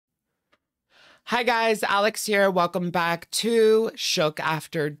Hi guys, Alex here. Welcome back to Shook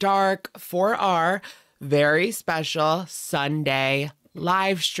After Dark for our very special Sunday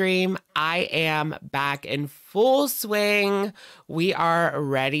live stream. I am back in full swing. We are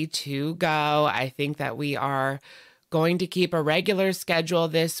ready to go. I think that we are going to keep a regular schedule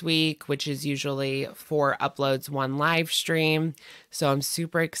this week, which is usually 4 uploads, 1 live stream. So I'm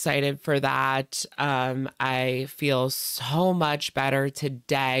super excited for that. I feel so much better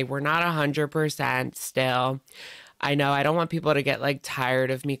today. We're not 100% still. I know I don't want people to get like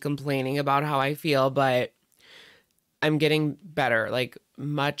tired of me complaining about how I feel, but I'm getting better, like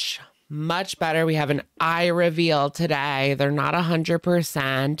much better. We have an eye reveal today. They're not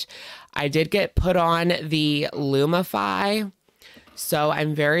 100%. I did get put on the Lumify, so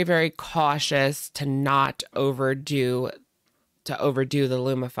I'm very, very cautious to not overdo the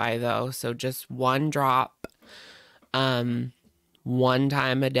Lumify though. So just 1 drop, 1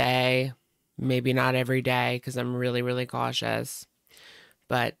 time a day, maybe not every day because I'm really, really cautious.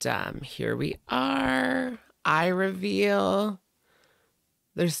 But here we are, eye reveal.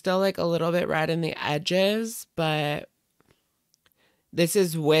 There's still like a little bit red in the edges, but this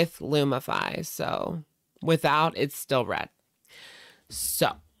is with Lumify, so without, it's still red.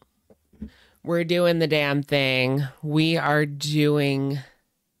 So we're doing the damn thing. We are doing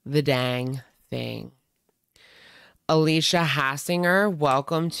the dang thing. Alicia Hassinger,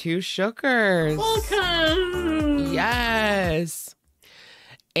 welcome to Shookers. Welcome. Yes.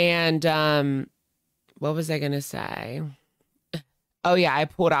 And what was I going to say? Oh yeah, I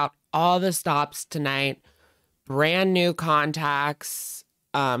pulled out all the stops tonight. Brand new contacts.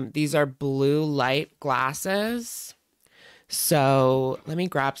 These are blue light glasses. So let me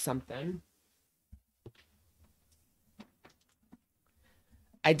grab something.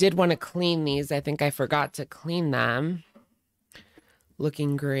 I did want to clean these. I think I forgot to clean them.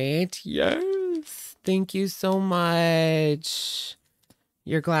 Looking great. Yes. Thank you so much.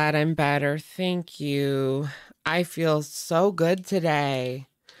 You're glad I'm better. Thank you. I feel so good today.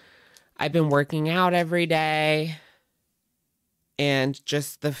 I've been working out every day, and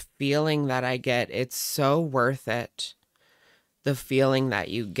just the feeling that I get, it's so worth it. The feeling that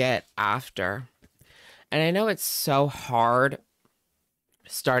you get after. And I know it's so hard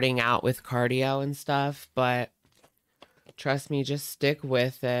starting out with cardio and stuff, but trust me, just stick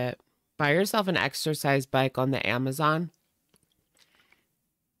with it. Buy yourself an exercise bike on the Amazon.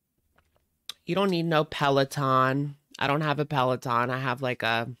 You don't need no Peloton. I don't have a Peloton. I have like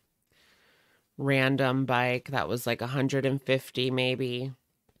a random bike that was like 150 maybe.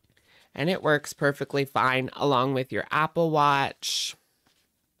 And it works perfectly fine along with your Apple Watch.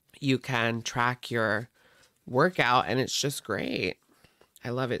 You can track your workout and it's just great. I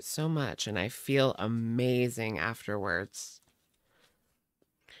love it so much and I feel amazing afterwards.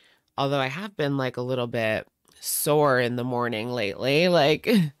 Although I have been like a little bit sore in the morning lately, like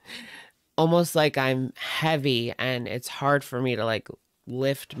almost like I'm heavy and it's hard for me to like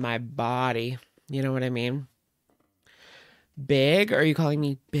lift my body. You know what I mean? Big? Are you calling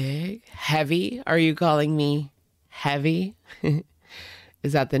me big? Heavy? Are you calling me heavy?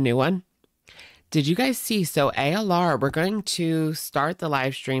 Is that the new one? Did you guys see? So ALR, we're going to start the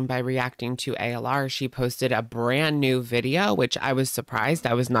live stream by reacting to ALR. She posted a brand new video, which I was surprised.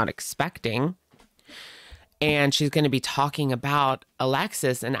 I was not expecting. And she's going to be talking about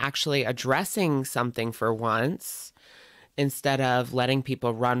ALEXIS and actually addressing something for once instead of letting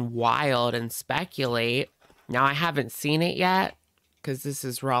people run wild and speculate. Now, I haven't seen it yet because this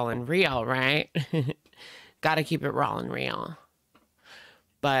is raw and real, right? Got to keep it raw and real.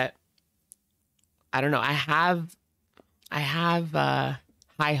 But I don't know. I have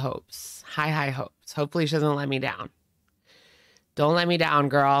high hopes. High hopes. Hopefully she doesn't let me down. Don't let me down,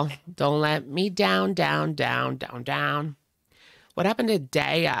 girl. Don't let me down. What happened to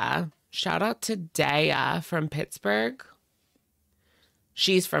Daya? Shout out to Daya from Pittsburgh.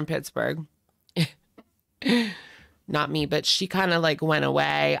 She's from Pittsburgh. Not me, but she kind of like went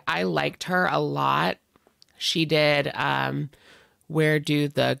away. I liked her a lot. She did Where Do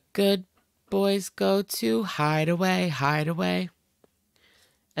the Good Boys Go To? Hide away.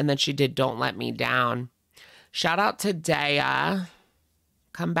 And then she did Don't Let Me Down. Shout out to Daya.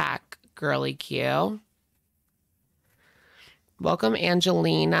 Come back, girly Q. Welcome,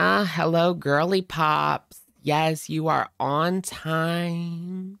 Angelina. Hello, girly pops. Yes, you are on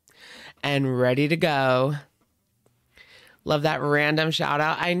time and ready to go. Love that random shout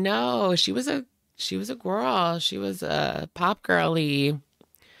out. I know she was a girl. She was a pop girly.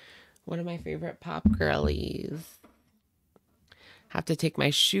 One of my favorite pop girlies. Have to take my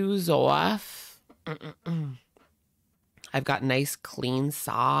shoes off. I've got nice clean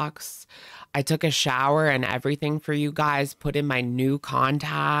socks. I took a shower and everything for you guys, put in my new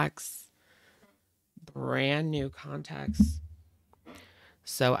contacts. Brand new contacts.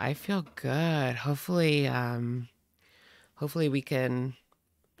 So I feel good. Hopefully we can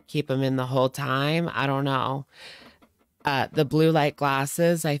keep them in the whole time. I don't know. The blue light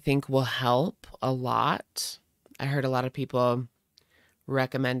glasses, I think, will help a lot. I heard a lot of people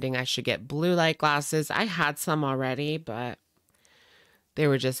recommending I should get blue light glasses. I had some already, but they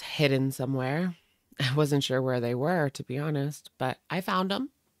were just hidden somewhere. I wasn't sure where they were, to be honest, but I found them.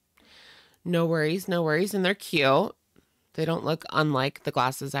 No worries, no worries. And they're cute. They don't look unlike the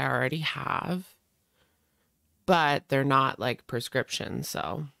glasses I already have, but they're not like prescription,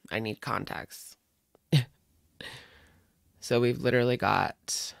 so I need contacts. So we've literally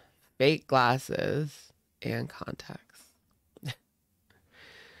got fake glasses and contacts.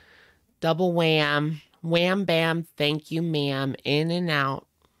 Double wham. Wham, bam, thank you, ma'am. In and out.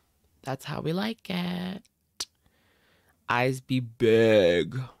 That's how we like it. Eyes be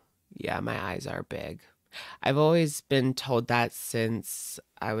big. Yeah, my eyes are big. I've always been told that since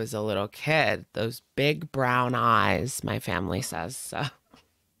I was a little kid. Those big brown eyes, my family says. So,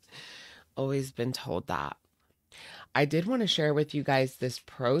 always been told that. I did want to share with you guys this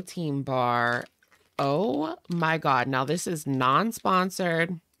protein bar. Oh my God. Now, this is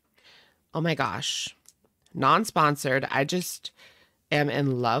non-sponsored. Oh my gosh. Non-sponsored. I just am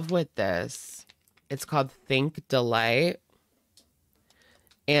in love with this. It's called Think Delight.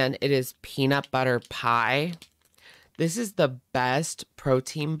 And it is peanut butter pie. This is the best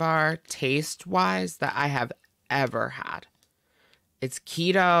protein bar taste-wise that I have ever had. It's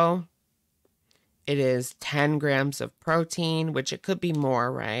keto. It is 10 grams of protein, which it could be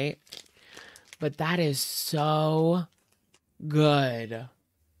more, right? But that is so good.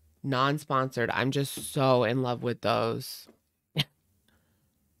 Non-sponsored. I'm just so in love with those.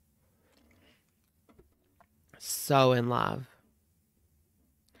 So in love.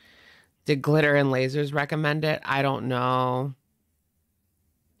 Did Glitterandlazers recommend it? I don't know.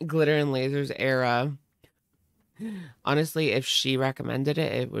 Glitterandlazers era. Honestly, if she recommended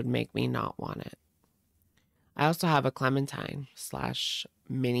it, it would make me not want it. I also have a clementine /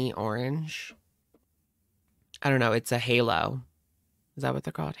 mini orange. I don't know. It's a halo. Is that what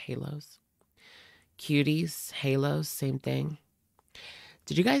they're called? Halos. Cuties, halos, same thing.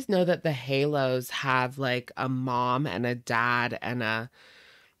 Did you guys know that the halos have like a mom and a dad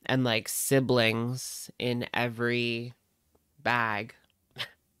and like siblings in every bag?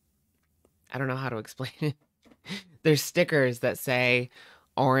 I don't know how to explain it. There's stickers that say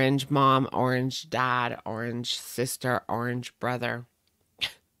orange mom, orange dad, orange sister, orange brother.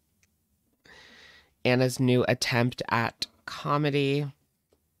 Anna's new attempt at comedy.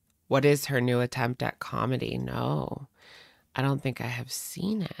 What is her new attempt at comedy? No, I don't think I have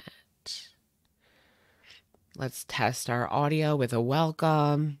seen it. Let's test our audio with a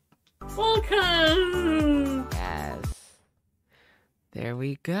welcome. Welcome. Yes. There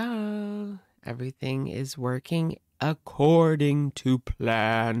we go. Everything is working according to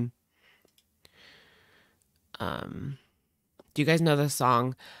plan. Do you guys know the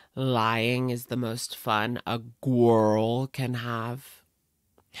song "Lying is the most fun a gorl can have"?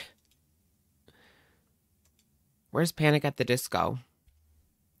 Where's Panic at the Disco?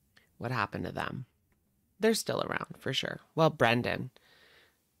 What happened to them? They're still around for sure. Well, Brendan,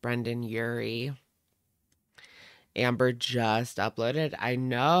 Yuri. Amber just uploaded. I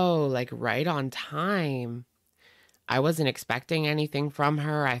know, like right on time. I wasn't expecting anything from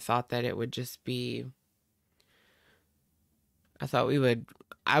her. I thought that it would just be,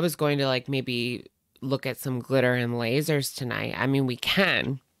 I was going to like maybe look at some Glitterandlazers tonight. I mean, we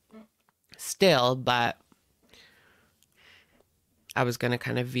can still, but I was going to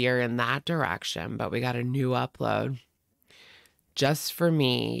kind of veer in that direction, but we got a new upload just for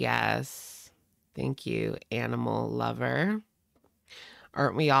me. Yes. Thank you, animal lover.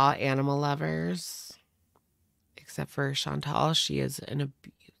 Aren't we all animal lovers? Except for Chantal, she is an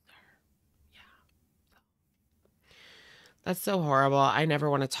abuser. Yeah. That's so horrible. I never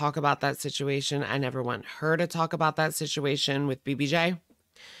want to talk about that situation. I never want her to talk about that situation with BBJ.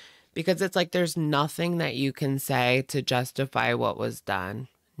 Because it's like there's nothing that you can say to justify what was done.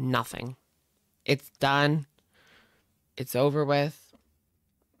 Nothing. It's done. It's over with.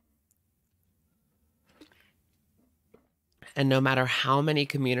 And no matter how many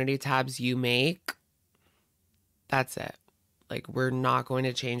community tabs you make, that's it. Like, we're not going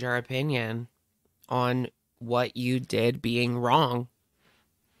to change our opinion on what you did being wrong.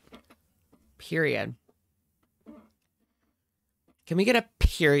 Period. Can we get a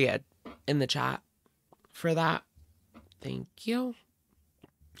period in the chat for that? Thank you.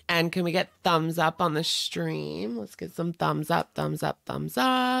 And can we get thumbs up on the stream? Let's get some thumbs up, thumbs up, thumbs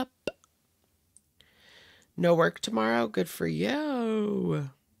up. No work tomorrow? Good for you.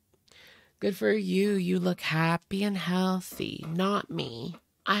 Good for you. You look happy and healthy. Not me.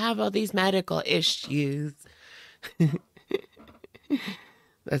 I have all these medical issues.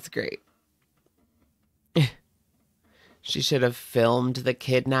 That's great. She should have filmed the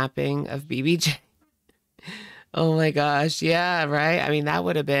kidnapping of BBJ. Oh my gosh. Yeah, right? I mean, that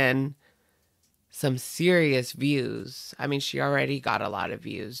would have been some serious views. I mean, she already got a lot of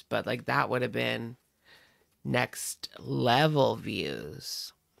views, but like that would have been next level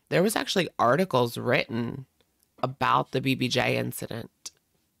views. There was actually articles written about the BBJ incident.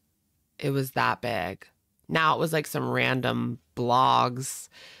 It was that big. Now it was like some random blogs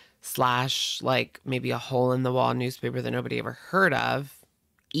 / like maybe a hole in the wall newspaper that nobody ever heard of.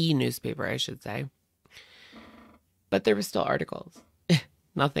 E-newspaper, I should say. But there were still articles.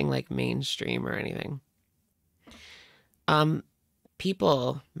 Nothing like mainstream or anything.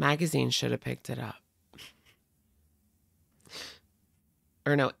 People magazine should have picked it up.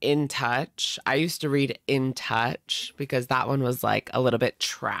 Or no, In Touch. I used to read In Touch because that one was like a little bit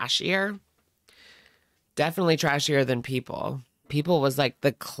trashier. Definitely trashier than People. People was like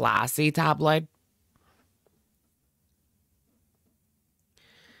the classy tabloid.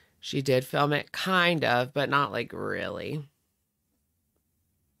 She did film it kind of, but not like really.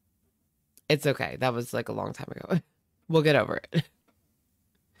 It's okay. That was like a long time ago. We'll get over it.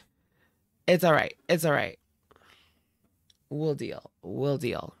 It's all right. It's all right. We'll deal. We'll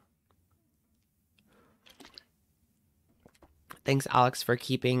deal. Thanks, Alex, for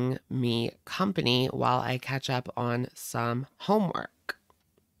keeping me company while I catch up on some homework.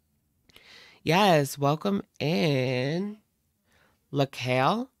 Yes, welcome in,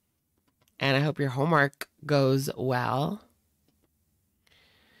 LaCale. And I hope your homework goes well.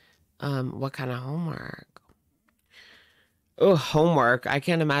 What kind of homework? Oh, homework. I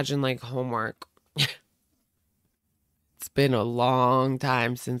can't imagine like homework. It's been a long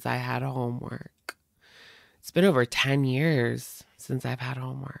time since I had homework. It's been over 10 years since I've had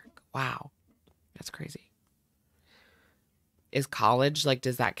homework. Wow. That's crazy. Is college, like,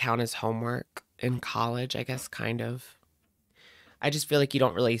 does that count as homework in college? I guess kind of. I just feel like you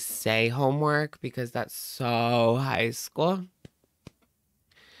don't really say homework because that's so high school.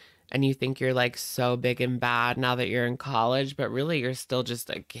 And you think you're like so big and bad now that you're in college, but really you're still just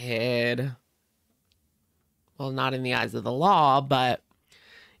a kid. Well, not in the eyes of the law, but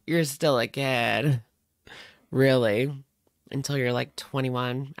you're still a kid. Really. Until you're like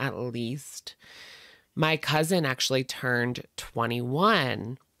 21 at least. My cousin actually turned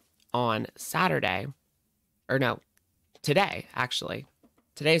 21 on Saturday. Or no, today, actually.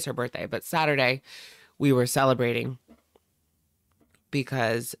 Today's her birthday, but Saturday we were celebrating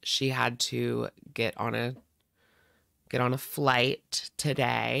because she had to get on a flight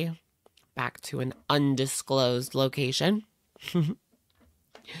today back to an undisclosed location.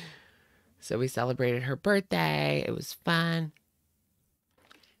 So we celebrated her birthday. It was fun.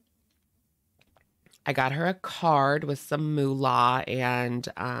 I got her a card with some moolah and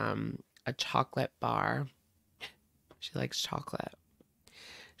a chocolate bar. She likes chocolate.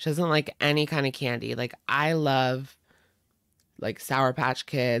 She doesn't like any kind of candy. Like, I love like Sour Patch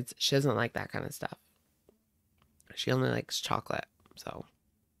Kids. She doesn't like that kind of stuff. She only likes chocolate. So,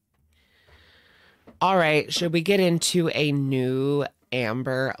 all right. Should we get into a new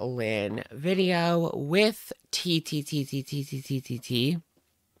Amber Lynn video with T?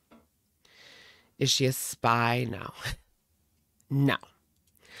 Is she a spy? No. No.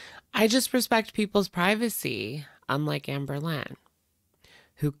 I just respect people's privacy, unlike Amber Lynn,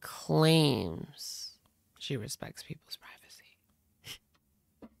 who claims she respects people's privacy.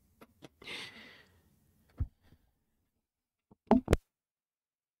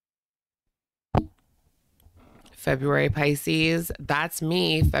 February Pisces. That's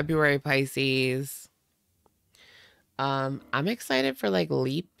me, February Pisces. I'm excited for like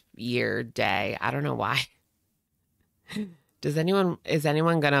leap year day. I don't know why. Is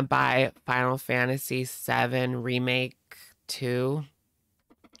anyone gonna buy Final Fantasy VII Remake 2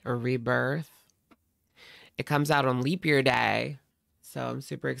 or Rebirth? It comes out on leap year day, so I'm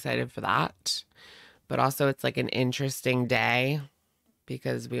super excited for that. But also it's like an interesting day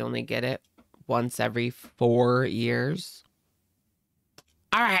because we only get it once every 4 years.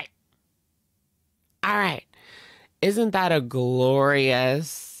 All right. All right. Isn't that a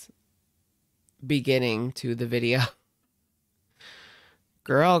glorious beginning to the video?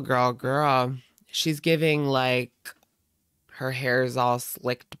 Girl. She's giving like her hair's all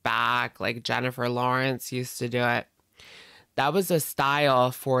slicked back like Jennifer Lawrence used to do it. That was a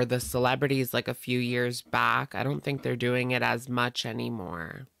style for the celebrities like a few years back. I don't think they're doing it as much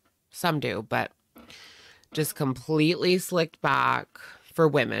anymore. Some do, but just completely slicked back for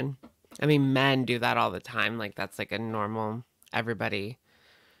women. I mean, men do that all the time. Like that's like a normal, everybody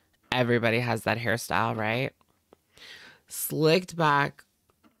has that hairstyle, right? Slicked back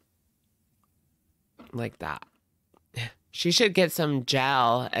like that. She should get some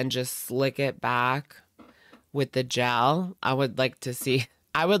gel and just slick it back with the gel. I would like to see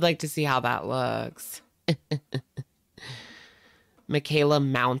how that looks. Michaela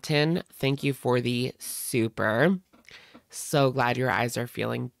Mountain, thank you for the super. So glad your eyes are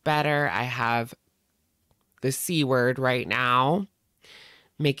feeling better. I have the C word right now,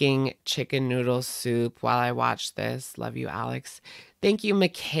 making chicken noodle soup while I watch this. Love you, Alex. Thank you,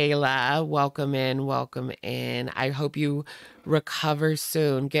 Michaela. Welcome in, welcome in. I hope you recover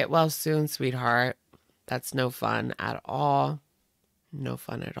soon. Get well soon, sweetheart. That's no fun at all. No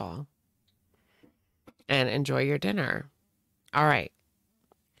fun at all. And enjoy your dinner. All right.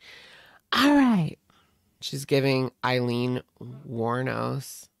 All right. She's giving Eileen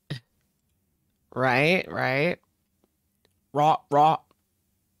Warnos. Right? Raw.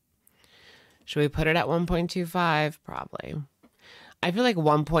 Should we put it at 1.25? Probably. I feel like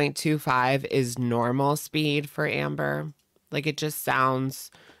 1.25 is normal speed for Amber. Like it just sounds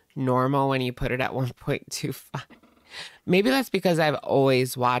normal when you put it at 1.25. Maybe that's because I've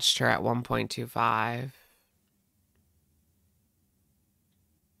always watched her at 1.25.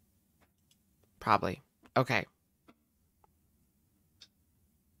 Probably. Okay.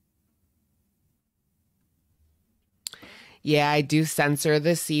 Yeah, I do censor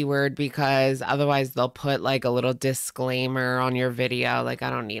the C word because otherwise they'll put like a little disclaimer on your video. Like,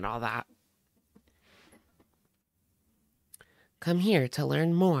 I don't need all that. Come here to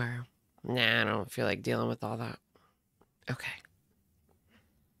learn more. Nah, I don't feel like dealing with all that. Okay.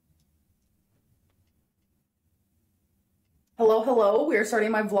 Hello. We are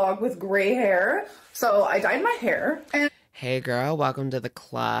starting my vlog with gray hair. So I dyed my hair. And hey, girl, welcome to the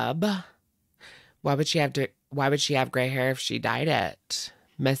club. Why would she have gray hair if she dyed it?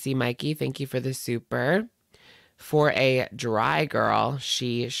 Messy Mikey, thank you for the super. For a dry girl,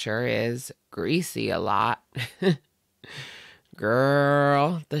 she sure is greasy a lot.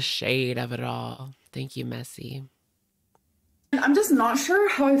 Girl, the shade of it all. Thank you, Messy. I'm just not sure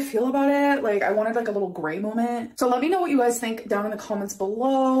how I feel about it. Like, I wanted like a little gray moment. So let me know what you guys think down in the comments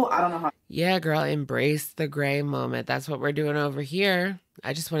below. I don't know how. Yeah, girl, embrace the gray moment. That's what we're doing over here.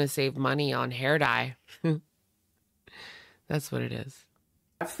 I just want to save money on hair dye. That's what it is.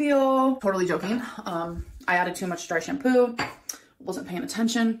 I feel totally joking. I added too much dry shampoo. Wasn't paying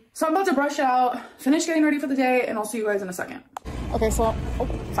attention. So I'm about to brush out, finish getting ready for the day, and I'll see you guys in a second. Okay, so,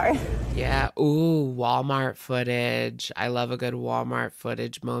 sorry. Yeah, ooh, Walmart footage. I love a good Walmart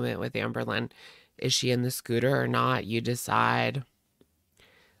footage moment with Amberlynn. Is she in the scooter or not? You decide.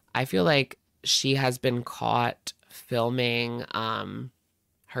 I feel like she has been caught filming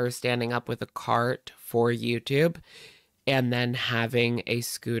her standing up with a cart for YouTube and then having a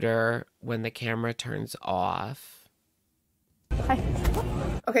scooter when the camera turns off. Hi.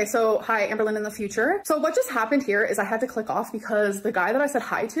 Okay, so hi, Amberlynn in the future. So what just happened here is I had to click off because the guy that I said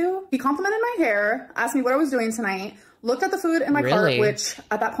hi to, he complimented my hair, asked me what I was doing tonight, looked at the food in my cart, which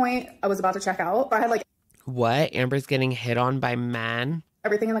at that point I was about to check out. But I had like... What? Amber's getting hit on by men?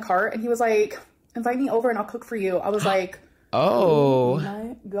 Everything in the cart. And he was like, invite me over and I'll cook for you. I was like... Oh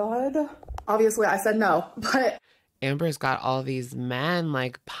my God. Obviously I said no, but... Amber's got all these men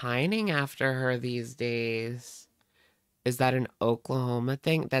like pining after her these days. Is that an Oklahoma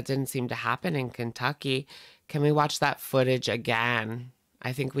thing? That didn't seem to happen in Kentucky. Can we watch that footage again?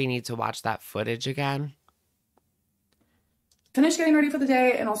 I think we need to watch that footage again. Finish getting ready for the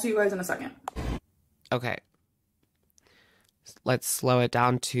day and I'll see you guys in a second. Okay. Let's slow it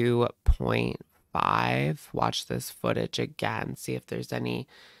down to 0.5. Watch this footage again. See if there's any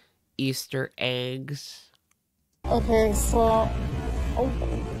Easter eggs. Okay, so... Oh,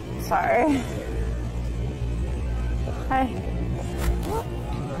 sorry. Hi.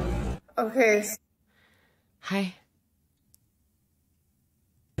 Okay. Hi.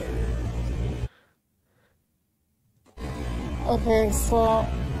 Okay, so...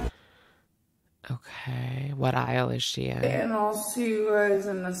 Okay, what aisle is she in? And I'll see you guys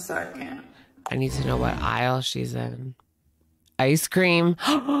in a second. I need to know what aisle she's in. Ice cream.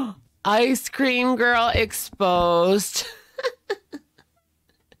 Ice cream girl exposed.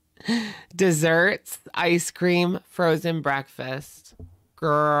 Desserts, ice cream, frozen breakfast.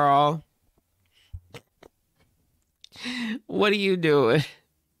 Girl. What are you doing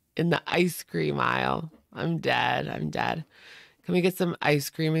in the ice cream aisle? I'm dead. I'm dead. Can we get some ice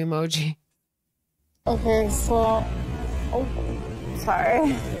cream emoji? Okay, so... Oh,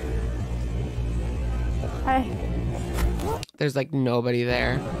 sorry. Hi. There's like nobody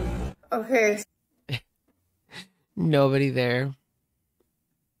there. Okay. Nobody there.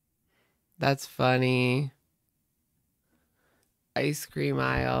 That's funny. Ice cream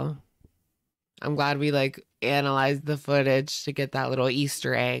aisle. I'm glad we like analyzed the footage to get that little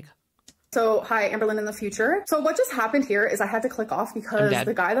Easter egg. So, hi, Amberlynn in the future. So what just happened here is I had to click off because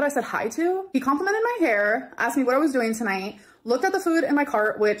the guy that I said hi to, he complimented my hair, asked me what I was doing tonight, looked at the food in my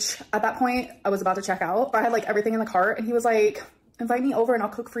cart, which at that point I was about to check out. I had like everything in the cart and he was like, invite me over and I'll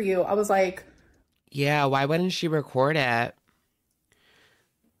cook for you. I was like, yeah, why wouldn't she record it?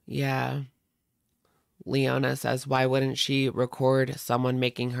 Yeah. Leona says, why wouldn't she record someone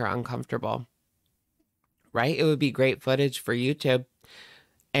making her uncomfortable? Right? It would be great footage for YouTube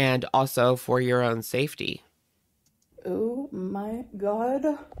and also for your own safety. oh my God.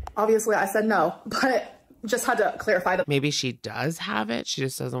 Obviously I said no, but just had to clarify that. Maybe she does have it. She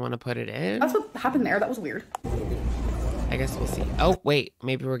just doesn't want to put it in. That's what happened there. That was weird. I guess we'll see. Oh, wait.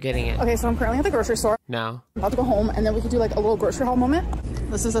 Maybe we're getting it. Okay, so I'm currently at the grocery store. No. I'm about to go home and then we could do like a little grocery haul moment.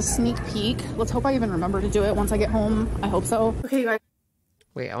 This is a sneak peek. Let's hope I even remember to do it once I get home. I hope so. Okay, you guys.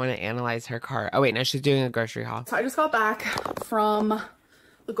 Wait, I want to analyze her cart. Oh, wait, no, she's doing a grocery haul. So I just got back from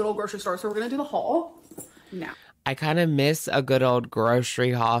the good old grocery store. So we're going to do the haul now. I kind of miss a good old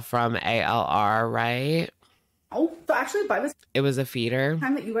grocery haul from ALR, right? Oh, so actually by this It was a feeder.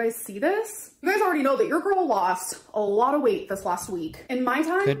 time that you guys see this, you guys already know that your girl lost a lot of weight this last week. In my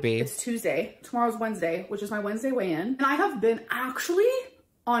time, Could be. It's Tuesday. Tomorrow's Wednesday, which is my Wednesday weigh-in. And I have been actually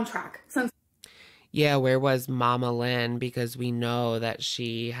on track since. Yeah, where was Mama Lynn? Because we know that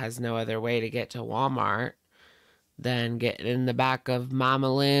she has no other way to get to Walmart than getting in the back of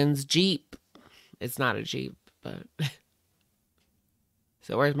Mama Lynn's Jeep. It's not a Jeep, but...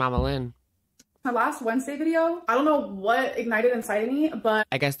 So where's Mama Lynn? My last Wednesday video, I don't know what ignited inside of me, but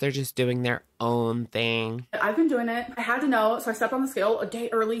I guess they're just doing their own thing. I've been doing it. I had to know, so I stepped on the scale a day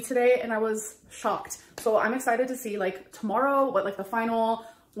early today and I was shocked. So I'm excited to see like tomorrow what like the final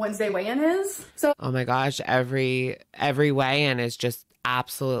Wednesday weigh-in is. So Oh my gosh, every weigh-in is just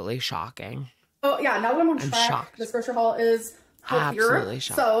absolutely shocking. oh yeah, now that I'm on track, shocked. this grocery haul is healthier. Absolutely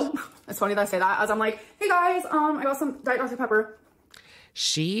shocked. So it's funny that I say that as I'm like, hey guys, I got some Diet Dr. Pepper.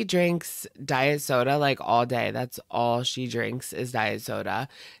 She drinks diet soda like all day. That's all she drinks is diet soda.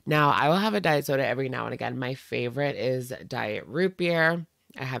 Now, I will have a diet soda every now and again. My favorite is diet root beer.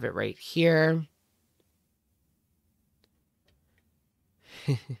 I have it right here.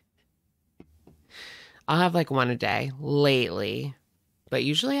 I'll have like one a day lately, but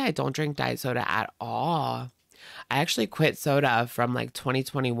usually I don't drink diet soda at all. I actually quit soda from like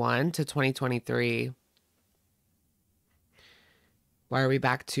 2021 to 2023. Why are we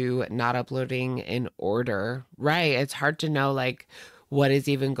back to not uploading in order? Right. It's hard to know like what is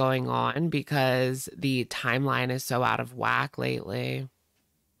even going on because the timeline is so out of whack lately.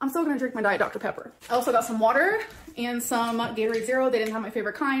 I'm still gonna drink my Diet Dr. Pepper. I also got some water and some Gatorade Zero. They didn't have my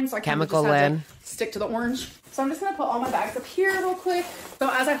favorite kind, so I kind of just had to stick to the orange. So I'm just gonna put all my bags up here real quick. So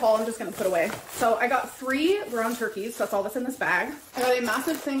as I haul, I'm just gonna put away. So I got 3 ground turkeys. So that's all that's in this bag. I got a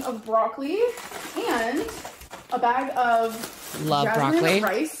massive thing of broccoli and a bag of jasmine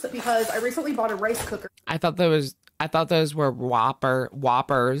rice because I recently bought a rice cooker. I thought those were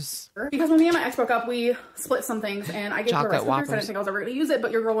Whoppers. Because when me and my ex broke up, we split some things and I gave her a rice cooker. Whoppers. So I didn't think I was ever going to use it,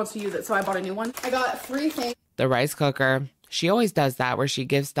 but your girl wants to use it. So I bought a new one. I got 3 things. The rice cooker. She always does that where she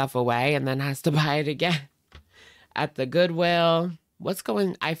gives stuff away and then has to buy it again at the Goodwill.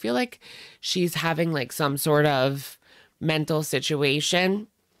 I feel like she's having like some sort of mental situation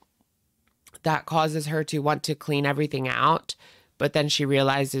that causes her to want to clean everything out. But then she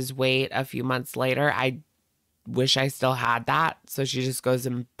realizes, wait, a few months later, I wish I still had that. So she just goes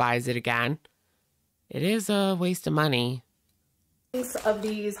and buys it again. It is a waste of money. Of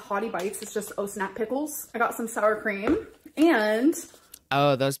these Hottie Bites. It's just snap pickles. I got some sour cream and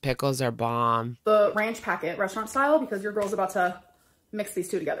oh, those pickles are bomb. The ranch packet, restaurant style, because your girl's about to mix these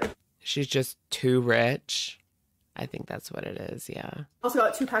two together. She's just too rich. I think that's what it is, yeah. Also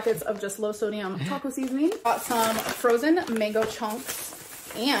got 2 packets of just low sodium taco seasoning. Got some frozen mango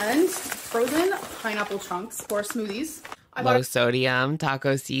chunks and frozen pineapple chunks for smoothies. I bought low sodium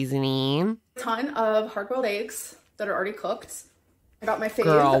taco seasoning. a ton of hard-boiled eggs that are already cooked. I got my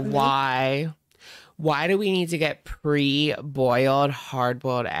favorite. Girl, why? Why do we need to get pre-boiled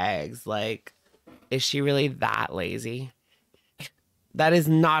hard-boiled eggs? Like, is she really that lazy? That is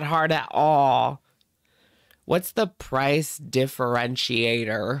not hard at all. What's the price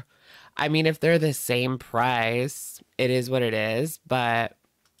differentiator? I mean, if they're the same price, it is what it is, but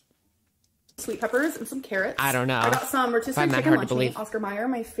sweet peppers and some carrots. I don't know. I got some rotisserie chicken lunch meat. Oscar Mayer,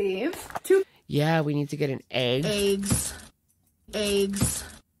 my fave. Yeah, we need to get an egg. Eggs.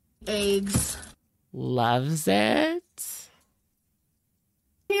 Loves it.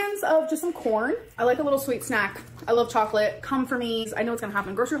 Cans of just some corn. I like a little sweet snack. I love chocolate. Come for me. I know what's gonna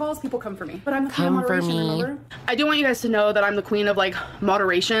happen. Grocery hauls, people come for me. But I'm the queen of moderation, remember? I do want you guys to know that I'm the queen of like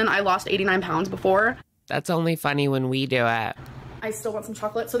moderation. I lost 89 pounds before. That's only funny when we do it. I still want some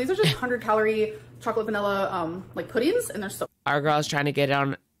chocolate. So these are just 100-calorie chocolate vanilla like puddings, and they're so. Our girl's trying to get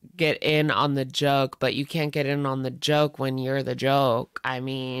in on the joke, but you can't get in on the joke when you're the joke. I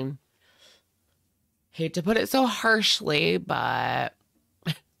mean, hate to put it so harshly, but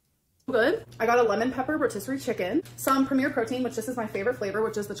good. I got a lemon pepper rotisserie chicken, some Premier Protein, which this is my favorite flavor,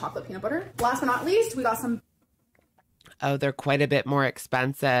 which is the chocolate peanut butter. Last but not least, we got some. Oh, they're quite a bit more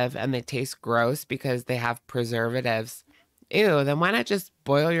expensive and they taste gross because they have preservatives. Ew, then why not just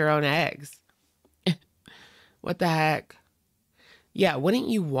boil your own eggs? What the heck? Yeah, wouldn't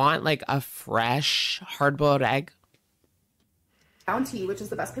you want like a fresh hard-boiled egg? Down tea, which is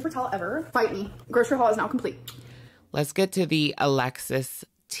the best paper towel ever. Fight me. Grocery haul is now complete. Let's get to the ALEXIS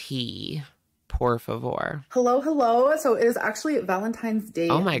tea, por favor. Hello. So it is actually Valentine's Day.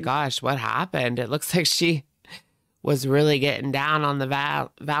 Oh my gosh, what happened? It looks like she was really getting down on the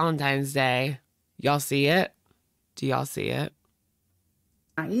Valentine's Day. Y'all see it? Do y'all see it?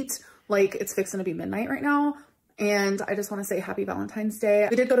 Night. Like, it's fixing to be midnight right now. And I just want to say happy Valentine's Day.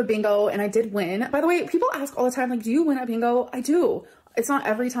 We did go to bingo and I did win. By the way, people ask all the time, like, do you win at bingo? I do. It's not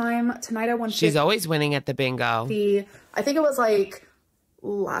every time. Tonight I won. She's always winning at the bingo. I think it was like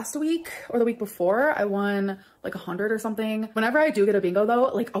last week or the week before, I won like 100 or something. Whenever I do get a bingo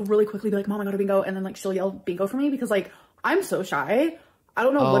though, like I'll really quickly be like, Mom, I got a bingo. And then like she'll yell bingo for me because like I'm so shy. I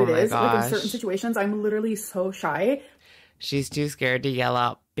don't know what it is. Gosh. Like in certain situations, I'm literally so shy. She's too scared to yell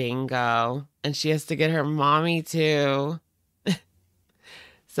out bingo. And she has to get her mommy to.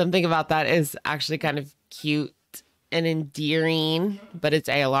 Something about that is actually kind of cute and endearing, but it's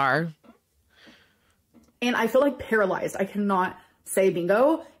ALR. And I feel like paralyzed. I cannot say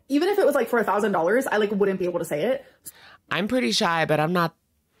bingo. Even if it was like for $1,000, I like wouldn't be able to say it. I'm pretty shy, but I'm not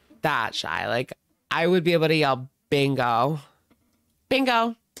that shy. Like I would be able to yell bingo.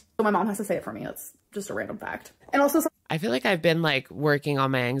 Bingo. So my mom has to say it for me. That's just a random fact. And also I feel like I've been like working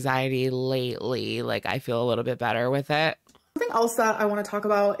on my anxiety lately. Like I feel a little bit better with it. something else that I want to talk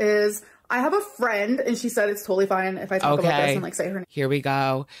about is I have a friend and she said it's totally fine if I talk about this and like say her name. Here we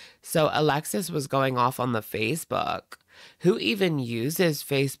go. So Alexis was going off on the Facebook. Who even uses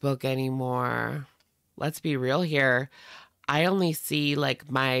Facebook anymore? Let's be real here. I only see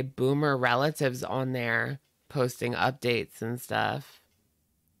like my boomer relatives on there posting updates and stuff.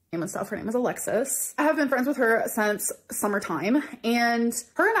 And stuff. Her name is Alexis. I have been friends with her since summertime, and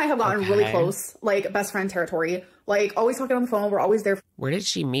her and I have gotten really close, like best friend territory, like always talking on the phone. We're always there. Where did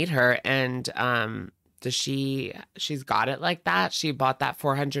she meet her? And does she's got it like that? She bought that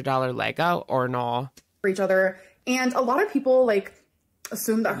 $400 Lego or no? For each other. And a lot of people like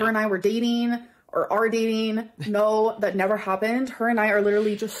assume that her and I were dating or are dating. No, that never happened. Her and I are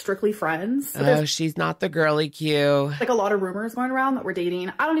literally just strictly friends. Oh, she's not the girly Q. Like a lot of rumors going around that we're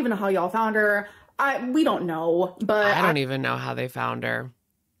dating. I don't even know how y'all found her. We don't know, but I don't even know how they found her.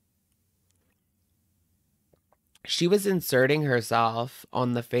 She was inserting herself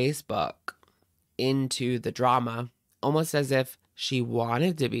on the Facebook into the drama, almost as if she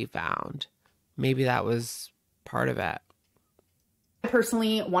wanted to be found. Maybe that was part of it. I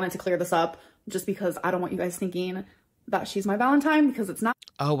personally wanted to clear this up just because I don't want you guys thinking that she's my Valentine, because it's not.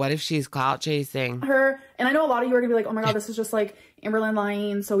 Oh, what if she's clout chasing her? And I know a lot of you are gonna be like, oh my God, this is just like Amberlynn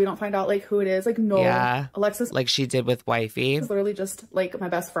lying so we don't find out like who it is. Like, no, yeah. Alexis, like she did with Wifey, is literally just like my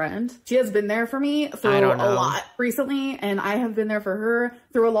best friend. She has been there for me through a lot recently, and I have been there for her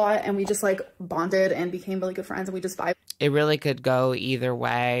through a lot, and we just like bonded and became really good friends, and we just vibed. It really could go either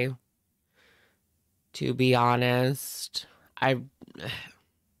way, to be honest.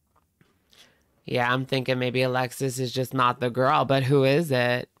 Yeah, I'm thinking maybe Alexis is just not the girl, but who is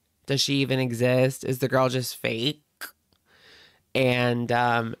it? Does she even exist? Is the girl just fake? And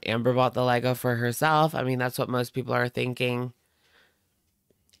Amber bought the Lego for herself. I mean, that's what most people are thinking.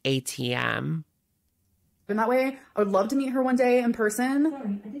 ATM. In that way, I would love to meet her one day in person.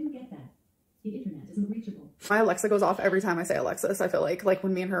 Sorry, I didn't get that. The internet isn't reachable. My Alexa goes off every time I say Alexis. I feel like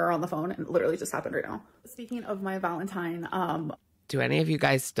when me and her are on the phone, and it literally just happened right now. Speaking of my Valentine, do any of you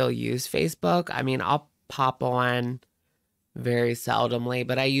guys still use Facebook? I mean, I'll pop on very seldomly,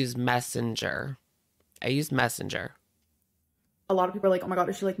 but I use Messenger. A lot of people are like, oh my God,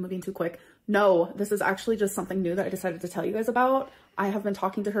 is she like moving too quick? No, this is actually just something new that I decided to tell you guys about. I have been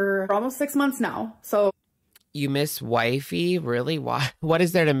talking to her for almost 6 months now. So you miss wifey? Really? What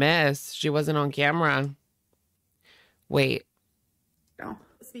is there to miss? She wasn't on camera. Wait. no.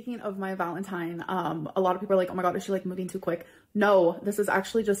 Speaking of my Valentine, a lot of people are like, oh my God, is she like moving too quick? No, this is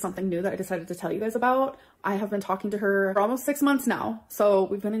actually just something new that I decided to tell you guys about. I have been talking to her for almost 6 months now. So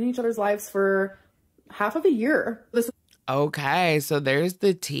we've been in each other's lives for half of a year. Okay, so there's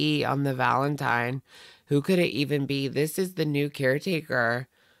the tea on the Valentine. Who could it even be? This is the new caretaker.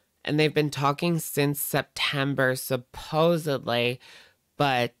 And they've been talking since September, supposedly.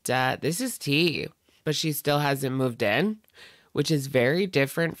 But this is tea. But she still hasn't moved in, which is very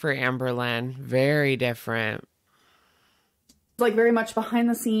different for Amberlynn. Very different. Like very much behind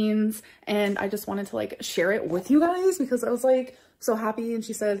the scenes. And I just wanted to like share it with you guys because I was like so happy. And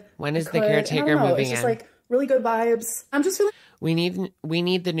she said, when is the caretaker moving it's just in? like really good vibes. I'm just feeling. We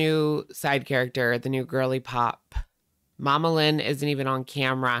need the new side character, the new girly pop. Mama Lynn isn't even on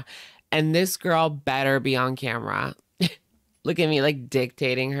camera. And this girl better be on camera. Look at me like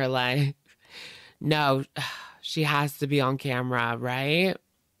dictating her life. No, she has to be on camera, right?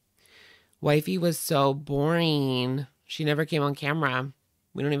 Wifey was so boring. She never came on camera.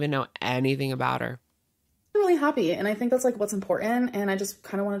 We don't even know anything about her. I'm really happy, and I think that's like what's important, and I just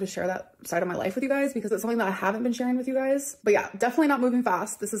kind of wanted to share that side of my life with you guys because it's something that I haven't been sharing with you guys. But yeah, definitely not moving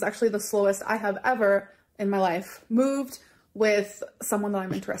fast. This is actually the slowest I have ever in my life moved with someone that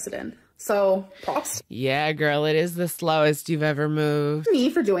I'm interested in. So props. Yeah, girl, it is the slowest you've ever moved. Me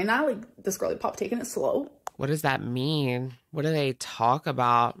for doing that, like this girly pop taking it slow. What does that mean? What do they talk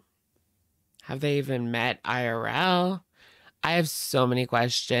about? Have they even met IRL? I have so many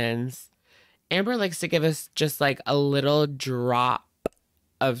questions. Amber likes to give us just like a little drop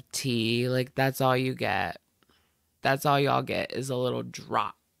of tea. Like that's all you get. That's all y'all get is a little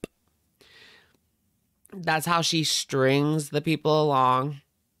drop. That's how she strings the people along.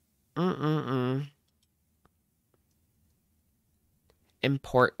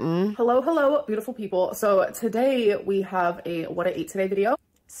 Important. Hello, beautiful people. So today we have a what I ate today video.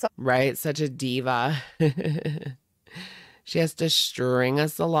 Right, such a diva. She has to string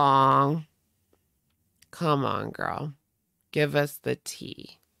us along. Come on, girl. Give us the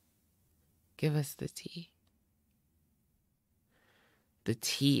tea. Give us the tea. The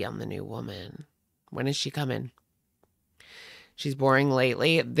tea on the new woman. When is she coming? She's boring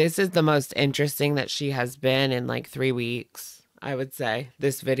lately. This is the most interesting that she has been in like 3 weeks, I would say.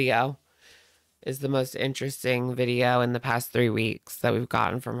 This video is the most interesting video in the past 3 weeks that we've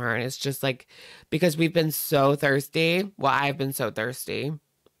gotten from her. And it's just like, because we've been so thirsty. Well, I've been so thirsty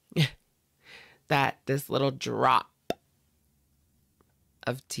that this little drop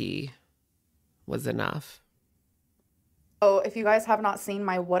of tea was enough. So if you guys have not seen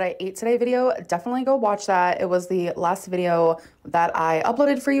my what I ate today video, definitely go watch that. It was the last video that I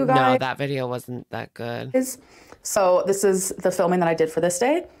uploaded for you guys. No, that video wasn't that good. So this is the filming that I did for this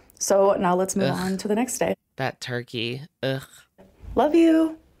day. So now let's move on to the next day. That turkey. Ugh. Love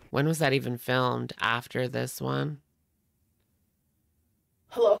you. When was that even filmed? After this one?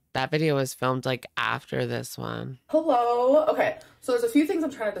 Hello. That video was filmed like after this one. Hello. Okay. So there's a few things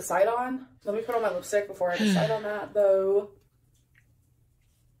I'm trying to decide on. Let me put on my lipstick before I decide on that though.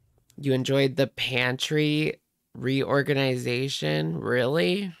 You enjoyed the pantry reorganization?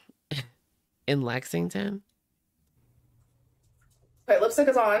 Really? In Lexington? Okay, lipstick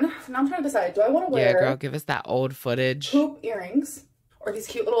is on. Now I'm trying to decide. Do I want to wear... Yeah, girl, give us that old footage. Hoop earrings or these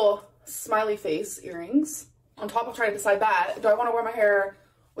cute little smiley face earrings? On top of trying to decide that, do I want to wear my hair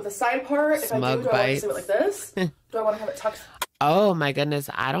with a side part? If I do, do I want to do it like this? Do I want to have it tucked? Oh my goodness,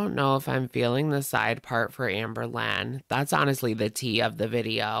 I don't know if I'm feeling the side part for Amberlynn. That's honestly the tea of the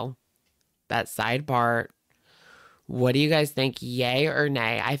video. That side part. What do you guys think? Yay or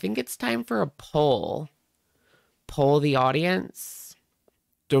nay? I think it's time for a poll. Poll the audience.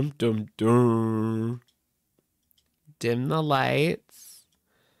 Dum dum dum. Dim the lights.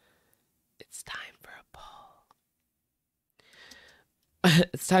 It's time for a poll.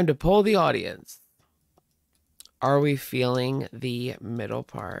 It's time to poll the audience. Are we feeling the middle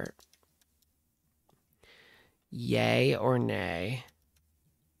part? Yay or nay?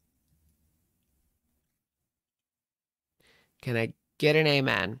 Can I get an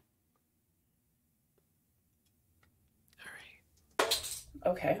amen? All right.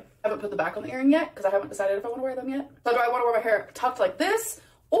 Okay. I haven't put the back on the earring yet because I haven't decided if I want to wear them yet. So do I want to wear my hair tucked like this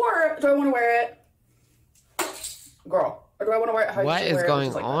or do I want to wear it girl? Or do I want to wear it how what you is wear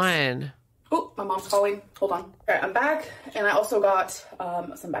going it, like on? This? Oh, my mom's calling. Hold on. All right, I'm back. And I also got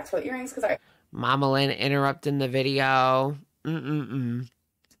some backs for the earrings because Mama Lynn interrupting the video. I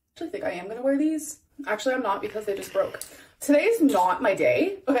think I am gonna wear these. Actually, I'm not because they just broke. Today is not my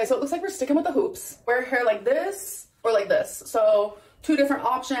day. Okay, so it looks like we're sticking with the hoops. Wear hair like this or like this. So 2 different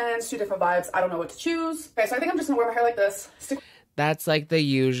options, 2 different vibes. I don't know what to choose. Okay, so I think I'm just gonna wear my hair like this. That's like the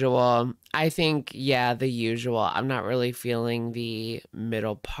usual. I think, yeah, the usual. I'm not really feeling the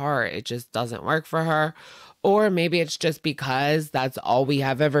middle part. It just doesn't work for her. Or maybe it's just because that's all we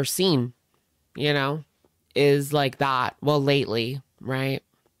have ever seen, you know, is like that. Well, lately, right?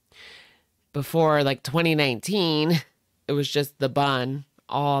 Before like 2019, it was just the bun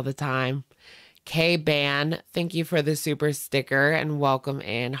all the time. K-Ban, thank you for the super sticker and welcome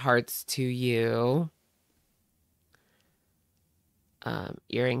in. Hearts to you.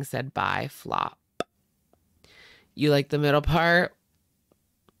 Earring said bye, flop. You like the middle part?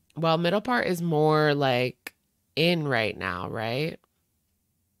 Well, middle part is more like in right now, right?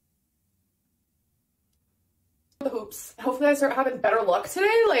 The hoops. Hopefully I start having better luck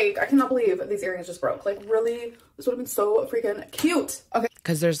today. Like, I cannot believe these earrings just broke. Like, really, this would have been so freaking cute. Okay.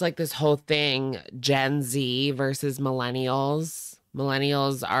 Because there's like this whole thing, Gen Z versus millennials.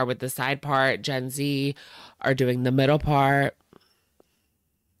 Millennials are with the side part. Gen Z are doing the middle part.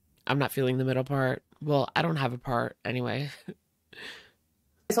 I'm not feeling the middle part. Well, I don't have a part anyway.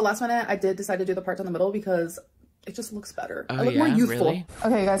 So last minute, I did decide to do the part in the middle because it just looks better. Oh, I look more youthful. Really?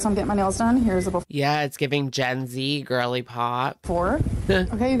 Okay, guys, so I'm getting my nails done. Here's the before. Yeah, it's giving Gen Z girly pop.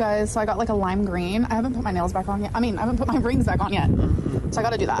 Okay, you guys, so I got like a lime green. I haven't put my nails back on yet. I mean, I haven't put my rings back on yet. So I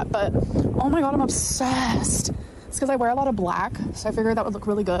got to do that. But oh my God, I'm obsessed. It's because I wear a lot of black. So I figured that would look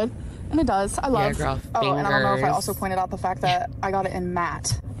really good. And it does. I love. Yeah, girl, oh, and I don't know if I also pointed out the fact that I got it in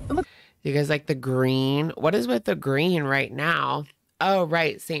matte. You guys like the green? What is with the green right now? Oh,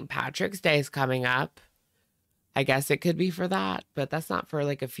 right. St. Patrick's Day is coming up. I guess it could be for that, but that's not for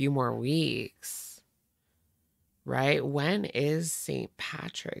like a few more weeks. Right? When is St.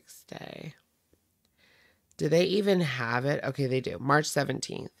 Patrick's Day? Do they even have it? Okay, they do. March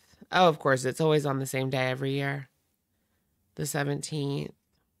 17th. Oh, of course. It's always on the same day every year. The 17th.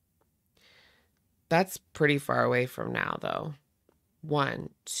 That's pretty far away from now, though. 1,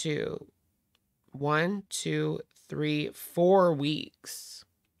 2, 3, 4 weeks.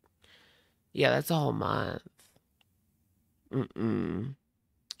 Yeah, that's a whole month.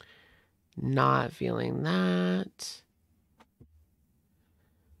 Not feeling that.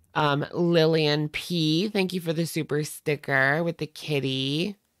 Lillian P, thank you for the super sticker with the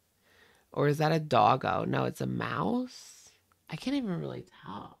kitty. Or is that a doggo? No, it's a mouse. I can't even really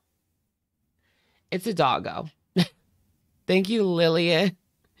tell. It's a doggo. Thank you, Lillian.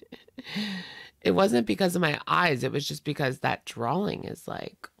 It wasn't because of my eyes. It was just because that drawing is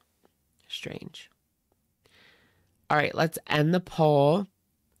like strange. All right, let's end the poll.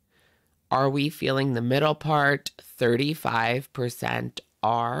 Are we feeling the middle part? 35%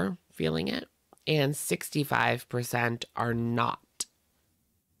 are feeling it, and 65% are not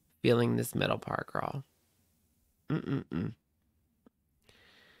feeling this middle part, girl.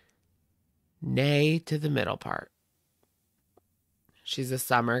 Nay to the middle part. She's a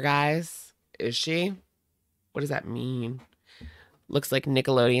summer, guys. Is she? What does that mean? Looks like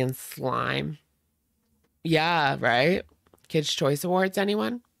Nickelodeon slime. Yeah, right? Kids' Choice Awards,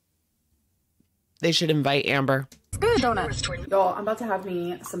 anyone? They should invite Amber. Good donut. Y'all, I'm about to have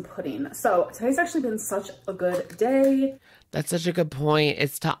me some pudding. So today's actually been such a good day. That's such a good point.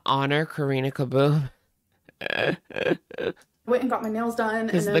 It's to honor Karina Kaboom. Went and got my nails done,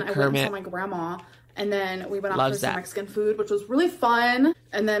 and then I went and saw my grandma. And then we went out for some Mexican food, which was really fun.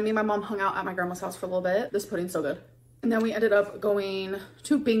 And then me and my mom hung out at my grandma's house for a little bit. This pudding's so good. And then we ended up going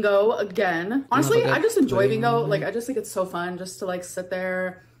to bingo again. Honestly, I just enjoy bingo. Like, I just think it's so fun just to like sit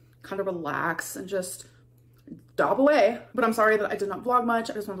there, kind of relax and just dob away. But I'm sorry that I did not vlog much.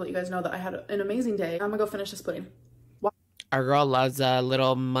 I just want to let you guys know that I had an amazing day. I'm gonna go finish this pudding. Our girl loves a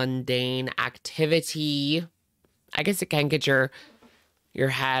little mundane activity. I guess it can get your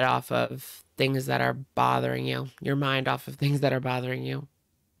head off of things that are bothering you, your mind off of things that are bothering you.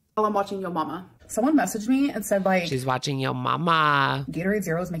 While I'm watching Yo Mama, someone messaged me and said like, she's watching Yo Mama. Gatorade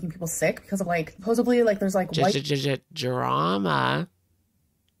Zero is making people sick because of like, supposedly like there's like white drama.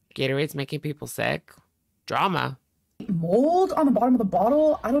 Gatorade's making people sick. Drama. Mold on the bottom of the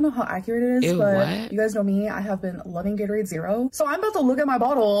bottle. I don't know how accurate it is, ew, but what? You guys know me. I have been loving Gatorade Zero. So I'm about to look at my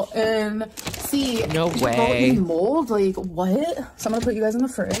bottle and see. No way. Mold, like what? So I'm gonna put you guys in the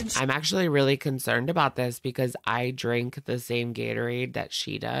fridge. I'm actually really concerned about this because I drink the same Gatorade that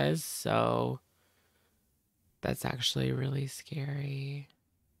she does. So that's actually really scary.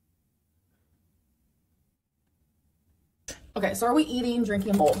 Okay, so are we eating,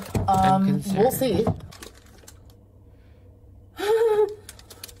 drinking mold? I'm concerned. We'll see.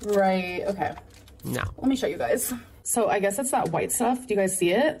 Right, okay. No. Let me show you guys. So I guess it's that white stuff. Do you guys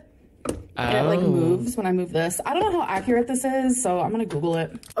see it? And it like moves when I move this. I don't know how accurate this is, so I'm gonna Google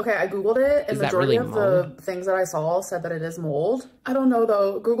it. Okay, I Googled it, and majority of the things that I saw said that it is mold. I don't know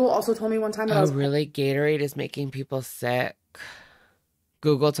though. Google also told me one time that I was— really? Gatorade is making people sick.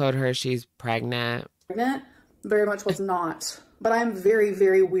 Google told her she's pregnant. Pregnant? Very much was not. But I'm very,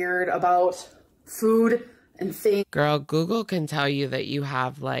 very weird about food and things. Girl, Google can tell you that you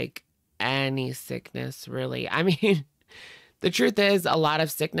have like any sickness, really. I mean, the truth is a lot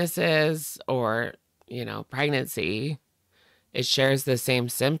of sicknesses or, you know, pregnancy, it shares the same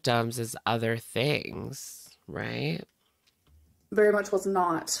symptoms as other things, right? Very much was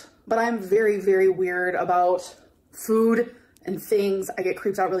not. But I'm very, very weird about food and things. I get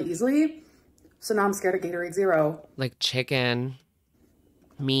creeped out really easily. So now I'm scared of Gatorade Zero. Like chicken,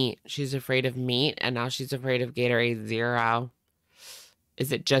 meat. She's afraid of meat, and now she's afraid of Gatorade Zero.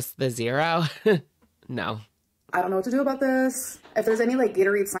 Is it just the zero? No. I don't know what to do about this. If there's any like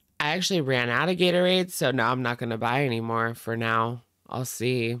Gatorade— I actually ran out of Gatorade, so now I'm not going to buy any more for now. I'll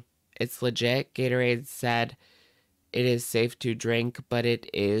see. It's legit. Gatorade said it is safe to drink, but it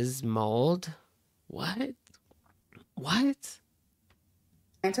is mold. What? What?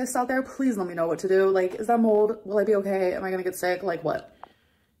 Scientists out there, please let me know what to do. Like, is that mold? Will I be okay? Am I going to get sick? Like, what?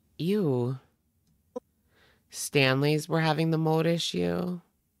 Ew. Stanley's were having the mold issue.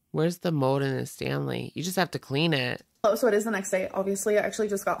 Where's the mold in a Stanley? You just have to clean it. Oh, so it is the next day. Obviously, I actually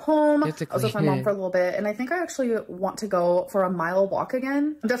just got home. I was with my mom for a little bit, and I think I actually want to go for a mile walk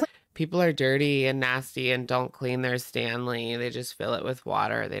again. I'm definitely— People are dirty and nasty and don't clean their Stanley. They just fill it with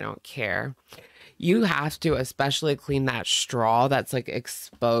water. They don't care. You have to especially clean that straw that's like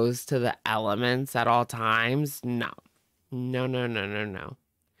exposed to the elements at all times. No. No, no, no, no, no.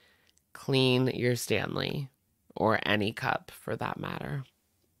 Clean your Stanley or any cup for that matter.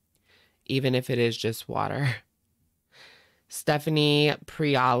 Even if it is just water. Stephanie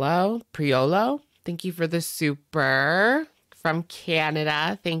Priolo, thank you for the super from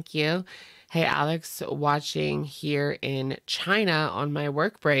Canada. Thank you. Hey, Alex, watching here in China on my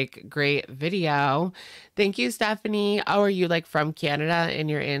work break. Great video. Thank you, Stephanie. Oh, are you like from Canada and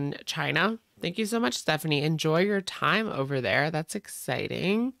you're in China? Thank you so much, Stephanie. Enjoy your time over there. That's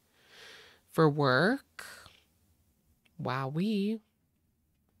exciting. For work. Wowee.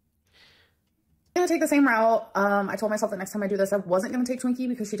 I'm gonna take the same route. I told myself that next time I do this, I wasn't gonna take Twinkie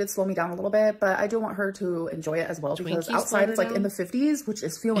because she did slow me down a little bit, but I do want her to enjoy it as well because outside it's like in the 50s, which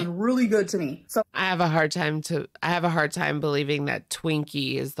is feeling really good to me. So I have a hard time believing that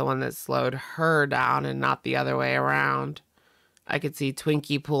Twinkie is the one that slowed her down and not the other way around. I could see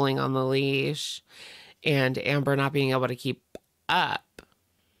Twinkie pulling on the leash and Amber not being able to keep up.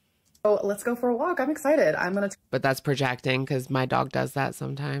 So let's go for a walk. I'm excited. But that's projecting because my dog does that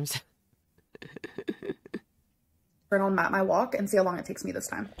sometimes. Turn on my walk and see how long it takes me this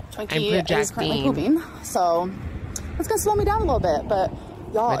time. Twinkie is currently pooping, so it's gonna slow me down a little bit. But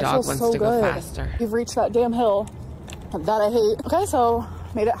y'all, it feels so good. Go faster. You've reached that damn hill that I hate. Okay, so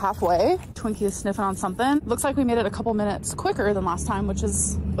made it halfway. Twinkie is sniffing on something. Looks like we made it a couple minutes quicker than last time, which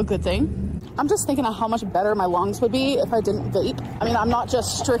is a good thing. I'm just thinking of how much better my lungs would be if I didn't vape. I mean, I'm not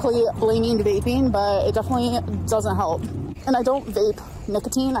just strictly blaming vaping, but it definitely doesn't help. And I don't vape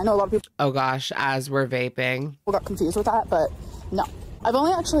nicotine. I know a lot of people— Oh gosh, as we're vaping. People got confused with that, but no. I've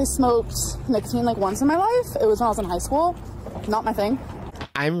only actually smoked nicotine like once in my life. It was when I was in high school. Not my thing.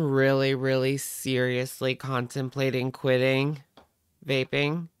 I'm really, really seriously contemplating quitting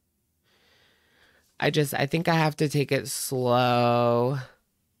vaping. I think I have to take it slow.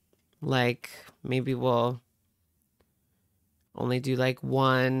 Like maybe we'll only do like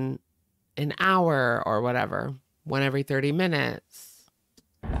one an hour or whatever. One every 30 minutes.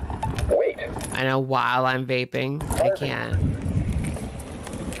 Wait. I know while I'm vaping, I can't.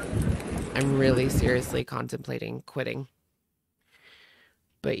 I'm really seriously contemplating quitting.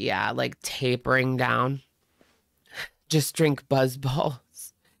 But yeah, like tapering down. Just drink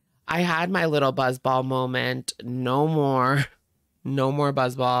BuzzBalls. I had my little BuzzBall moment. No more. No more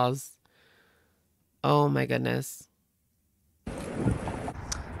BuzzBalls. Oh my goodness.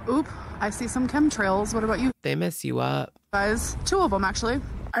 Oop. I see some chemtrails. What about you? They mess you up. Guys, 2 of them actually.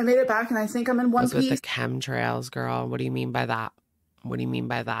 I made it back and I think I'm in one piece. With the chemtrails, girl. What do you mean by that? What do you mean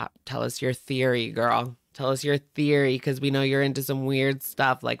by that? Tell us your theory, girl. Tell us your theory because we know you're into some weird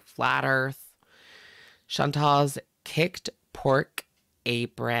stuff like flat earth. Chantal's kicked pork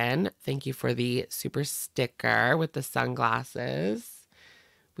apron. Thank you for the super sticker with the sunglasses.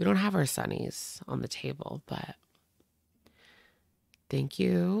 We don't have our sunnies on the table, but thank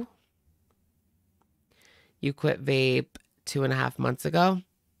you. You quit vape 2.5 months ago.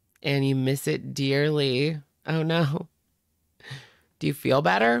 and you miss it dearly. Oh no. Do you feel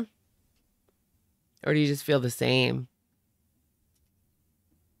better? Or do you just feel the same?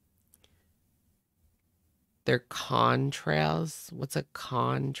 They're contrails. What's a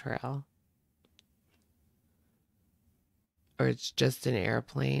contrail? Or it's just an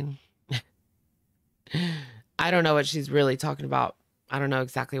airplane? I don't know what she's really talking about. I don't know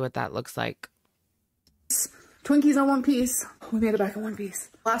exactly what that looks like. Twinkies in one piece. We made it back in one piece.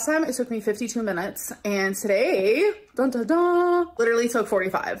 Last time it took me 52 minutes, and today, dun dun dun, literally took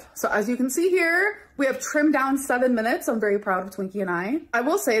 45. So as you can see here, we have trimmed down 7 minutes. I'm very proud of Twinkie and I. I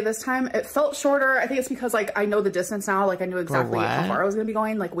will say this time it felt shorter. I think it's because like I know the distance now. Like I knew exactly how far I was gonna be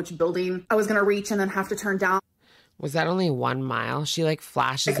going, like which building I was gonna reach and then have to turn down. Was that only 1 mile? She like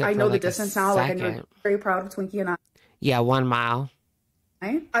flashes like, it I for know like the distance a now. second. Like I knew. Very proud of Twinkie and I. Yeah, 1 mile.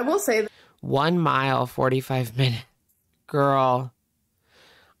 I will say 1 mile, 45 minutes. Girl.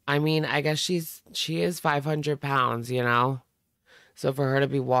 I mean, I guess she is 500 pounds, you know? So for her to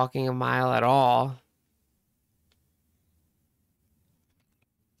be walking a mile at all.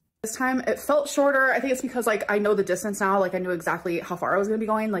 this time it felt shorter. I think it's because like I know the distance now. Like I knew exactly how far I was gonna be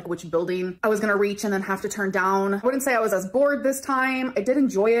going, like which building I was gonna reach and then have to turn down. I wouldn't say I was as bored this time. I did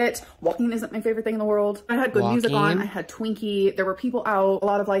enjoy it. Walking isn't my favorite thing in the world. I had good music on. I had Twinkie. There were people out. A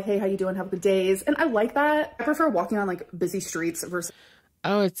lot of like, hey, how you doing? Have good days. And I like that. I prefer walking on like busy streets versus.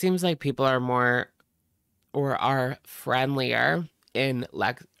 Oh, it seems like people are more or are friendlier in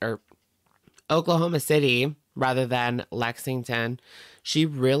Oklahoma City rather than Lexington. She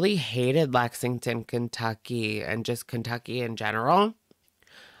really hated Lexington, Kentucky, and just Kentucky in general.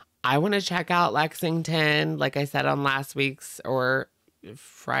 I want to check out Lexington, like I said on last week's or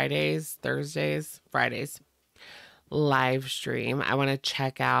Fridays live stream. I want to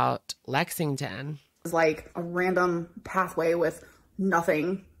check out Lexington. It's like a random pathway with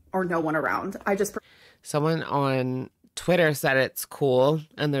nothing or no one around. Someone on Twitter said it's cool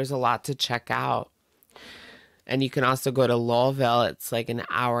and there's a lot to check out. And you can also go to Louisville. It's like an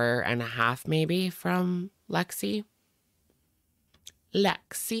hour and a half maybe from Lexi. I'll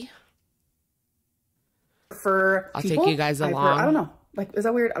take you guys along. I don't know. Like, is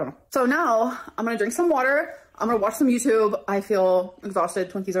that weird? I don't know. So now I'm going to drink some water. I'm going to watch some YouTube. I feel exhausted.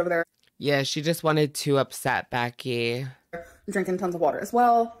 Twinkie's over there. Yeah, she just wanted to upset Becky. I'm drinking tons of water as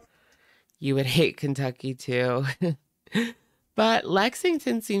well. You would hate Kentucky too. But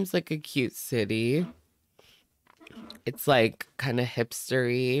Lexington seems like a cute city. It's like kind of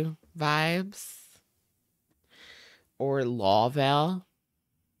hipstery vibes. Or Louisville.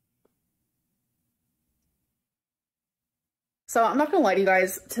 So I'm not going to lie to you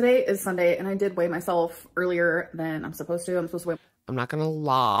guys. Today is Sunday and I did weigh myself earlier than I'm supposed to. I'm supposed to weigh. I'm not going to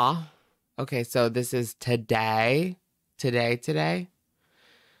lie. Okay, so this is today. Today.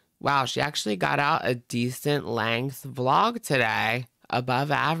 Wow, she actually got out a decent length vlog today. Above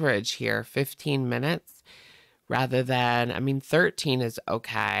average here. 15 minutes. Rather than, I mean, 13 is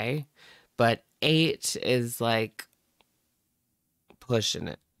okay, but 8 is like pushing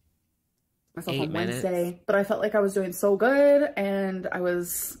it. Myself 8 on minutes. Wednesday, but I felt like I was doing so good and I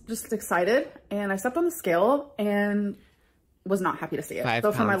was just excited. And I stepped on the scale and was not happy to see it. 5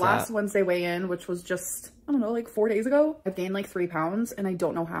 So for my pounds last up. Wednesday weigh-in, which was just, I don't know, like 4 days ago, I've gained like 3 pounds and I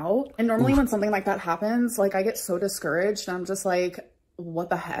don't know how. And normally when something like that happens, like I get so discouraged and I'm just like, what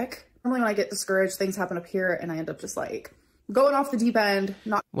the heck? Normally when I get discouraged, things happen up here and I end up just like going off the deep end,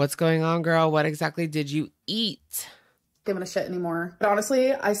 not What's going on, girl? What exactly did you eat? giving a shit anymore. But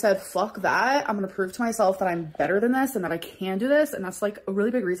honestly, I said, fuck that. I'm going to prove to myself that I'm better than this and that I can do this. And that's like a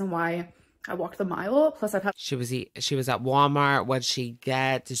really big reason why I walked the mile. Plus I've had. She was at Walmart. What'd she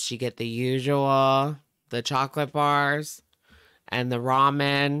get? Did she get the usual? The chocolate bars and the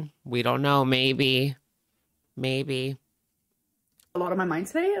ramen? We don't know. Maybe. A lot on my mind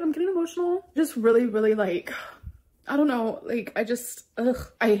today and I'm getting emotional. Just really, really like, I don't know. Like I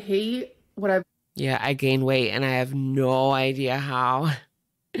hate what I've. Yeah, I gained weight and I have no idea how.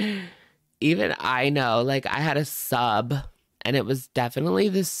 Even I know, like I had a sub and it was definitely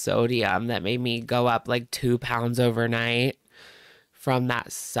the sodium that made me go up like 2 pounds overnight from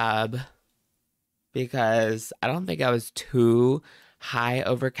that sub. Because I don't think I was too high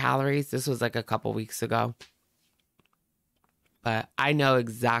over calories. This was like a couple weeks ago. But I know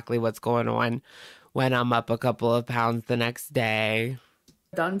exactly what's going on when I'm up a couple of pounds the next day.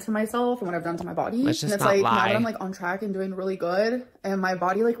 Done to myself and what I've done to my body. Let's just and it's not like lie. now that I'm like on track and doing really good and my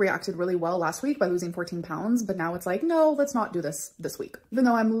body like reacted really well last week by losing 14 pounds. But now it's like, no, let's not do this week. Even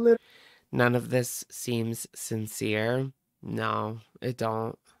though I'm None of this seems sincere. No, it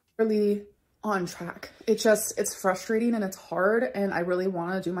don't. literally on track. It's frustrating and it's hard. And I really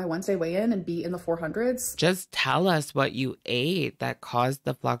want to do my Wednesday weigh-in and be in the 400s. Just tell us what you ate that caused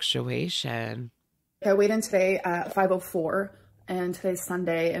the fluctuation. I weighed in today at 5:04 and today's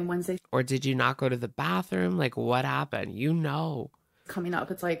Sunday and Wednesday. Or did you not go to the bathroom? Like, what happened? You know. Coming up,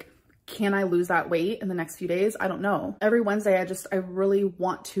 it's like, can I lose that weight in the next few days? I don't know. Every Wednesday, I really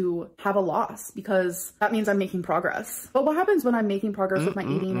want to have a loss because that means I'm making progress. But what happens when I'm making progress with my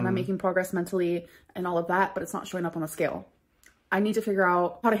eating and I'm making progress mentally and all of that, but it's not showing up on the scale? I need to figure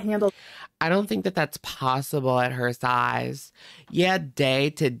out how to handle. I don't think that that's possible at her size. Yeah, day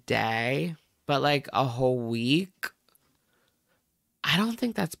to day, but like a whole week. I don't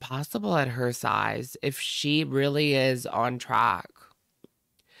think that's possible at her size if she really is on track.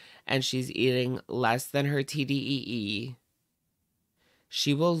 And she's eating less than her TDEE,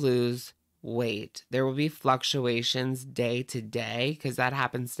 she will lose weight. There will be fluctuations day to day because that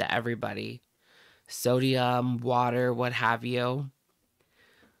happens to everybody. Sodium, water, what have you.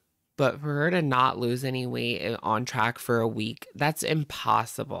 But for her to not lose any weight on track for a week, that's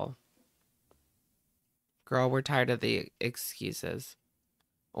impossible. Girl, we're tired of the excuses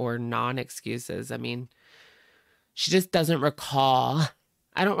or non-excuses. I mean, she just doesn't recall.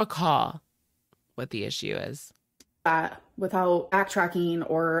 I don't recall what the issue is. Without backtracking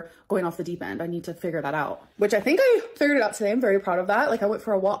or going off the deep end, I need to figure that out, which I think I figured it out today. I'm very proud of that. Like I went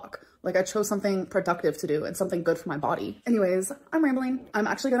for a walk. Like I chose something productive to do and something good for my body. Anyways, I'm rambling. I'm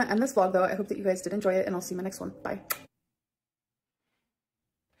actually going to end this vlog though. I hope that you guys did enjoy it and I'll see you in my next one. Bye.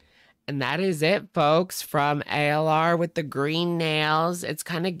 And that is it, folks, from ALR with the green nails. It's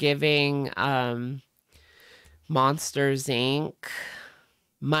kind of giving Monsters, Inc.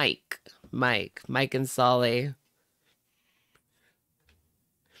 Mike and Sully.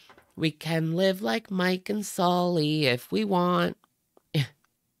 We can live like Mike and Sully if we want.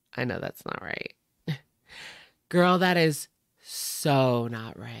 I know that's not right. Girl, that is so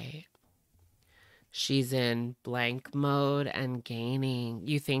not right. She's in blank mode and gaining.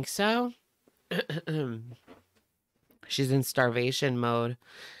 You think so? She's in starvation mode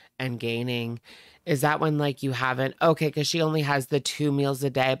and gaining. Is that when, like, you haven't? Okay, because she only has the 2 meals a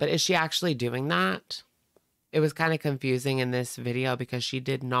day. But is she actually doing that? It was kind of confusing in this video because she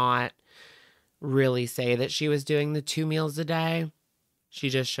did not really say that she was doing the 2 meals a day. She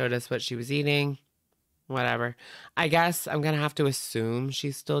just showed us what she was eating. Whatever. I guess I'm going to have to assume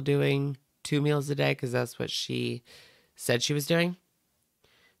she's still doing 2 meals a day because that's what she said she was doing.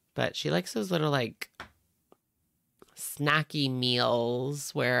 But she likes those little, like, snacky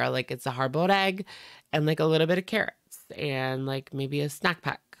meals where like it's a hard-boiled egg and like a little bit of carrots and like maybe a snack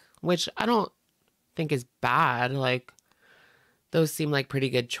pack, which I don't think is bad. Like those seem like pretty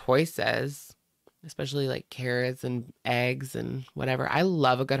good choices, especially like carrots and eggs and whatever. I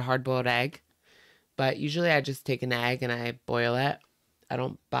love a good hard-boiled egg, but usually I just take an egg and I boil it. I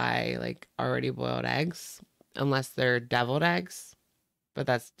don't buy like already boiled eggs unless they're deviled eggs. But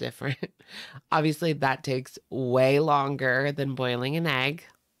that's different. Obviously, that takes way longer than boiling an egg.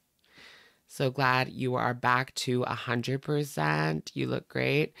 So glad you are back to 100%. You look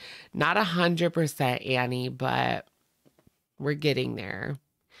great. Not 100%, Annie, but we're getting there.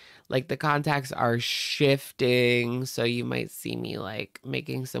 Like, the contacts are shifting, so you might see me, like,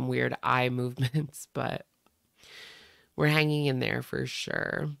 making some weird eye movements, but we're hanging in there for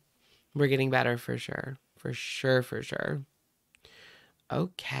sure. We're getting better for sure. For sure.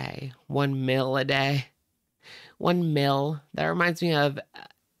 Okay, 1 mil a day. 1 mil. That reminds me of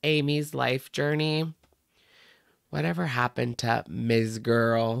Amy's life journey. Whatever happened to Ms.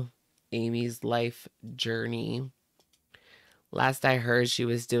 Girl? Amy's life journey. Last I heard, she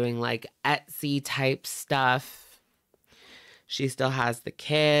was doing like Etsy type stuff. She still has the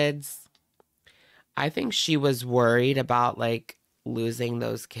kids. I think she was worried about like losing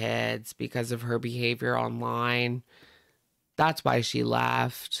those kids because of her behavior online. That's why she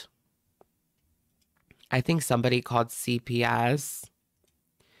left. I think somebody called CPS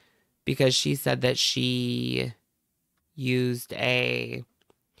because she said that she used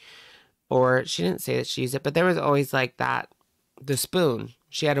or she didn't say that she used it, but there was always like that, the spoon.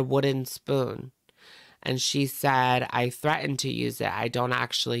 She had a wooden spoon. And she said, I threatened to use it. I don't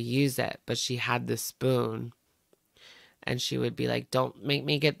actually use it. But she had the spoon. And she would be like, don't make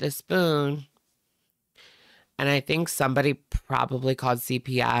me get the spoon. And I think somebody probably called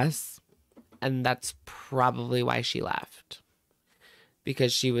CPS, and that's probably why she left.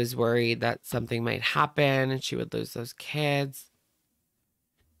 Because she was worried that something might happen and she would lose those kids.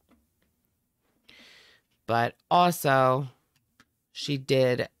 But also, she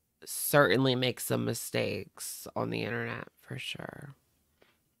did certainly make some mistakes on the internet, for sure.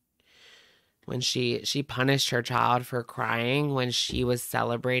 when she punished her child for crying when she was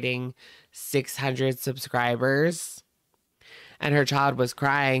celebrating 600 subscribers. And her child was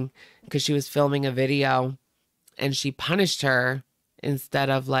crying because she was filming a video, and she punished her instead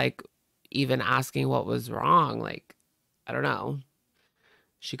of like even asking what was wrong. Like, I don't know.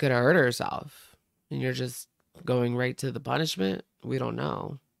 She could have hurt herself, and you're just going right to the punishment. We don't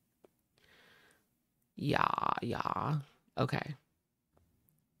know. Yeah. Okay.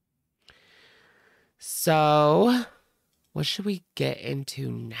 So, what should we get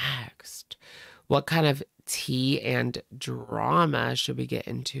into next? What kind of tea and drama should we get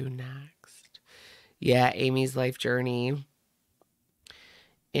into next? Yeah, Amy's life journey.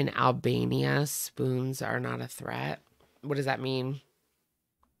 In Albania, spoons are not a threat. What does that mean?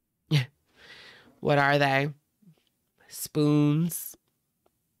 What are they? Spoons.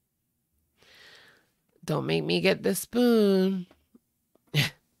 Don't make me get the spoon.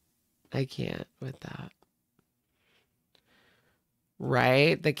 I can't with that.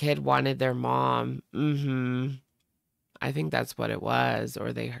 Right? The kid wanted their mom. I think that's what it was.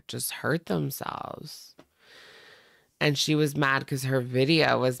 Or they just hurt themselves. And she was mad because her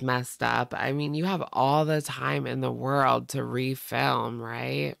video was messed up. I mean, you have all the time in the world to refilm,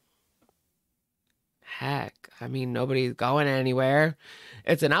 right? Heck, I mean, nobody's going anywhere.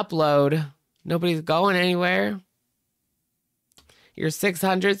 It's an upload. Nobody's going anywhere. Your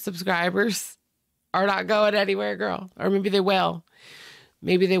 600 subscribers are not going anywhere, girl. Or maybe they will.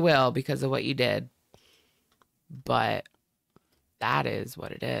 Maybe they will because of what you did. But that is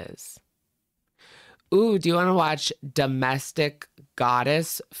what it is. Ooh, do you want to watch Domestic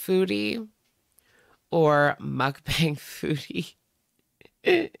Goddess Foodie or Mukbang Foodie?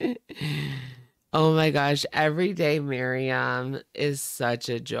 Oh my gosh, Everyday Mariam is such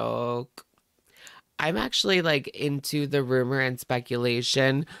a joke. I'm actually like into the rumor and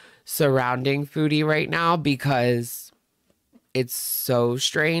speculation surrounding Foodie right now because it's so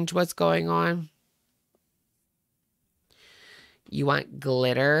strange what's going on. You want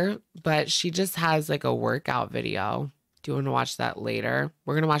glitter, but she just has like a workout video. Do you want to watch that later?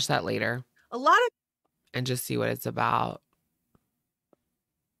 We're going to watch that later. And just see what it's about.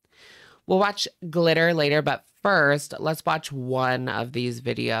 We'll watch glitter later, but first, let's watch one of these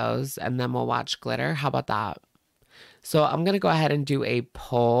videos and then we'll watch glitter. How about that? So I'm going to go ahead and do a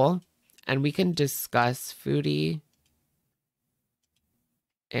poll and we can discuss Foodie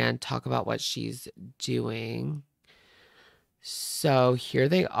and talk about what she's doing. So here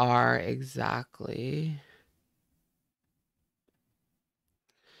they are exactly.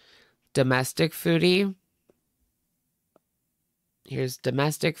 Domestic Foodie. Here's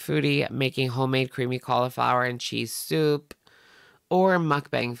Domestic Foodie making homemade creamy cauliflower and cheese soup. Or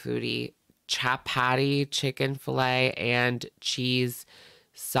Mukbang Foodie, chapati, chicken fillet, and cheese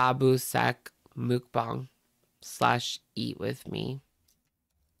sabu sek mukbang / eat with me.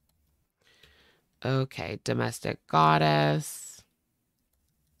 Okay, Domestic Goddess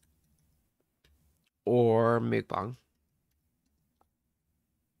or mukbang.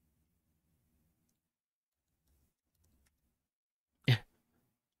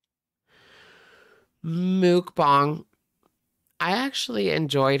 Mukbang. I actually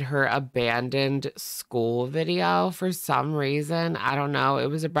enjoyed her abandoned school video for some reason. I don't know. It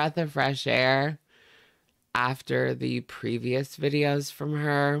was a breath of fresh air after the previous videos from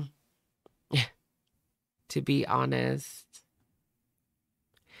her. To be honest,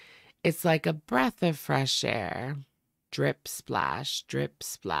 it's like a breath of fresh air. Drip splash, drip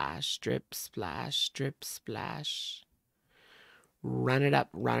splash, drip splash, drip splash. Run it up,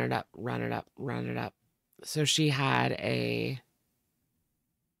 run it up, run it up, run it up. So she had a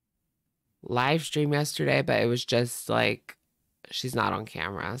live stream yesterday, but it was just like, she's not on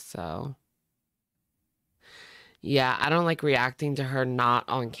camera, so. Yeah, I don't like reacting to her not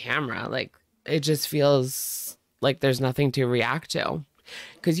on camera. Like, it just feels like there's nothing to react to.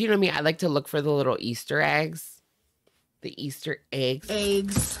 Because you know me, I like to look for the little Easter eggs. The Easter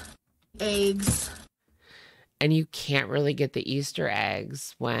eggs. Eggs. And you can't really get the Easter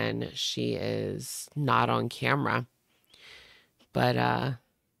eggs when she is not on camera. But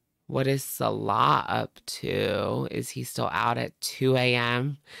what is Salah up to? Is he still out at 2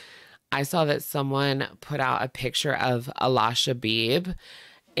 a.m.? I saw that someone put out a picture of Allah Shabib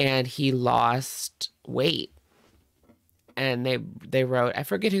and he lost weight. And they wrote, I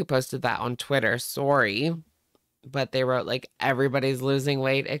forget who posted that on Twitter, sorry. But they wrote like everybody's losing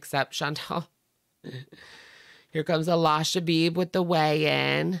weight except Chantal. Here comes Allah Shabib with the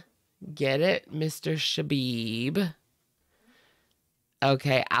weigh-in. Get it, Mr. Shabib.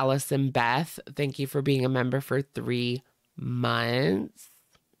 Okay, Allison Beth, thank you for being a member for 3 months.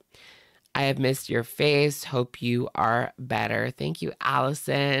 I have missed your face. Hope you are better. Thank you,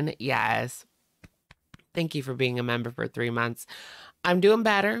 Allison. Yes. Thank you for being a member for 3 months. I'm doing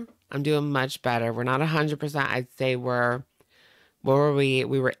better. I'm doing much better. We're not 100%. I'd say what were we?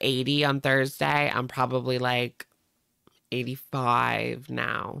 We were 80 on Thursday. I'm probably like 85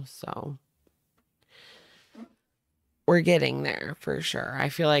 now. So we're getting there for sure. I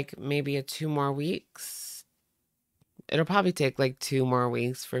feel like maybe 2 more weeks. It'll probably take like 2 more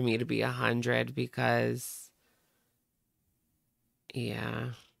weeks for me to be 100 because,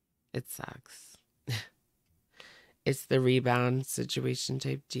 yeah, it sucks. It's the rebound situation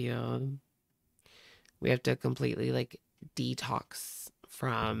type deal. We have to completely like detox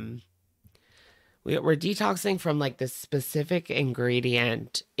from, we're detoxing from like the specific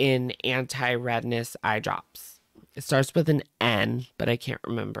ingredient in anti-redness eye drops. It starts with an N, but I can't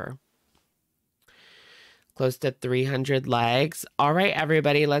remember. Close to 300 likes. All right,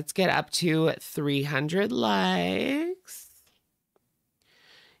 everybody, let's get up to 300 likes.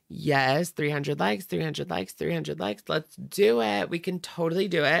 Yes, 300 likes, 300 likes, 300 likes. Let's do it. We can totally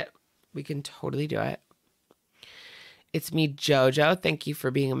do it. We can totally do it. It's me, Jojo. Thank you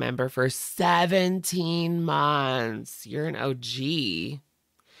for being a member for 17 months. You're an OG.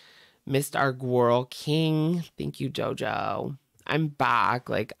 Missed our gorl king. Thank you, Jojo. I'm back.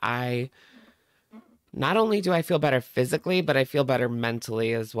 Like, not only do I feel better physically, but I feel better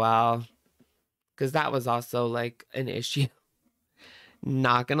mentally as well. Because that was also like an issue.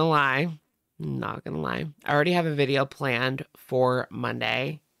 Not gonna lie. Not gonna lie. I already have a video planned for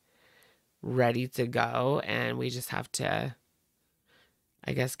Monday. Ready to go. And we just have to,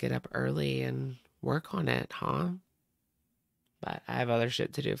 I guess, get up early and work on it, huh? But I have other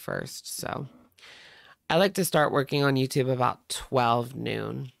shit to do first. So I like to start working on YouTube about 12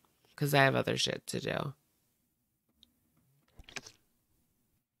 noon. Because I have other shit to do.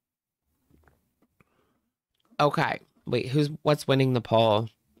 Okay. Wait, what's winning the poll?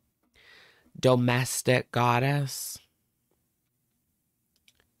 Domestic Goddess.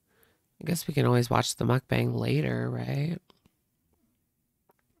 I guess we can always watch the mukbang later, right?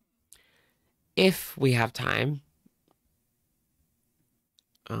 If we have time.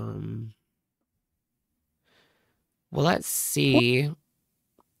 Well, let's see.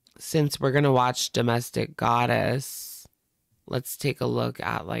 Since we're going to watch Domestic Goddess, let's take a look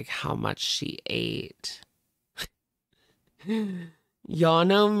at like how much she ate. Y'all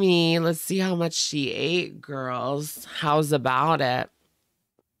know me. Let's see how much she ate, girls. How's about it?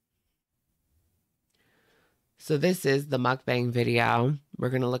 So this is the mukbang video. We're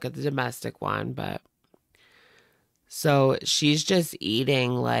going to look at the domestic one, but so she's just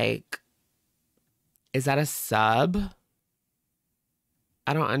eating like, is that a sub?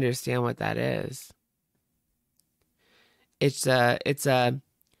 I don't understand what that is. It's a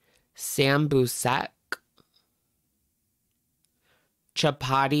sambusek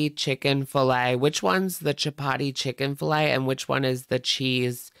chapati chicken fillet. Which one's the chapati chicken fillet and which one is the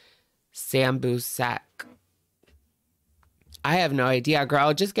cheese sambusek? I have no idea,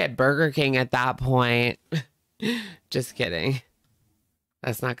 girl. Just get Burger King at that point. Just kidding.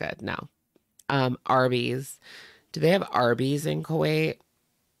 That's not good. No. Arby's. Do they have Arby's in Kuwait?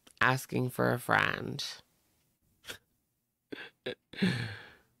 Asking for a friend.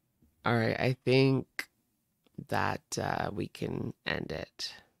 All right, I think that we can end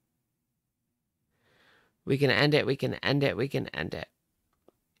it. We can end it. We can end it. We can end it.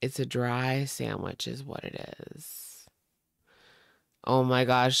 It's a dry sandwich is what it is. Oh my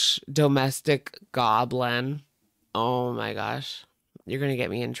gosh. Domestic goblin. Oh my gosh. You're going to get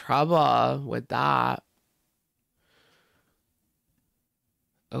me in trouble with that.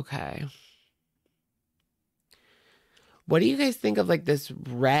 Okay. What do you guys think of like this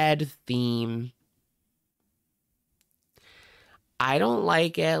red theme? I don't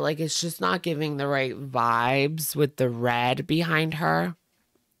like it. Like, it's just not giving the right vibes with the red behind her.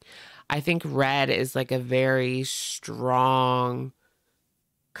 I think red is like a very strong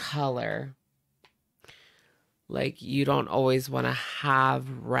color. Like, you don't always want to have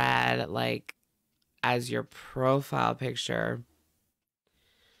red like as your profile picture.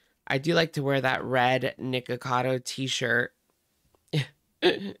 I do like to wear that red Nikocado t-shirt.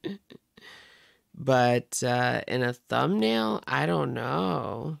 But in a thumbnail, I don't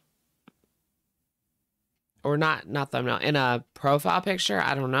know. Or not thumbnail. In a profile picture,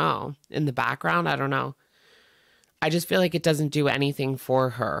 I don't know. In the background, I don't know. I just feel like it doesn't do anything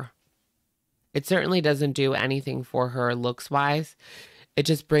for her. It certainly doesn't do anything for her looks-wise. It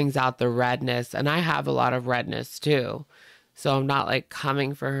just brings out the redness. And I have a lot of redness too. So I'm not like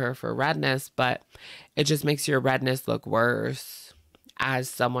coming for her for redness, but it just makes your redness look worse. as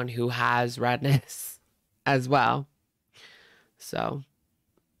someone who has redness as well. So,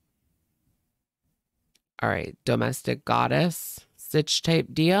 all right, domestic goddess, stitch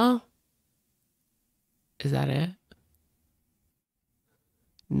tape deal. Is that it?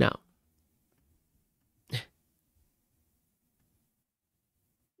 No. Hey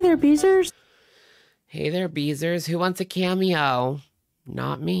there, Beezers. Hey there, Beezers. Who wants a cameo?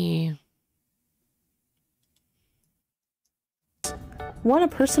 Not me. Want a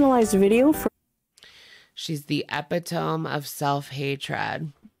personalized video for She's the epitome of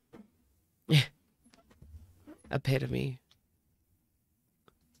self-hatred. Epitome.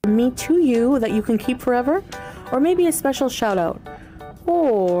 me to you that you can keep forever? Or maybe a special shout out?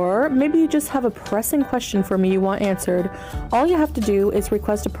 Or maybe you just have a pressing question for me you want answered. All you have to do is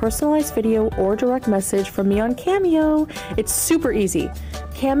request a personalized video or direct message from me on Cameo. It's super easy.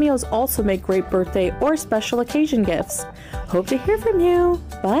 Cameos also make great birthday or special occasion gifts. Hope to hear from you.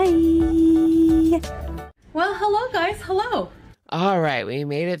 Bye. Well, hello guys, hello. All right, we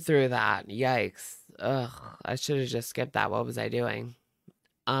made it through that. Yikes. Ugh, I should have just skipped that. What was I doing?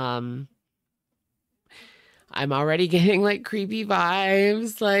 I'm already getting like creepy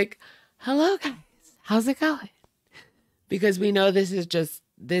vibes. Like, hello guys, how's it going? Because we know this is just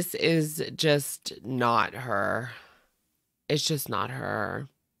not her. It's just not her.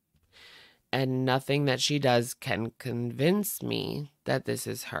 And nothing that she does can convince me that this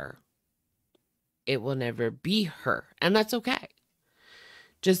is her. It will never be her. And that's okay.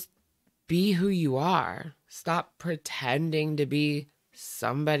 Just be who you are. Stop pretending to be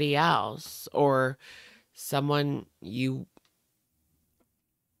somebody else or someone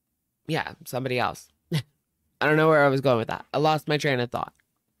somebody else. I don't know where I was going with that. I lost my train of thought.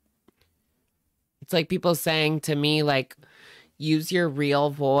 It's like people saying to me, like, use your real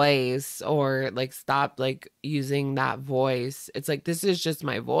voice, or like stop like using that voice. It's like, this is just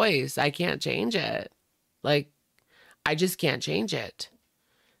my voice. I can't change it. Like, I just can't change it.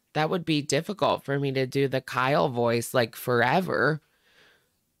 That would be difficult for me to do the Kyle voice like forever.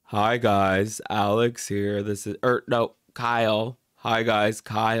 Hi guys, Alex here. Kyle. Hi guys,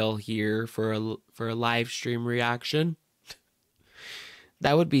 Kyle here for a live stream reaction.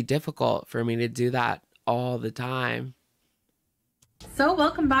 That would be difficult for me to do that all the time. So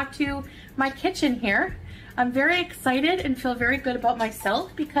welcome back to my kitchen here. I'm very excited and feel very good about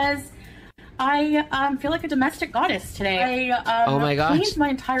myself because I feel like a domestic goddess today. I oh my gosh. cleaned my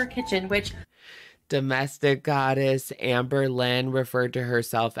entire kitchen, which Domestic goddess Amber Lynn referred to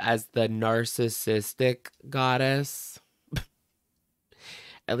herself as the narcissistic goddess.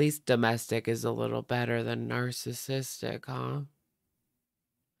 At least domestic is a little better than narcissistic, huh?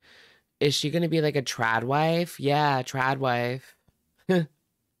 Is she going to be like a trad wife? Yeah, trad wife.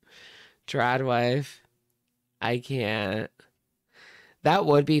 Trad wife. I can't. That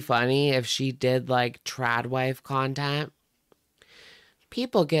would be funny if she did like trad wife content.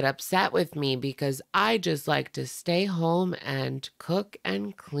 People get upset with me because I just like to stay home and cook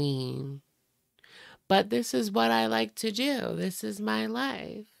and clean. But this is what I like to do. This is my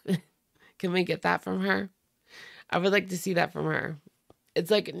life. Can we get that from her? I would like to see that from her.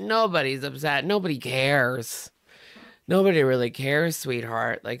 It's like nobody's upset. Nobody cares. Nobody really cares,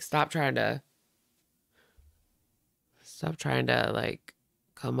 sweetheart. Like, stop trying to like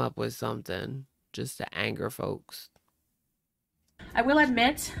come up with something just to anger folks. I will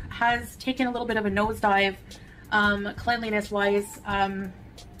admit has taken a little bit of a nosedive cleanliness wise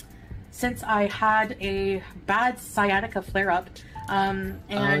since I had a bad sciatica flare up. And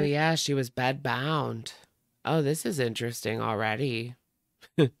oh yeah, she was bed bound. Oh, this is interesting already.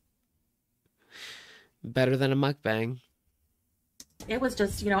 Better than a mukbang. it was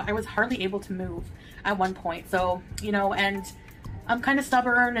just, I was hardly able to move at one point. So, and I'm kind of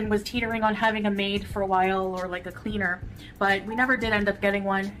stubborn and was teetering on having a maid for a while or like a cleaner, but we never did end up getting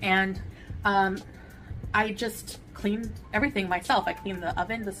one. And I just cleaned everything myself. I cleaned the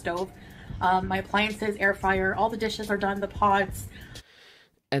oven, the stove, my appliances, air fryer, all the dishes are done, the pots.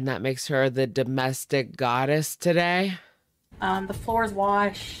 And that makes her the domestic goddess today. The floor's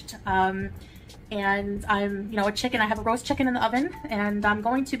washed. And I'm, a chicken. I have a roast chicken in the oven, and I'm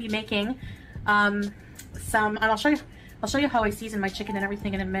going to be making and I'll show you how I season my chicken and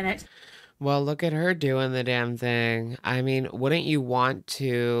everything in a minute. Well, look at her doing the damn thing. I mean, wouldn't you want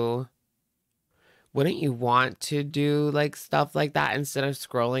to do like stuff like that instead of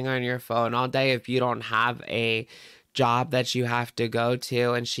scrolling on your phone all day if you don't have a job that you have to go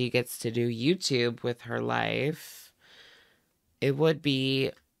to, and she gets to do YouTube with her life? It would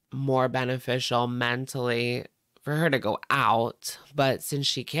be more beneficial mentally for her to go out, but since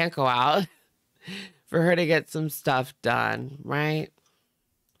she can't go out, for her to get some stuff done, right?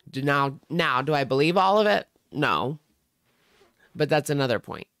 Now, do I believe all of it? No. But that's another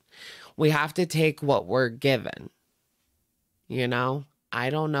point. We have to take what we're given. You know? I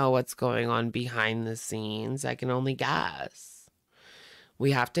don't know what's going on behind the scenes. I can only guess.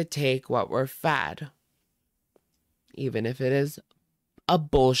 We have to take what we're fed. Even if it is a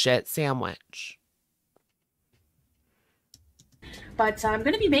bullshit sandwich. But I'm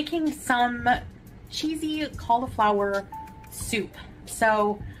going to be making some cheesy cauliflower soup.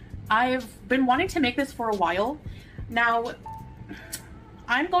 So I've been wanting to make this for a while. Now,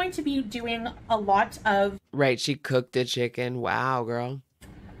 I'm going to be doing a lot of... Right, she cooked the chicken. Wow, girl.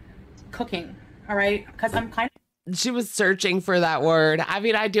 Cooking, all right? Because I'm kind of... She was searching for that word. I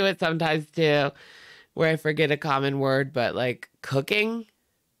mean, I do it sometimes too, where I forget a common word, but like cooking.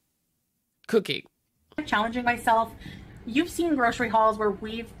 Challenging myself. You've seen grocery hauls where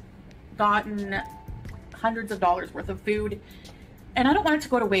we've gotten hundreds of dollars worth of food, and I don't want it to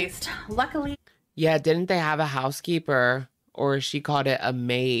go to waste. Luckily... Yeah, didn't they have a housekeeper, or she called it a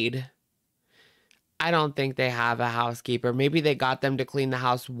maid? I don't think they have a housekeeper. Maybe they got them to clean the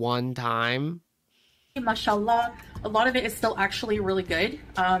house one time. Mashallah, a lot of it is still actually really good.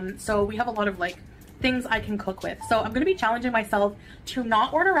 So we have a lot of like things I can cook with. So I'm going to be challenging myself to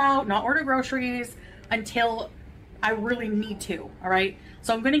not order out, not order groceries until I really need to. All right.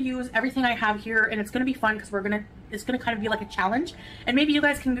 So I'm going to use everything I have here, and it's going to be fun because it's going to kind of be like a challenge, and maybe you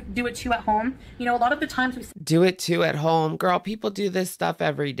guys can do it too at home. You know, a lot of the times we do it too at home. Girl, people do this stuff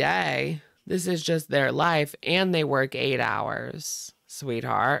every day. This is just their life, and they work 8 hours,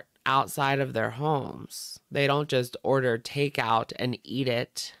 sweetheart, outside of their homes. They don't just order takeout and eat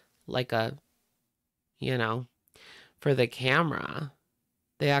it like a, you know, for the camera.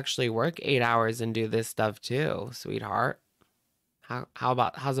 They actually work 8 hours and do this stuff too, sweetheart.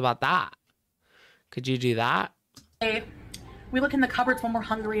 How's about that? Could you do that? We look in the cupboards when we're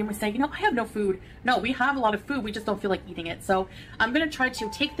hungry and we say, you know, I have no food. No, we have a lot of food. We just don't feel like eating it. So I'm going to try to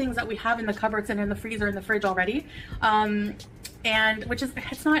take things that we have in the cupboards and in the freezer and the fridge already. And which is,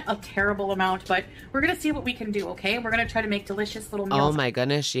 it's not a terrible amount, but we're going to see what we can do. Okay. We're going to try to make delicious little meals. Oh my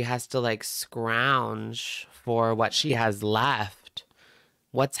goodness. She has to like scrounge for what she has left.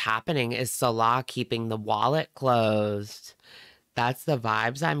 What's happening? Is Salah keeping the wallet closed? That's the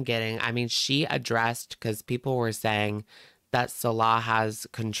vibes I'm getting. I mean, she addressed, because people were saying that Salah has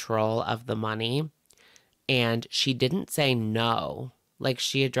control of the money, and she didn't say no. Like,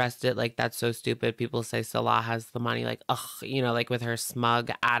 she addressed it like, that's so stupid. People say Salah has the money, like, ugh, you know, like with her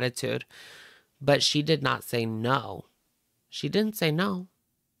smug attitude. But she did not say no. She didn't say no.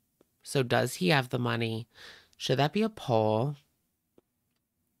 So does he have the money? Should that be a poll?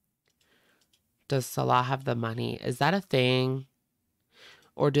 Does Salah have the money? Is that a thing?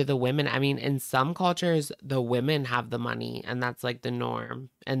 Or do the women, I mean, in some cultures, the women have the money, and that's like the norm,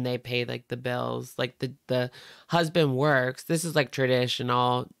 and they pay like the bills, like the husband works. This is like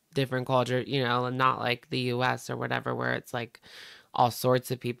traditional, different culture, you know, and not like the US or whatever, where it's like all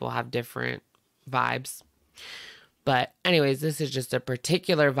sorts of people have different vibes. But anyways, this is just a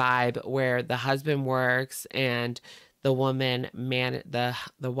particular vibe where the husband works and the woman, the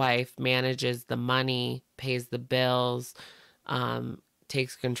wife manages the money, pays the bills,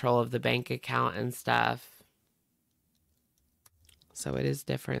 takes control of the bank account and stuff. So it is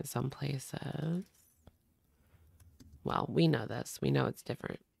different some places. Well, we know this. We know it's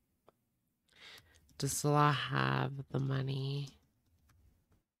different. Does Salah have the money?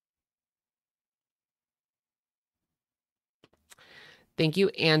 Thank you,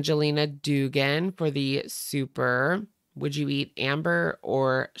 Angelina Dugan, for the super. Would you eat Amber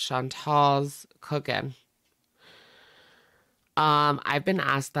or Chantal's cooking? I've been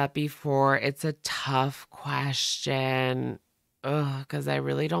asked that before. It's a tough question. Ugh, because I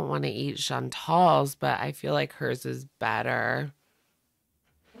really don't want to eat Chantal's, but I feel like hers is better.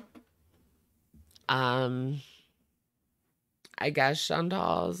 I guess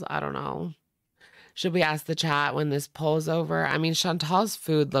Chantal's. I don't know. Should we ask the chat when this poll's over? I mean, Chantal's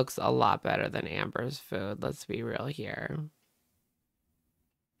food looks a lot better than Amber's food. Let's be real here.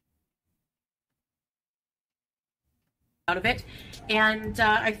 Out of it, and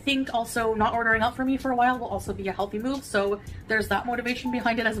I think also not ordering out for me for a while will also be a healthy move, so there's that motivation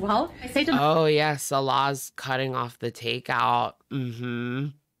behind it as well. I say to oh yeah, Salah's cutting off the takeout.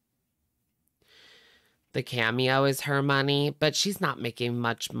 The cameo is her money, but she's not making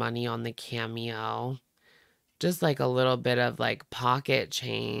much money on the cameo. Just like a little bit of like pocket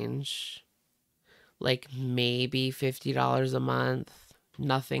change, like maybe $50 a month.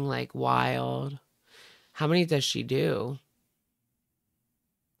 Nothing like wild. How many does she do?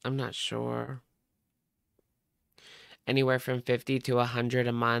 I'm not sure. anywhere from 50 to 100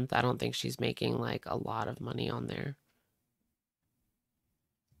 a month. I don't think she's making like a lot of money on there.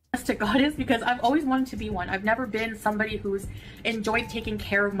 To goddess, because I've always wanted to be one. I've never been somebody who's enjoyed taking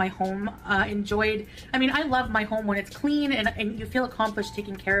care of my home. I mean, I love my home when it's clean and you feel accomplished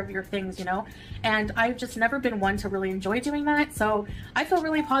taking care of your things, you know, and I've just never been one to really enjoy doing that. So I feel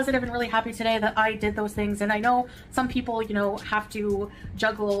really positive and really happy today that I did those things. And I know some people, you know, have to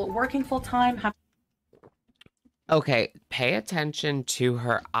juggle working full time. Okay, pay attention to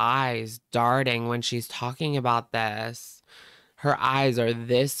her eyes darting when she's talking about this. Her eyes are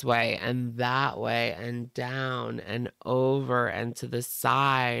this way and that way and down and over and to the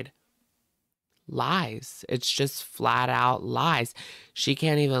side. Lies. It's just flat out lies. She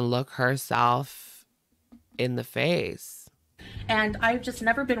can't even look herself in the face. And I've just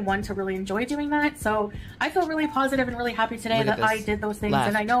never been one to really enjoy doing that. So I feel really positive and really happy today that I did those things.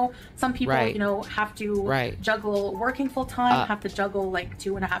 And I know some people, you know, have to juggle working full time, have to juggle like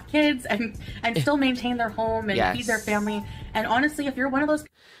 2.5 kids and still maintain their home and feed their family. And honestly, if you're one of those,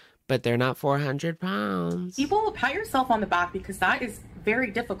 but they're not 400 pounds. People, pat yourself on the back, because that is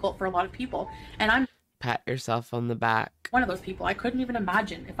very difficult for a lot of people. And I'm pat yourself on the back. One of those people. I couldn't even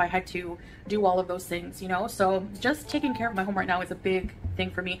imagine if I had to do all of those things, you know? So just taking care of my home right now is a big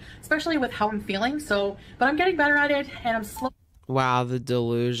thing for me, especially with how I'm feeling. So, but I'm getting better at it and I'm slow. Wow, the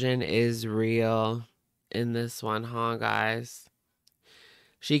delusion is real in this one, huh, guys?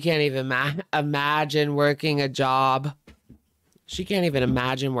 She can't even imagine working a job. She can't even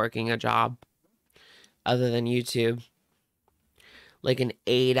imagine working a job other than YouTube. Like an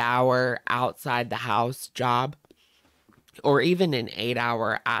 8-hour outside the house job, or even an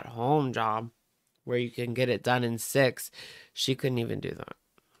 8-hour at home job where you can get it done in 6. She couldn't even do that.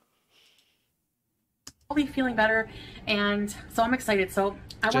 I'll be feeling better, and so I'm excited. So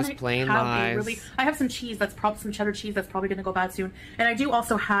I want to have I have some cheese that's probably some cheddar cheese that's probably going to go bad soon, and I do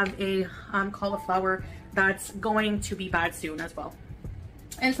also have a cauliflower that's going to be bad soon as well.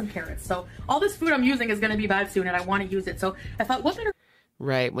 And some carrots. So all this food I'm using is going to be bad soon, and I want to use it. So I thought, what better?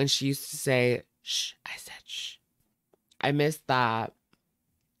 Right. When she used to say, shh, I said, shh. I missed that.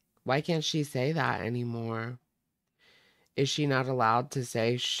 Why can't she say that anymore? Is she not allowed to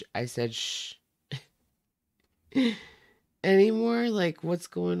say, shh, I said, shh anymore? Like, what's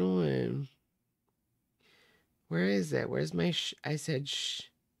going on? Where is it? Where's my shh, I said, shh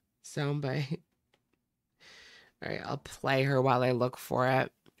soundbite? All right, I'll play her while I look for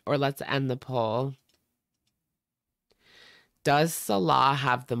it. Or let's end the poll. Does Salah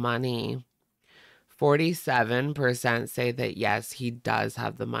have the money? 47% say that yes, he does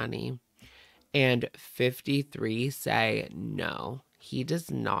have the money. And 53 say no, he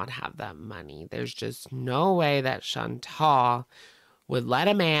does not have that money. There's just no way that Chantal would let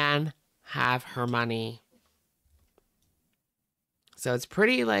a man have her money. So it's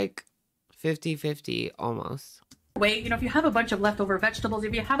pretty like 50-50 almost. Wait, you know, if you have a bunch of leftover vegetables,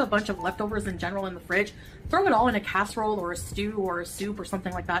 if you have a bunch of leftovers in general in the fridge, throw it all in a casserole or a stew or a soup or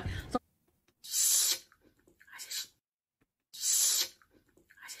something like that. So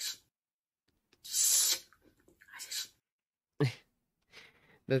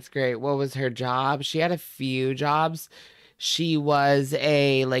that's great. What was her job? She had a few jobs. She was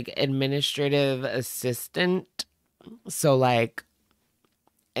a like administrative assistant. So like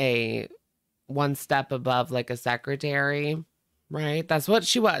a one step above like a secretary, right? That's what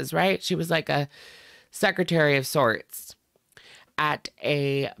she was, right? She was like a secretary of sorts at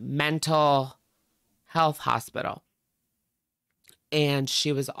a mental health hospital. And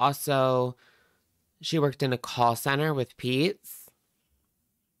she was also, she worked in a call center with Peetz.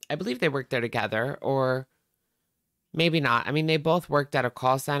 I believe they worked there together, or maybe not. I mean, they both worked at a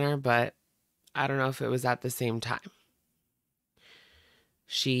call center, but I don't know if it was at the same time.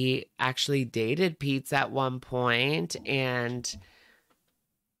 She actually dated Peetz at one point and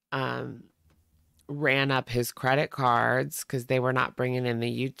ran up his credit cards because they were not bringing in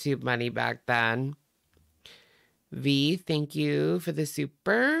the YouTube money back then. V, thank you for the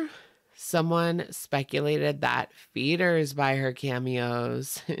super. Someone speculated that feeders buy her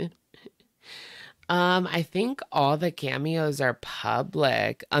cameos. I think all the cameos are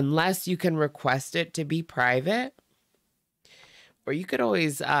public unless you can request it to be private. Or you could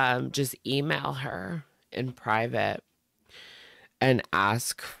always just email her in private and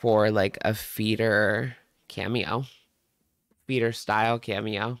ask for like a feeder cameo, feeder style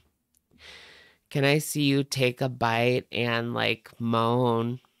cameo. Can I see you take a bite and like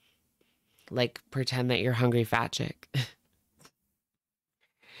moan, like pretend that you're hungry fat chick?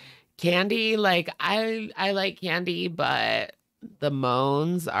 Candy, like I like Candy, but the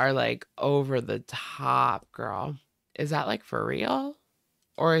moans are like over the top, girl. Is that like for real?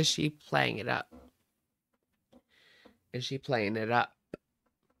 Or is she playing it up? Is she playing it up?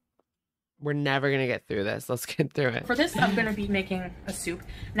 We're never going to get through this. Let's get through it. For this, I'm going to be making a soup.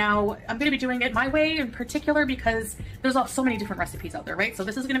 Now, I'm going to be doing it my way in particular because there's so many different recipes out there, right? So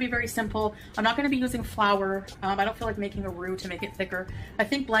this is going to be very simple. I'm not going to be using flour. I don't feel like making a roux to make it thicker. I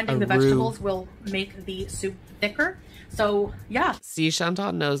think blending the vegetables will make the soup thicker. So, yeah. See,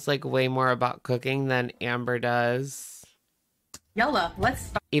 Chantal knows like way more about cooking than Amber does. Yalla, let's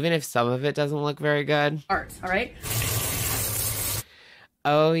start. Even if some of it doesn't look very good. All right?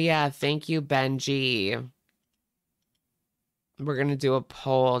 Oh, yeah. Thank you, Benji. We're going to do a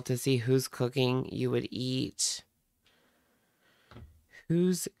poll to see whose cooking you would eat.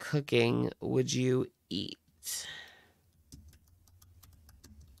 Whose cooking would you eat?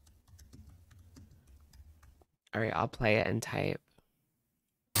 All right, I'll play it and type.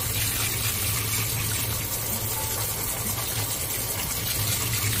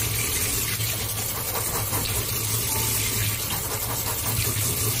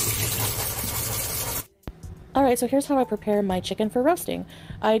 All right, so here's how I prepare my chicken for roasting.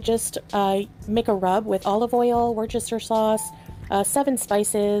 I just make a rub with olive oil, Worcester sauce, 7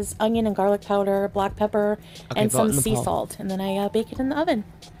 spices, onion and garlic powder, black pepper, and some sea salt. And then I bake it in the oven.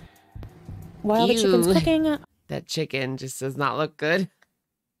 While the chicken's cooking... That chicken just does not look good.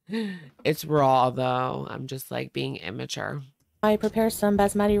 It's raw, though. I'm just like being immature. I prepare some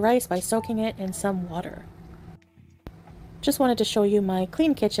basmati rice by soaking it in some water. Just wanted to show you my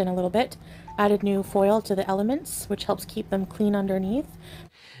clean kitchen a little bit. Added new foil to the elements, which helps keep them clean underneath.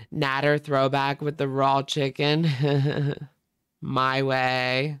 Natter throwback with the raw chicken. My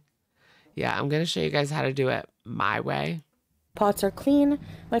way. Yeah, I'm going to show you guys how to do it my way. Pots are clean.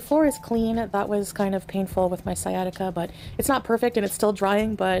 My floor is clean. That was kind of painful with my sciatica, but it's not perfect and it's still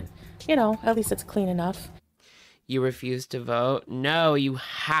drying, but, you know, at least it's clean enough. You refuse to vote? No, you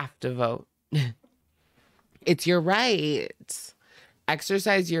have to vote. It's your right.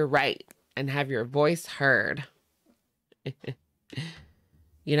 Exercise your right and have your voice heard.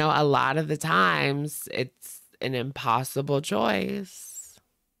 You know, a lot of the times it's an impossible choice.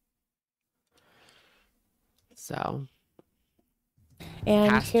 So.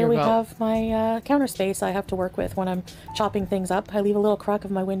 And here we have my counter space I have to work with when I'm chopping things up. I leave a little crack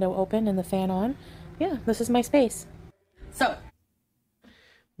of my window open and the fan on. Yeah, this is my space. So.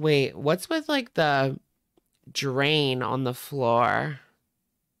 Wait, what's with like the drain on the floor?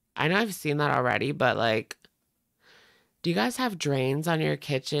 I know I've seen that already, but like, do you guys have drains on your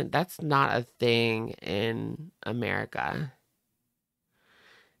kitchen? That's not a thing in America.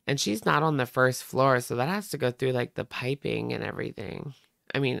 And she's not on the first floor, so that has to go through like the piping and everything.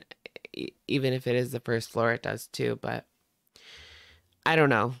 I mean, even if it is the first floor, it does too, but I don't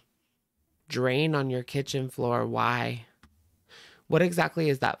know. Drain on your kitchen floor, why? What exactly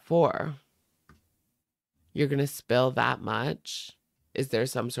is that for? You're going to spill that much? Is there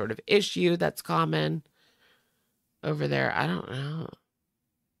some sort of issue that's common over there? I don't know.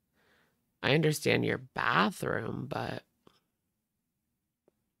 I understand your bathroom, but...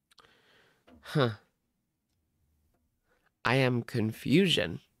 Huh. I am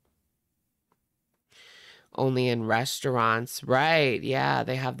confusion. Only in restaurants. Right. Yeah,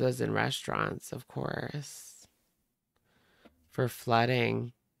 they have those in restaurants, of course. For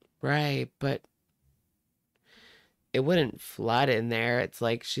flooding. Right, but it wouldn't flood in there. It's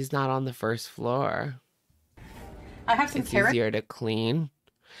like she's not on the first floor. I have some carrots. It's easier to clean.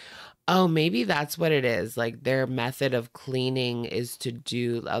 Oh, maybe that's what it is. Like their method of cleaning is to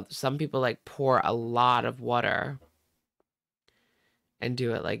do, some people like pour a lot of water and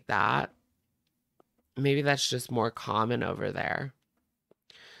do it like that. Maybe that's just more common over there.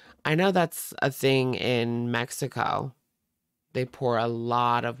 I know that's a thing in Mexico. They pour a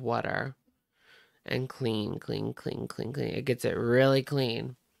lot of water and clean. It gets it really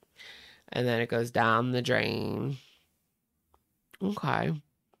clean. And then it goes down the drain. Okay.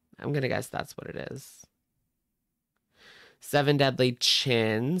 I'm going to guess that's what it is. 7 Deadly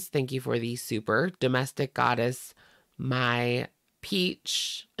Chins. Thank you for the super. Domestic Goddess, my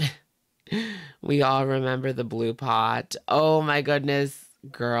peach. We all remember the blue pot. Oh my goodness.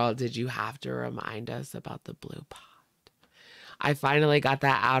 Girl, did you have to remind us about the blue pot? I finally got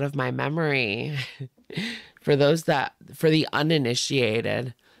that out of my memory. For the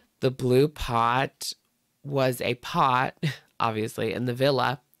uninitiated, the blue pot was a pot, obviously, in the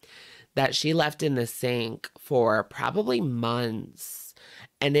villa that she left in the sink for probably months.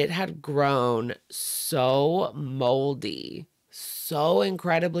 And it had grown so moldy, so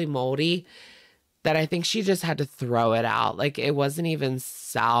incredibly moldy, that I think she just had to throw it out. Like, it wasn't even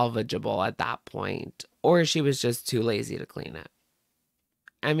salvageable at that point. or she was just too lazy to clean it.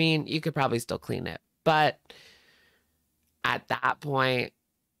 I mean, you could probably still clean it, but at that point,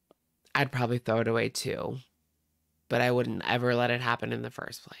 I'd probably throw it away too. But I wouldn't ever let it happen in the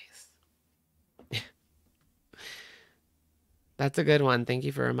first place. That's a good one. Thank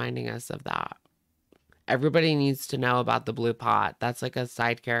you for reminding us of that. Everybody needs to know about the blue pot. That's like a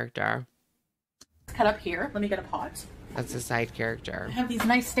side character. Cut up here. Let me get a pot. That's a side character. I have these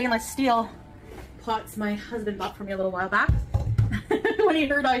nice stainless steel pots my husband bought for me a little while back. When he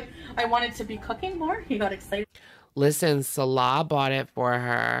heard I wanted to be cooking more, he got excited. Listen, Salah bought it for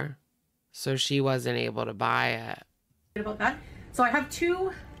her, so she wasn't able to buy it. About that. So I have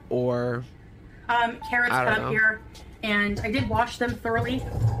two carrots cut up here, and I did wash them thoroughly.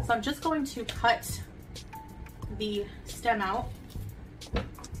 So I'm just going to cut the stem out.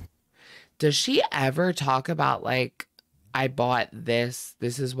 Does she ever talk about, like, I bought this,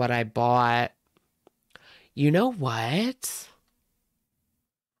 this is what I bought? You know what?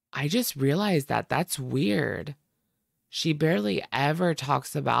 I just realized that that's weird. She barely ever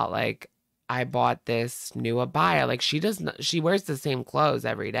talks about, like, I bought this new abaya. Like, she wears the same clothes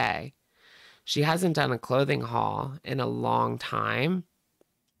every day. She hasn't done a clothing haul in a long time.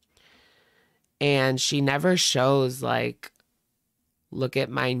 And she never shows, like, look at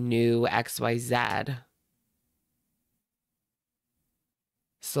my new XYZ.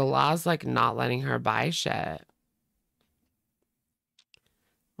 Salah's, like, not letting her buy shit.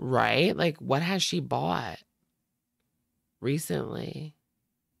 Right? Like, what has she bought recently?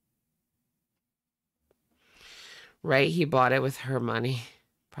 Right? He bought it with her money,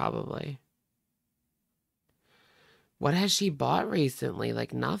 probably. What has she bought recently?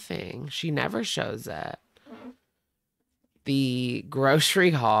 Like, nothing. She never shows it. The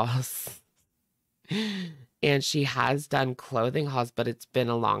grocery hauls. And she has done clothing hauls, but it's been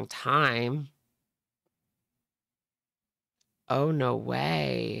a long time. Oh, no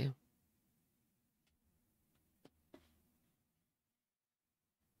way.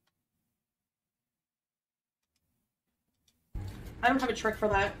 I don't have a trick for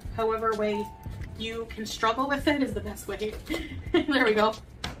that. However way you can struggle with it is the best way. There we go.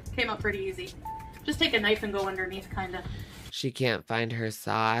 Came up pretty easy. Just take a knife and go underneath, kind of. She can't find her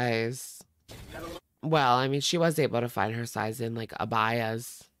size. Well, I mean, she was able to find her size in, like,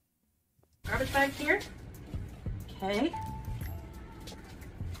 abayas. Garbage bag here. Okay.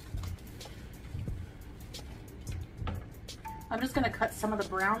 I'm just going to cut some of the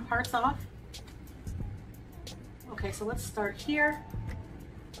brown parts off. Okay, so let's start here.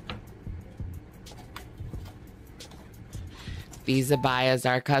 These abayas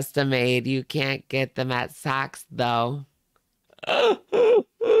are custom made. You can't get them at Saks, though.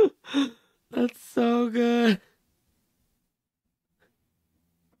 That's so good.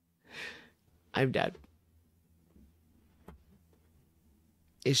 I'm dead.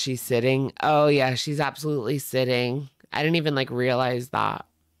 Is she sitting? Oh, yeah, she's absolutely sitting. I didn't even, like, realize that.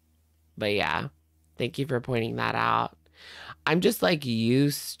 But, yeah, thank you for pointing that out. I'm just, like,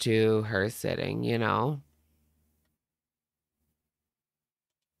 used to her sitting, you know?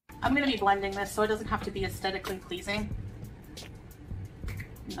 I'm going to be blending this so it doesn't have to be aesthetically pleasing.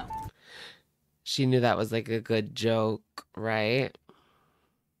 No. She knew that was, like, a good joke, right?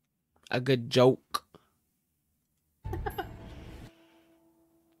 A good joke.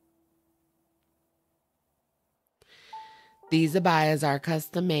 These abayas are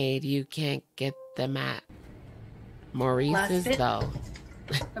custom made. You can't get them at Maurice's, though.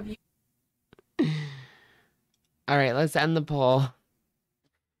 All right, let's end the poll.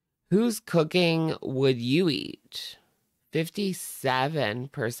 Whose cooking would you eat?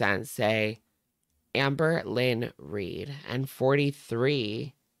 57% say Amber Lynn Reed, and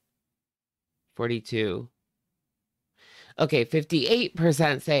 42. Okay,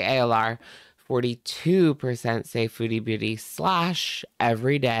 58% say ALR. 42% say Foodie Beauty /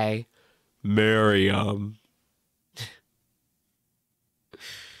 everyday Mariam.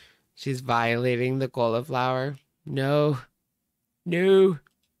 She's violating the cauliflower. No. No.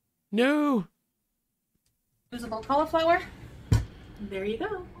 No. Usable cauliflower. There you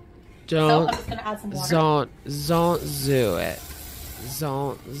go. Don't. So I'm just gonna add some water. Don't do it.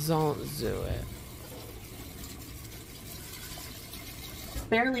 Don't do it.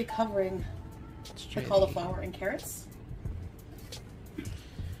 Barely covering the cauliflower and carrots.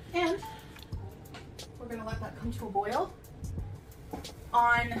 And we're gonna let that come to a boil.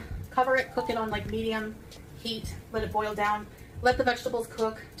 Cover it, cook it on like medium heat, let it boil down. Let the vegetables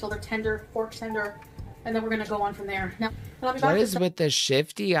cook till they're tender, fork tender, and then we're gonna go on from there. Now, I'll be back what is with the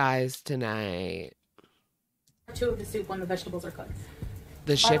shifty eyes tonight? 2 of the soup when the vegetables are cooked.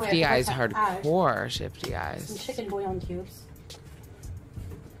 The By the way, shifty I eyes, forgot to add hardcore shifty some eyes. chicken bouillon cubes.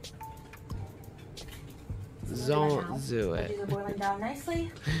 Don't do Veggies it. are boiling down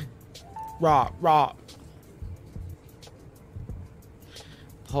nicely. Raw.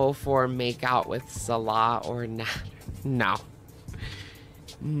 Pull for make out with Salah or not. No.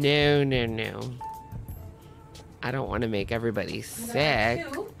 No. I don't want to make everybody sick.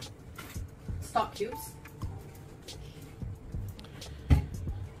 Stock cubes.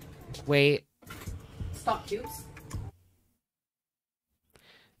 Wait, Stock cubes.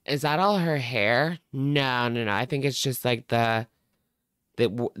 is that all her hair? No. I think it's just like the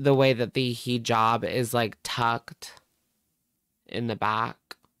way that the hijab is like tucked in the back.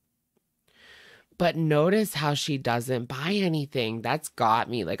 But notice how she doesn't buy anything. That's got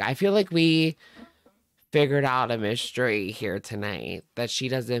me. Like, I feel like we figured out a mystery here tonight that she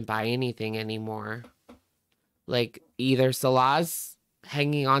doesn't buy anything anymore. Like, either Salah's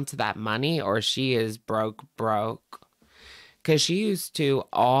hanging on to that money or she is broke. Because she used to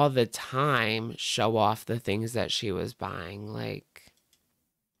all the time show off the things that she was buying. Like,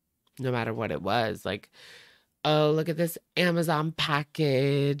 no matter what it was. Like, oh, look at this Amazon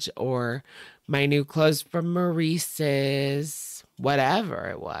package, or my new clothes from Maurice's, whatever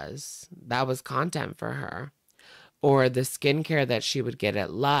it was. That was content for her. Or the skincare that she would get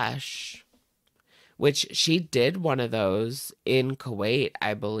at Lush, which she did one of those in Kuwait,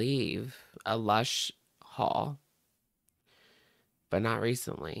 I believe, a Lush haul, but not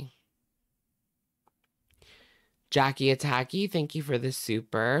recently. Jackie Attacky, thank you for the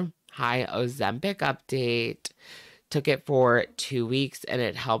super. Hi, Ozempic update. Took it for 2 weeks and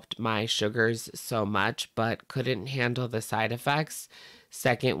it helped my sugars so much, but couldn't handle the side effects.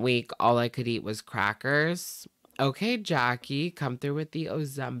 Second week, all I could eat was crackers. Okay, Jackie, come through with the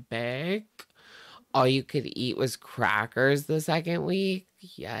Ozempic. All you could eat was crackers the second week?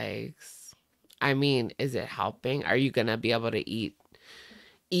 Yikes. I mean, is it helping? Are you going to be able to eat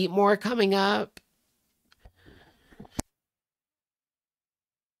more coming up?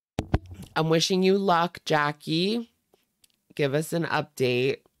 I'm wishing you luck, Jackie. Give us an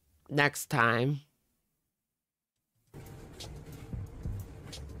update next time.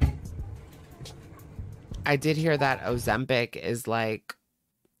 I did hear that Ozempic is like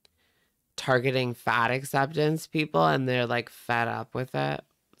targeting fat acceptance people and they're like fed up with it.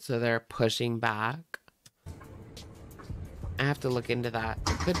 So they're pushing back. I have to look into that.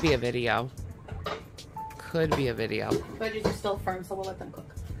 Could be a video. Veggies are still firm, so we'll let them cook.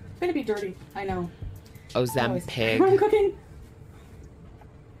 It's gonna be dirty, I know. Ozempic. I'm cooking.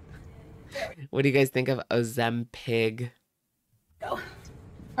 What do you guys think of Ozempic? Go. All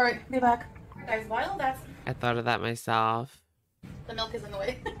right, be back. Guys, while that's... I thought of that myself. The milk is in the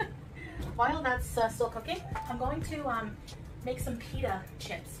way. While that's still cooking, I'm going to make some pita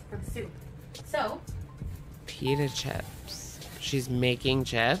chips for the soup. So... Pita chips. She's making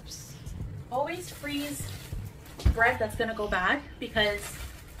chips? Always freeze bread that's gonna go bad because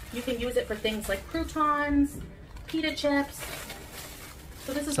you can use it for things like croutons, pita chips.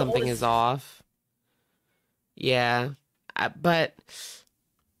 So this is something is off. Yeah, but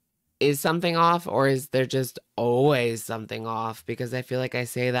is something off, or is there just always something off? Because I feel like I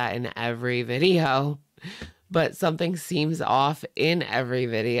say that in every video, but something seems off in every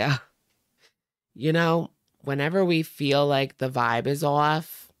video. You know, whenever we feel like the vibe is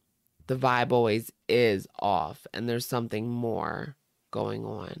off, the vibe always is off, and there's something more going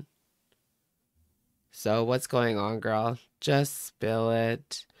on. So what's going on, girl? Just spill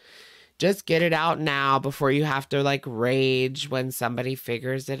it. Just get it out now before you have to like rage when somebody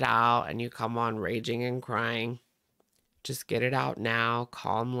figures it out and you come on raging and crying. Just get it out now,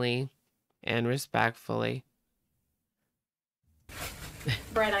 calmly and respectfully.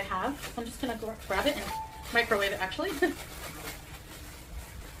 Bread I have. I'm just gonna grab it and microwave it actually. It's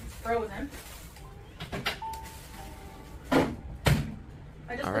frozen.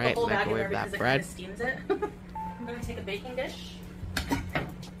 I just put the whole bag in there because it kind of steams it. I'm gonna take a baking dish.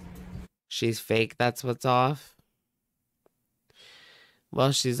 She's fake, that's what's off.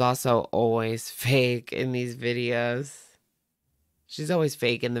 Well, she's also always fake in these videos. She's always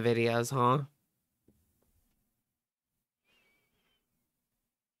fake in the videos, huh?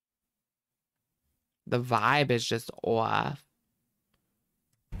 The vibe is just off.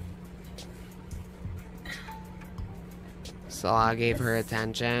 Salah gave her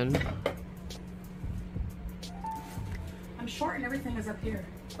attention. I'm short and everything is up here.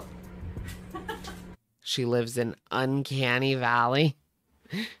 She lives in Uncanny Valley.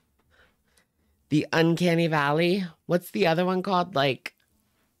 The Uncanny Valley? What's the other one called? Like,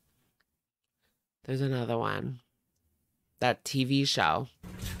 there's another one. That TV show.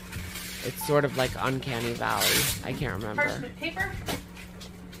 It's sort of like Uncanny Valley. I can't remember. Parchment paper.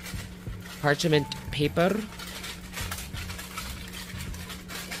 Parchment paper.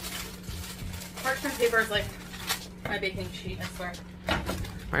 Parchment paper is like my baking sheet, I swear.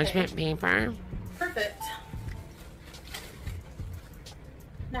 Parchment paper. Perfect.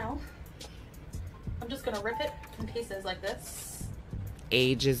 Now, I'm just gonna rip it in pieces like this.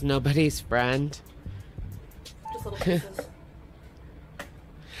 Age is nobody's friend. Just little pieces.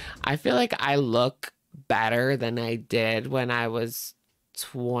 I feel like I look better than I did when I was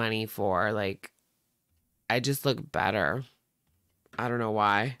 24. Like, I just look better. I don't know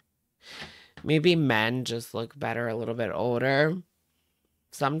why. Maybe men just look better a little bit older.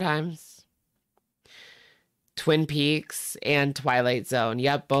 Sometimes. Twin Peaks and Twilight Zone.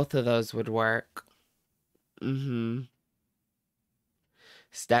 Yep, both of those would work. Mm-hmm.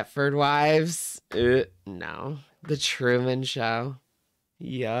 Stepford Wives. No. The Truman Show.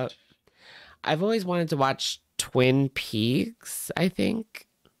 Yep. I've always wanted to watch Twin Peaks, I think.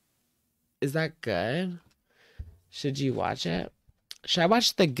 Is that good? Should you watch it? Should I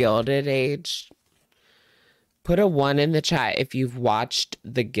watch The Gilded Age? Put a 1 in the chat if you've watched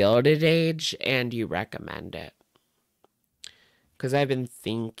The Gilded Age and you recommend it. Because I've been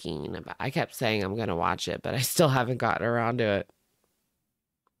thinking about I kept saying I'm going to watch it, but I still haven't gotten around to it.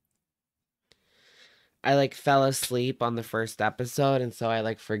 I like fell asleep on the first episode, and so I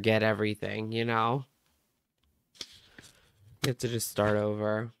like forget everything, you know? You have to just start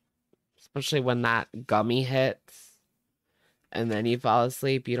over. Especially when that gummy hits, and then you fall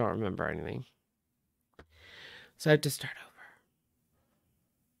asleep, you don't remember anything. So I have to start over.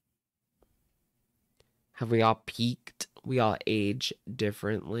 Have we all peaked? We all age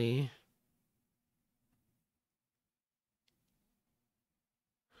differently.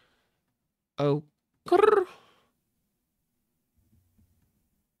 Oh. Grr.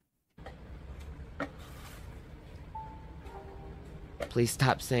 Please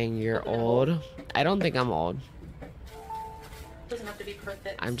stop saying you're old. I don't think I'm old. Doesn't have to be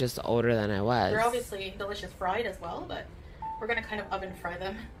perfect. I'm just older than I was. They're obviously delicious fried as well, but we're gonna kind of oven fry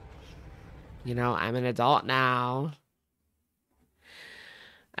them. You know, I'm an adult now.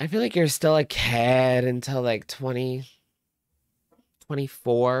 I feel like you're still a kid until like 20,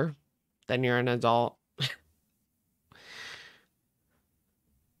 24. Then you're an adult.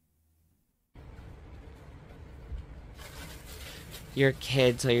 You're a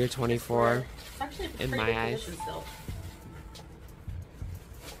kid till you're 24. It's actually in pretty my good eyes. condition still.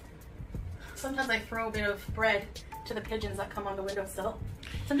 Sometimes I throw a bit of bread to the pigeons that come on the windowsill.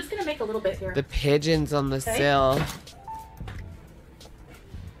 So I'm just gonna make a little bit here. The pigeons on the sill.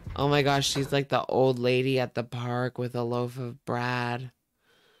 Oh my gosh, she's like the old lady at the park with a loaf of bread,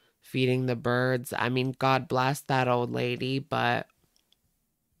 feeding the birds. I mean, God bless that old lady, but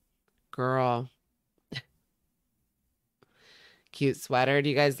girl. Cute sweater. Do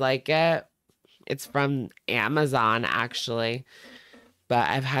you guys like it? It's from Amazon, actually, but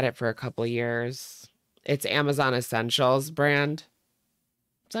I've had it for a couple years. It's Amazon Essentials brand.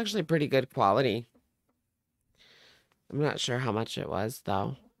 It's actually pretty good quality. I'm not sure how much it was,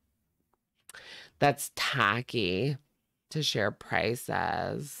 though. That's tacky to share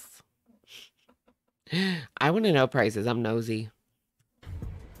prices. I want to know prices. I'm nosy.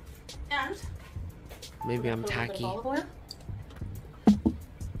 And maybe I'm put a little bit tacky. of olive oil.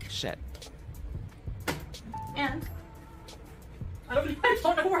 Shit. And I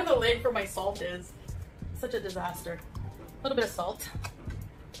don't know where the lid for my salt is. Such a disaster. A little bit of salt.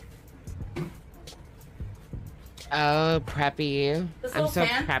 Oh, preppy. This I'm little so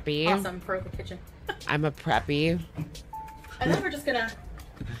pan, preppy. awesome for the kitchen. I'm a preppy. And then we're just gonna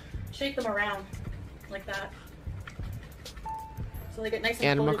shake them around like that, so they get nice and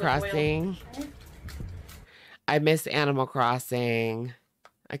Animal coated with oil. Crossing. Okay. I miss Animal Crossing.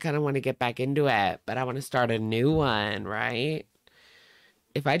 I kind of want to get back into it, but I want to start a new one, right?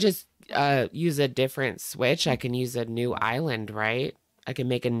 If I just use a different switch, I can use a new island, right? I can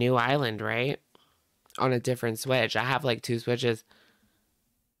make a new island, right? On a different switch. I have like 2 switches.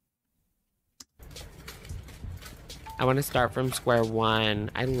 I want to start from square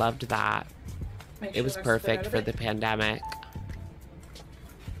one. I loved that. Make It sure was they're perfect split for out the of it. pandemic.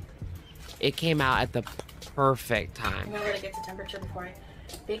 It came out at the perfect I'm time. gonna let it get to temperature before I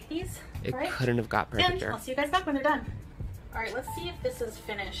bake these. It Alright? couldn't have got And perfecter. I'll see you guys back when they're done. Alright, let's see if this is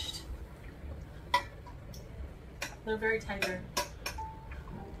finished. They're very tender.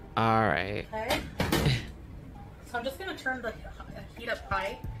 All right. Okay. So I'm just gonna turn the heat up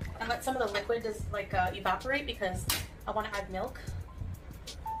high and let some of the liquid just like evaporate because I want to add milk.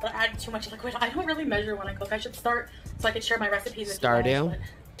 but I add too much liquid. I don't really measure when I cook. I should start so I can share my recipes with Stardew. you guys.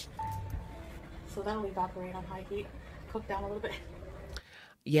 So that'll evaporate on high heat. Cook down a little bit.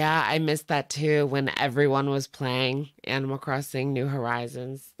 Yeah, I missed that too when everyone was playing Animal Crossing New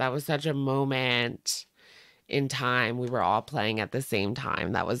Horizons. That was such a moment in time. We were all playing at the same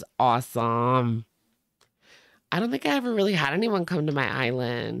time. That was awesome. I don't think I ever really had anyone come to my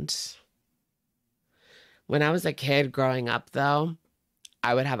island. When I was a kid growing up, though,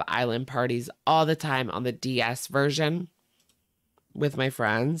 I would have island parties all the time on the DS version with my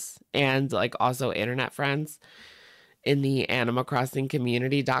friends and like also internet friends in the Animal Crossing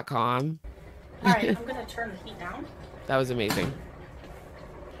community.com. All right, I'm going to turn the heat down. That was amazing.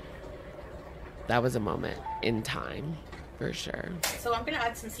 That was a moment in time for sure. So I'm going to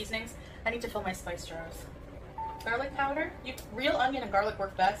add some seasonings. I need to fill my spice jars. Garlic powder. Real onion and garlic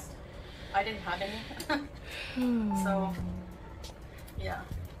work best. I didn't have any. So, yeah.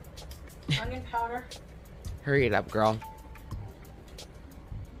 Onion powder. Hurry it up, girl.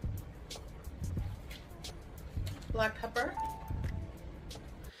 Black pepper.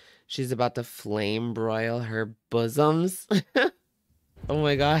 She's about to flame broil her bosoms. Oh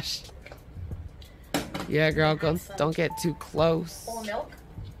my gosh. Yeah, girl, don't get too close. Whole milk.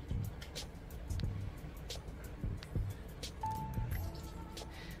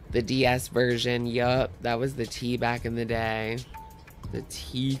 The DS version, yup. That was the tea back in the day. The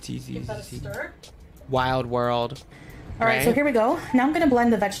tea. Give that a stir. Wild World. All right, so here we go. Now I'm going to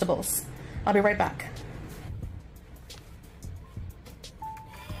blend the vegetables. I'll be right back.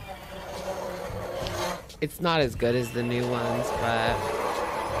 It's not as good as the new ones, but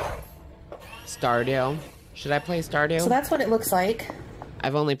Stardew. Should I play Stardew? So that's what it looks like.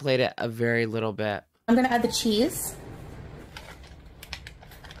 I've only played it a very little bit. I'm going to add the cheese.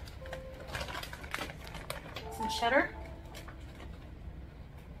 Some cheddar.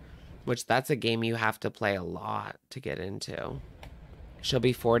 Which that's a game you have to play a lot to get into. She'll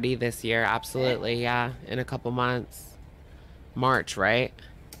be 40 this year. Absolutely, yeah. In a couple months. March, right?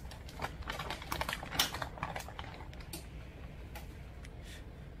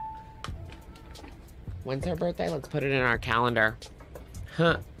 When's her birthday? Let's put it in our calendar.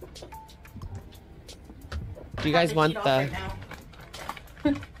 Huh. Do you guys want the...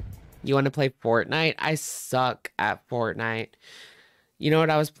 You want to play Fortnite? I suck at Fortnite. You know what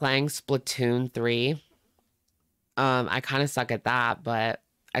I was playing? Splatoon 3. I kind of suck at that, but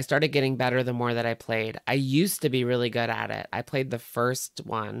I started getting better the more that I played. I used to be really good at it. I played the first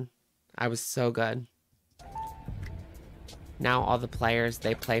one. I was so good. Now all the players,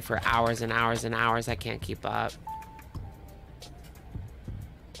 they play for hours and hours and hours. I can't keep up.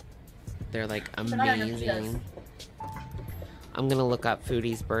 They're like amazing. I'm gonna look up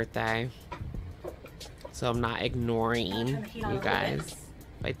Foodie's birthday, so I'm not ignoring you guys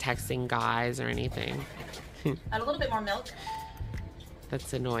by texting guys or anything. Add a little bit more milk.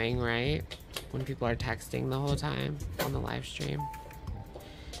 That's annoying, right? When people are texting the whole time on the live stream.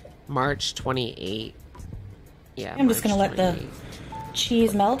 March 28th. Yeah, I'm just gonna let the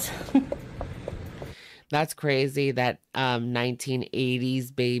cheese melt. That's crazy that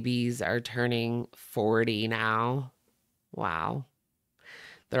 1980s babies are turning 40 now. Wow.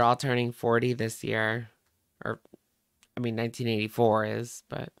 They're all turning 40 this year. Or, I mean, 1984 is,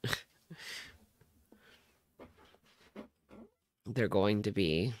 but they're going to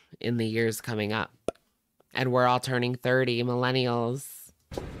be in the years coming up. And we're all turning 30, millennials.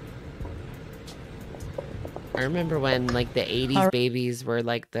 I remember when, like, the 80s babies were,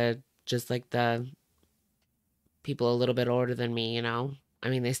 like, just like the people a little bit older than me, you know? I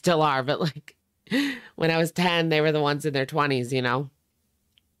mean, they still are, but, like, when I was 10, they were the ones in their 20s, you know?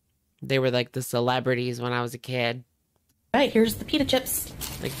 They were, like, the celebrities when I was a kid. All right, here's the pita chips.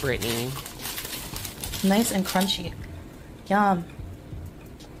 Like Britney. Nice and crunchy. Yum.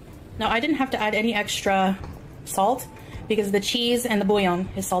 Now, I didn't have to add any extra salt because the cheese and the bouillon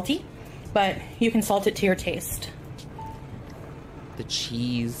is salty. But you can salt it to your taste. The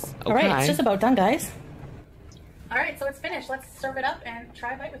cheese. Okay. All right, it's just about done, guys. All right, so it's finished. Let's serve it up and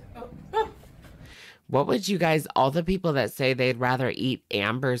try a bite with... Oh. What would you guys, all the people that say they'd rather eat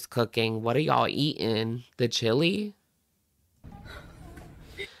Amber's cooking, what are y'all eating? The chili?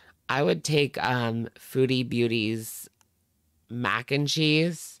 I would take Foodie Beauty's mac and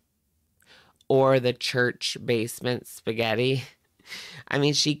cheese or the church basement spaghetti. I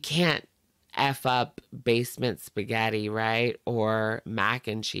mean, she can't F up basement spaghetti, right? Or mac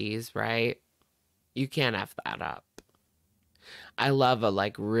and cheese, right? You can't F that up. I love a,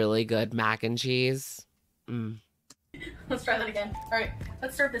 like, really good mac and cheese. Let's try that again. All right,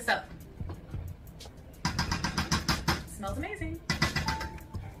 let's serve this up. Smells amazing.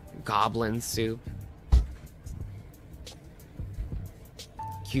 Goblin soup.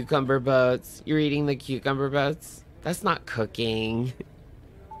 Cucumber boats. You're eating the cucumber boats? That's not cooking.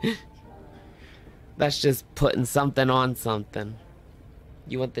 That's just putting something on something.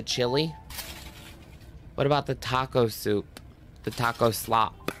 You want the chili? What about the taco soup? The taco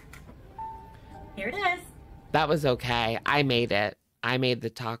slop? Here it is. That was okay. I made it. I made the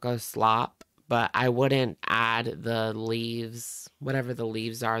taco slop, but I wouldn't add the leaves. Whatever the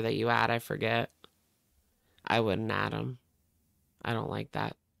leaves are that you add, I forget. I wouldn't add them. I don't like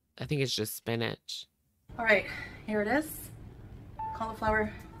that. I think it's just spinach. All right, here it is.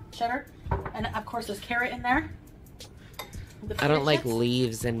 Cauliflower cheddar. And of course there's carrot in there. I don't like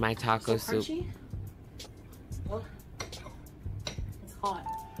leaves in my taco soup. Oh, it's hot.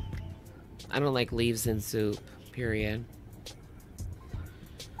 I don't like leaves in soup, period.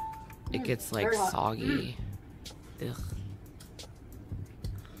 It gets like soggy. Ugh.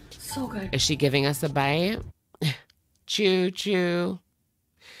 So good. Is she giving us a bite? Choo choo.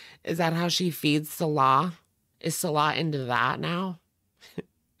 Is that how she feeds Salah? Is Salah into that now?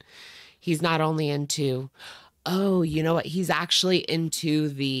 He's not only into, oh, you know what? He's actually into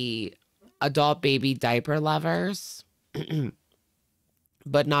the adult baby diaper lovers.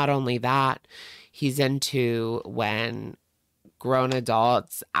 But not only that, he's into when grown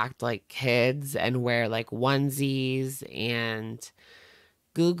adults act like kids and wear like onesies and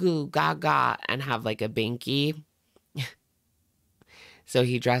goo goo gaga and have like a binky. So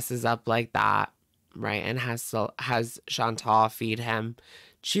he dresses up like that, right? And has Chantal feed him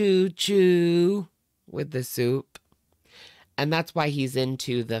choo choo with the soup. And that's why he's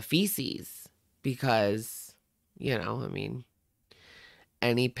into the feces, because, you know, I mean,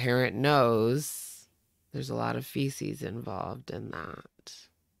 any parent knows there's a lot of feces involved in that.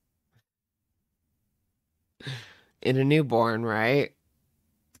 In a newborn, right?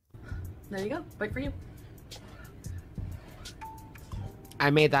 There you go. Wait for you. I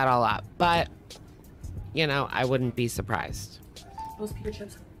made that all up, but, you know, I wouldn't be surprised. Those pita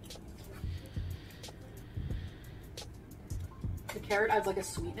chips. The carrot adds like a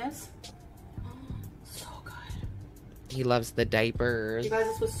sweetness. So good. He loves the diapers. You guys,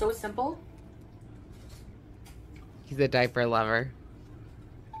 this was so simple. He's a diaper lover.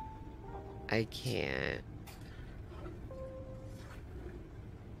 I can't.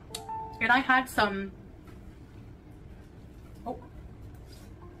 And I had some... Oh.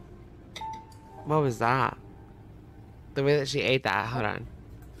 What was that? The way that she ate that. Hold on.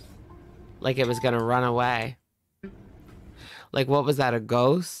 Like it was gonna run away. Like, what was that? A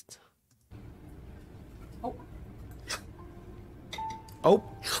ghost? Oh. Oh.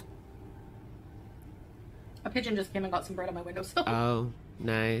 A pigeon just came and got some bread on my windowsill. Oh,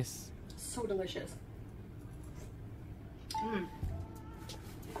 nice. So delicious. Mmm.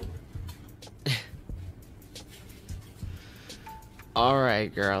 All right,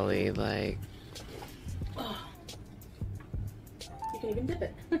 girly. Like, Oh. You can even dip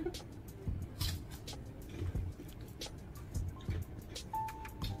it.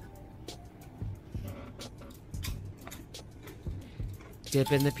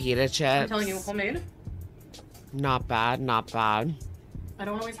 dip in the pita chips. I'm telling you, homemade. Not bad, not bad. I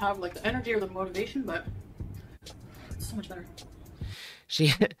don't always have like the energy or the motivation, but it's so much better.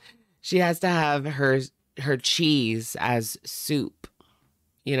 She has to have her cheese as soup.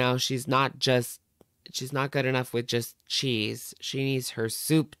 You know, she's not good enough with just cheese. She needs her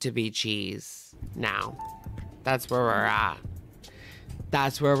soup to be cheese now. That's where we're at.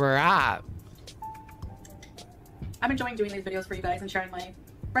 That's where we're at. I'm enjoying doing these videos for you guys and sharing my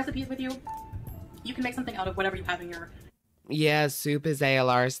recipes with you. You can make something out of whatever you have in your Yeah, soup is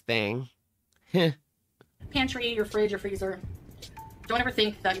ALR's thing. pantry, your fridge, your freezer. Don't ever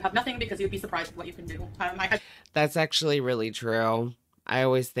think that you have nothing, because you'd be surprised with what you can do. That's actually really true. I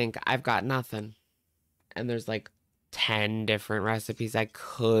always think I've got nothing. And there's like 10 different recipes I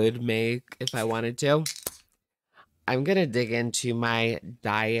could make if I wanted to. I'm going to dig into my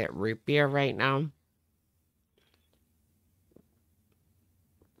diet root beer right now.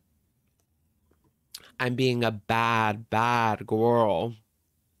 I'm being a bad girl.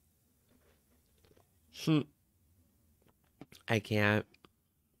 I can't.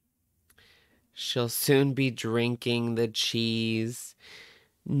 She'll soon be drinking the cheese.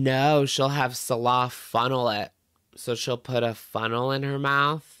 No, she'll have Salah funnel it. So she'll put a funnel in her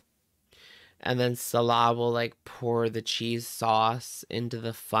mouth. And then Salah will like pour the cheese sauce into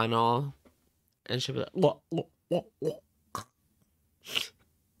the funnel. And she'll be like,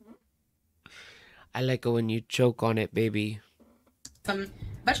 I like it when you choke on it, baby. Some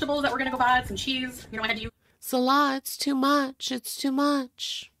vegetables that we're gonna go buy, some cheese. You know, I had to use Salah, it's too much. It's too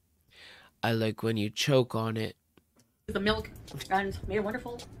much. I like when you choke on it. The milk and made a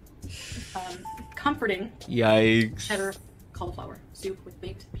wonderful, comforting Yikes. cheddar cauliflower soup with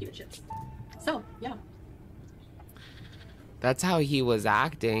baked pita chips. So, yeah. That's how he was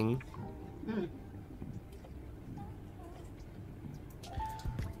acting. Mm.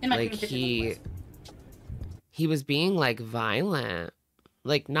 In my Like he was being like violent.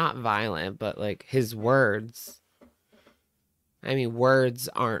 Like not violent, but like his words. I mean, words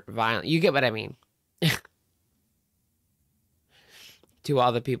aren't violent. You get what I mean. To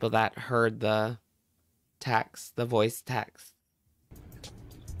all the people that heard the text, the voice text.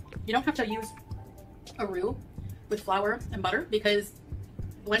 You don't have to use a roux with flour and butter because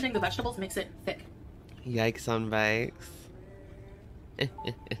blending the vegetables makes it thick. Yikes on bikes.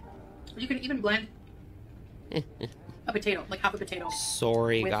 You can even blend a potato, like half a potato.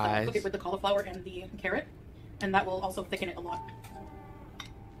 Sorry, guys. Cook it with the cauliflower and the carrot, and that will also thicken it a lot.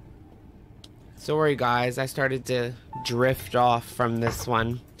 Sorry, guys. I started to drift off from this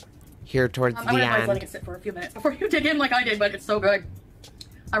one here towards the I would advise letting end. it sit for a few minutes before you dig in like I did, but it's so good.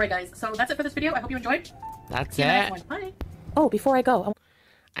 All right, guys. So that's it for this video. I hope you enjoyed. That's See you in the it. next one. Bye. Oh, before I go,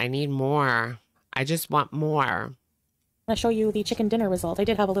 I need more. I just want more. I'm going to show you the chicken dinner result. I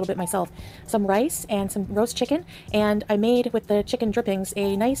did have a little bit myself. Some rice and some roast chicken, and I made with the chicken drippings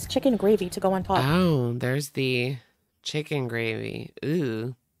a nice chicken gravy to go on top. Oh, there's the chicken gravy.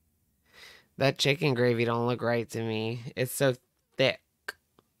 Ooh. That chicken gravy don't look right to me. It's so thick.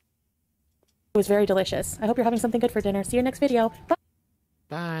 It was very delicious. I hope you're having something good for dinner. See you next video.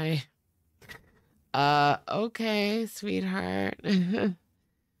 Bye. Bye. Okay, sweetheart.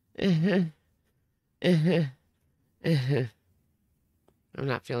 I'm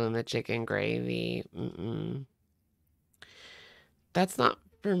not feeling the chicken gravy. That's not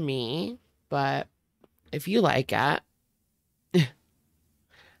for me, but if you like it,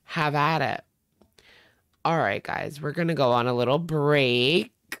 have at it. All right, guys, we're going to go on a little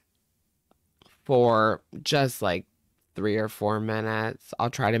break for just like 3 or 4 minutes. I'll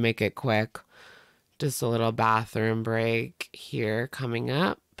try to make it quick. Just a little bathroom break here coming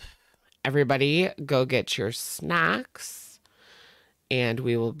up. Everybody go get your snacks and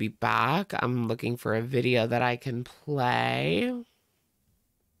we will be back. I'm looking for a video that I can play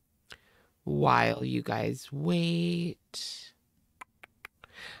while you guys wait.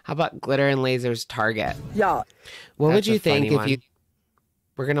 How about Glitterandlazers Target? Yeah. What would you a think funny if you... one.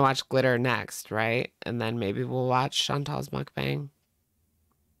 We're going to watch Glitter next, right? And then maybe we'll watch Chantal's mukbang.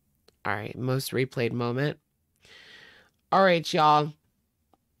 All right, most replayed moment. All right, y'all.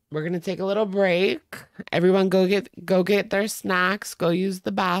 We're going to take a little break. Everyone go get their snacks. Go use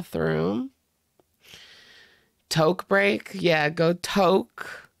the bathroom. Toke break. Yeah, go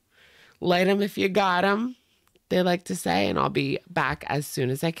toke. Light them if you got them. They like to say, and I'll be back as soon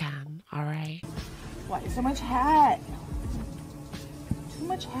as I can. All right. Why so much hat? Too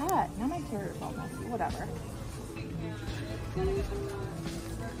much hat. Now my carrot is all messy. Whatever.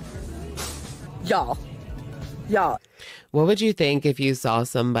 Y'all. What would you think if you saw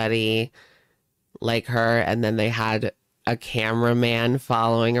somebody like her and then they had a cameraman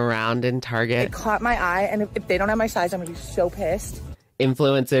following around in Target? It caught my eye, and if they don't have my size, I'm gonna be so pissed.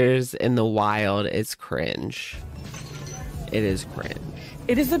 Influencers in the wild is cringe. It is cringe.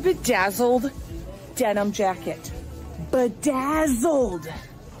 It is a bedazzled denim jacket. Bedazzled.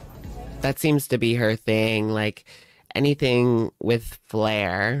 That seems to be her thing, like anything with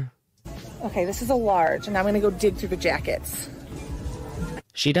flair. Okay, this is a large, and I'm gonna go dig through the jackets.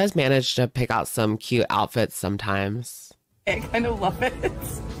 She does manage to pick out some cute outfits sometimes. I kind of love it.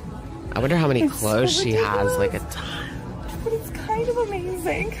 I wonder how many It's clothes so she has, like a ridiculous. ton. But it's kind of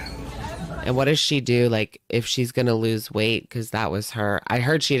amazing. And what does she do, like, if she's gonna lose weight? Because that was her. I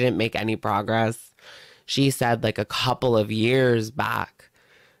heard she didn't make any progress. She said, like, a couple of years back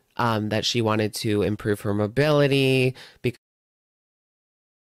that she wanted to improve her mobility because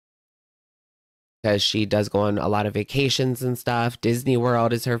she does go on a lot of vacations and stuff. Disney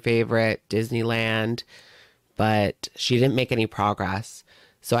World is her favorite, Disneyland, but she didn't make any progress.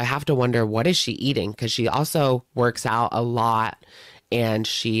 So I have to wonder, what is she eating? Because she also works out a lot and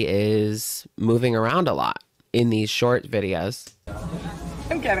she is moving around a lot in these short videos.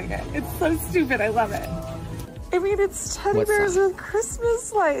 I'm getting it. It's so stupid. I love it. I mean, it's teddy What's bears that? with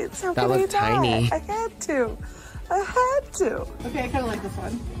Christmas lights. How That could I looked not? tiny. I had to. Okay, I kind of like this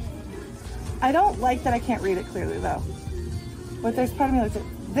one. I don't like that I can't read it clearly, though. But there's part of me that's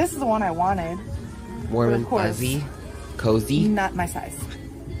like, this is the one I wanted. Warm But of and course, fuzzy, cozy. Not my size.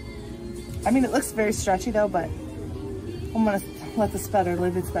 I mean, it looks very stretchy, though, but I'm going to let the sweater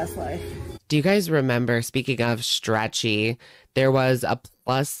live its best life. Do you guys remember, speaking of stretchy, there was a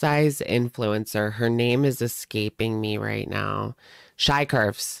plus size influencer. Her name is escaping me right now. Shy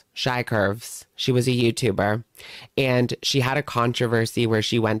Curves. She was a YouTuber, and she had a controversy where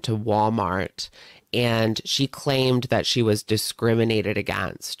she went to Walmart and she claimed that she was discriminated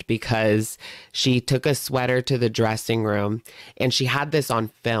against because she took a sweater to the dressing room and she had this on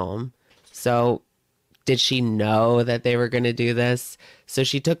film. So did she know that they were going to do this? So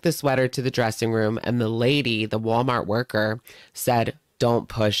she took the sweater to the dressing room and the lady, the Walmart worker, said, "Don't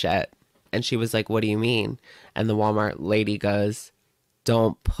push it." And she was like, "What do you mean?" And the Walmart lady goes,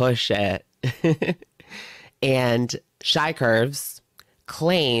 "Don't push it." And Shy Curves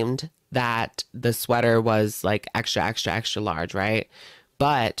claimed that the sweater was like extra, extra, extra large, right?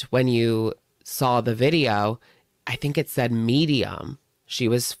 But when you saw the video, I think it said medium. She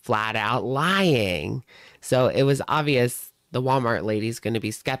was flat out lying. So it was obvious the Walmart lady's going to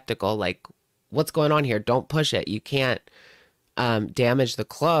be skeptical, like, what's going on here? Don't push it. You can't damage the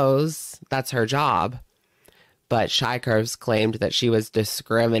clothes. That's her job. But Shy Curves claimed that she was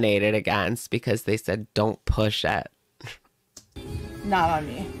discriminated against because they said, "Don't push it." Not on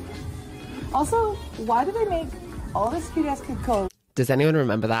me. Also, why do they make all this cute ass kid clothes Does anyone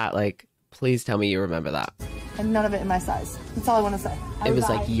remember that? Like, please tell me you remember that. and none of it in my size? That's all I want to say. It was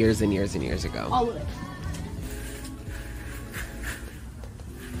like years and years and years ago. all of it.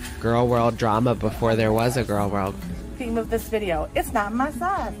 Girl World drama before there was a Girl World. Theme of this video. It's not my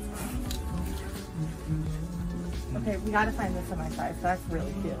size. Okay, we gotta find this in my size. That's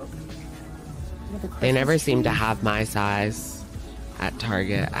really cute. With the They never Christmas seem to tree. have my size at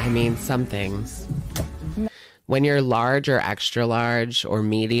Target. I mean, some things. When you're large or extra large or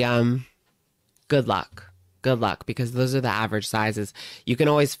medium, good luck. Good luck, because those are the average sizes. You can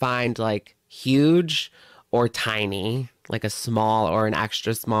always find like huge or tiny, like a small or an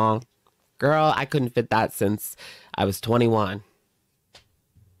extra small. Girl, I couldn't fit that since I was 21.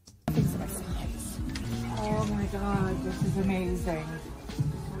 Things in my size. Oh my god, this is amazing.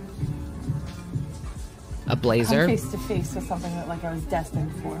 A blazer. I'm face to face with something that like I was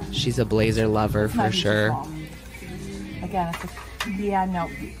destined for. She's a blazer lover It's not for even sure. small. Again, it's just, yeah, no.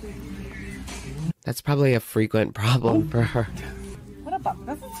 That's probably a frequent problem for her. What about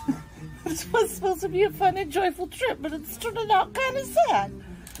this? This was supposed to be a fun and joyful trip, but it's turning out kind of sad.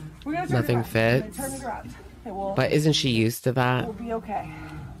 We're gonna turn Nothing it around. We're fits. gonna turn it around. It will, But isn't she used to that? we'll be okay.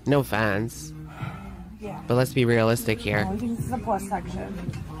 No offense. Yeah. But let's be realistic here. I think this is a plus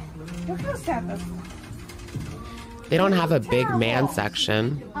section. Look how sad this is. They don't have a big man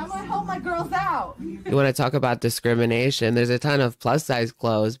section. I'm gonna help my girls out. You want to talk about discrimination? There's a ton of plus size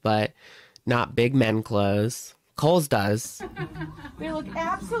clothes, but not big men clothes. Kohl's does. They look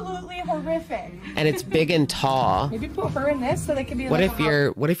absolutely horrific. And it's big and tall. Maybe put her in this so they can be What like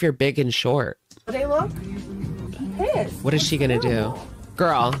if you're big and short? they look pissed. What is she gonna do?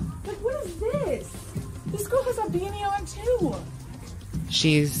 Girl, Like, what is this? This girl has a beanie on too.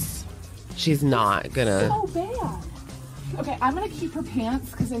 she's not gonna. So bad. Okay, I'm gonna keep her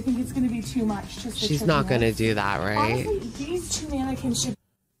pants because I think it's gonna be too much. Just for She's not gonna trickiness. do that, right? Honestly, these two mannequins should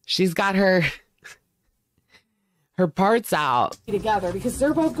She's got her parts out. be together because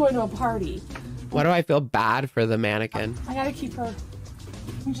they're both going to a party. Why do I feel bad for the mannequin? I gotta keep her.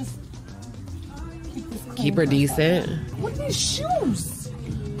 Let me just keep this clean Keep her for a second. decent. What are these shoes?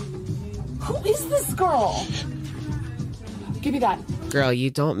 Who is this girl? Give me that. Girl, you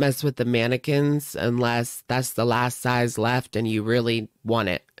don't mess with the mannequins unless that's the last size left and you really want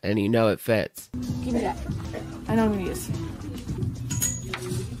it and you know it fits. Give me that. I know what I'm gonna use.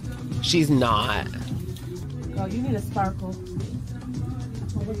 She's not. Girl, you need a sparkle.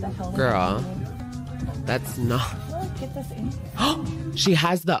 Oh, what the hell? Girl. That's not. Oh, get this in. She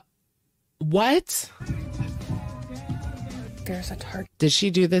has the. What? There's a target Did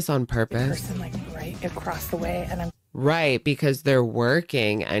she do this on purpose? person like right across the way, and I'm Right, because they're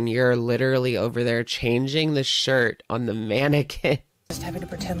working and you're literally over there changing the shirt on the mannequin. just having to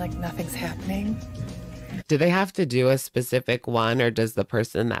pretend like nothing's happening. Do they have to do a specific one, or does the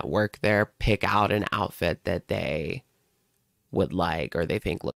person that work there pick out an outfit that they would like or they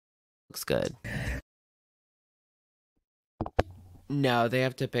think looks good? No, they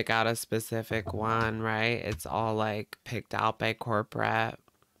have to pick out a specific one, right? It's all like picked out by corporate.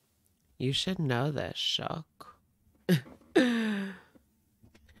 You should know this, Shook. The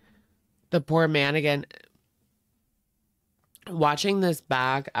poor mannequin. Watching this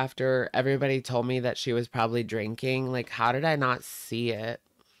back after everybody told me that she was probably drinking, like, how did I not see it?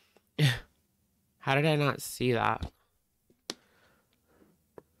 How did I not see that?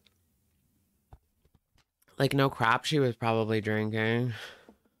 Like, no crap, she was probably drinking.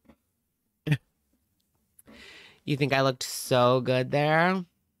 You think I looked so good there?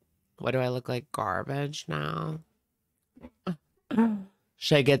 What do I look like? Garbage now?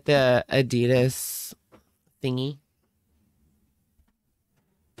 Should I get the Adidas thingy?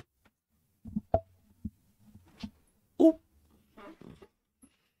 Ooh.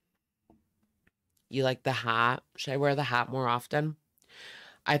 You like the hat? Should I wear the hat more often?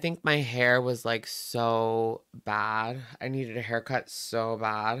 I think my hair was like so bad. I needed a haircut so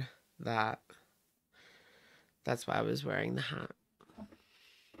bad that that's why I was wearing the hat.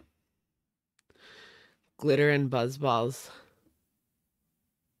 Glitter and buzz balls.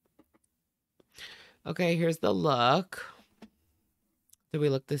 Okay, here's the look. Do we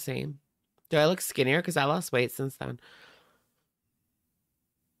look the same? Do I look skinnier? Because I lost weight since then.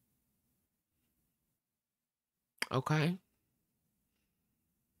 Okay.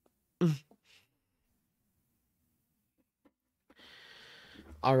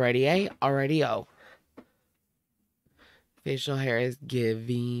 Already, eh? Already, oh. Facial hair is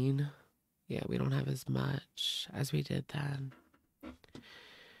giving. Yeah, we don't have as much as we did then.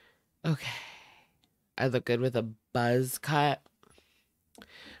 Okay. I look good with a buzz cut.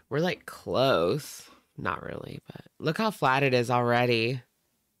 We're like close. Not really, but look how flat it is already.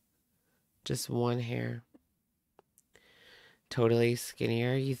 Just one hair. Totally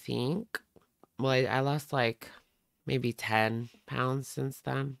skinnier, you think? Well, I lost like maybe 10 pounds since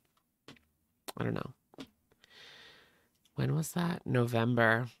then. I don't know. When was that?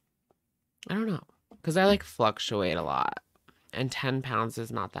 November. I don't know. Because I like fluctuate a lot. And 10 pounds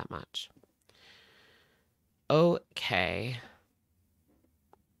is not that much. Okay.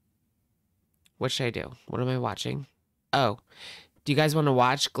 What should I do? What am I watching? Oh. Do you guys want to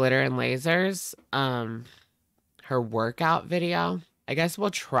watch Glitterandlazers? Her workout video? I guess we'll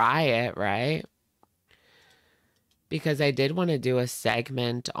try it, right? Because I did want to do a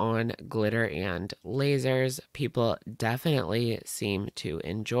segment on Glitter and Lasers. People definitely seem to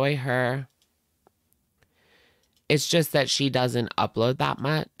enjoy her. It's just that she doesn't upload that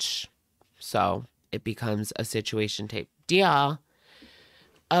much. So it becomes a situation type deal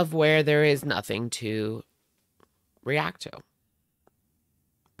of where there is nothing to react to.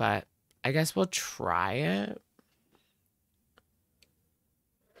 But I guess we'll try it.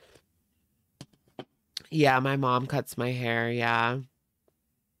 Yeah, my mom cuts my hair, yeah.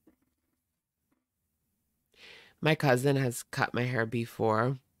 My cousin has cut my hair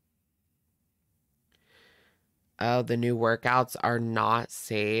before. Oh, the new workouts are not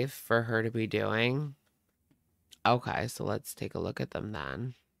safe for her to be doing. Okay, so let's take a look at them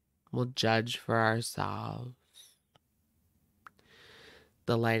then. We'll judge for ourselves.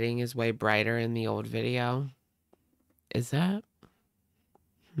 The lighting is way brighter in the old video. Is that?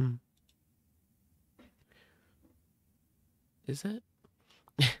 Is it?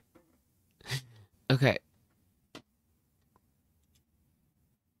 Okay.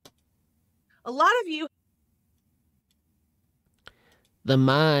 A lot of you. The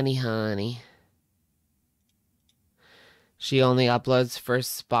money, honey. She only uploads for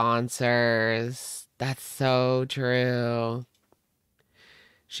sponsors. That's so true.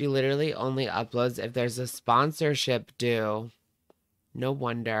 She literally only uploads if there's a sponsorship due. No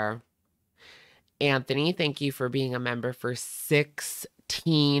wonder. Anthony, thank you for being a member for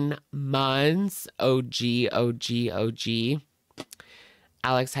 16 months. OG, OG, OG.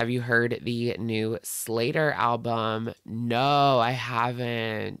 Alex, have you heard the new Slater album? No, I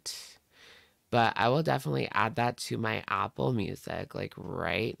haven't. But I will definitely add that to my Apple Music, like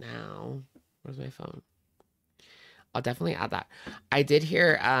right now. Where's my phone? I'll definitely add that. I did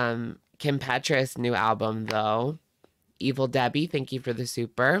hear Kim Petras' new album, though. Evil Debbie, thank you for the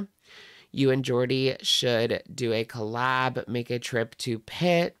super. You and Jordy should do a collab, make a trip to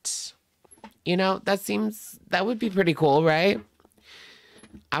Pitt. You know, that would be pretty cool, right?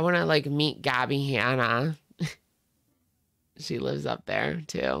 I want to like meet Gabby Hanna. She lives up there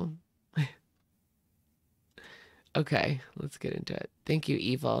too. Okay, let's get into it. Thank you,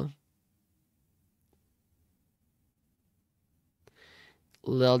 Evil.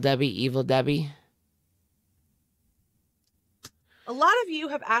 Lil Debbie, Evil Debbie. A lot of you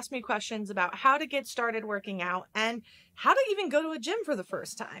have asked me questions about how to get started working out and how to even go to a gym for the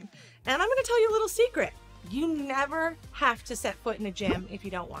first time. And I'm going to tell you a little secret. You never have to set foot in a gym if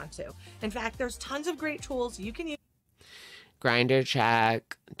you don't want to. In fact, there's tons of great tools you can use. Grinder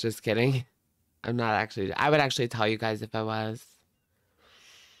check. Just kidding. I'm not actually. I would actually tell you guys if I was.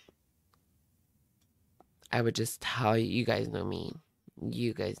 I would just tell you. You guys know me.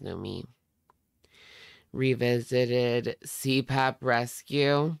 You guys know me. Revisited CPAP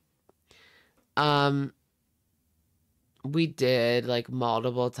rescue. We did like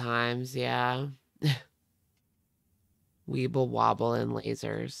multiple times, yeah. Weeble Wobble and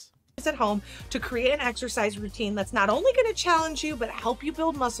Lasers. At home to create an exercise routine that's not only going to challenge you, but help you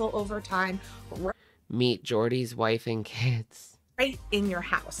build muscle over time. Meet Jordy's wife and kids. Right in your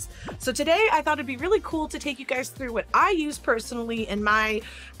house. So today I thought it'd be really cool to take you guys through what I use personally in my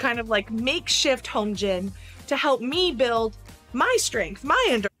kind of like makeshift home gym to help me build my strength, my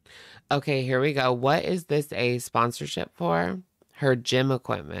endurance. Okay, here we go. What is this a sponsorship for? Her gym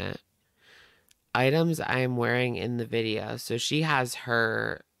equipment. Items I am wearing in the video. So she has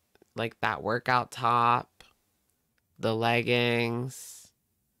her, like that workout top, the leggings,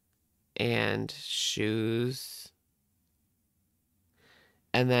 and shoes.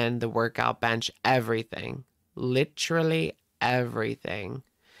 And then the workout bench, everything, literally everything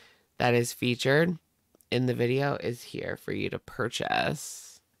that is featured in the video is here for you to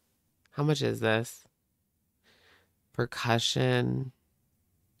purchase. How much is this? Percussion.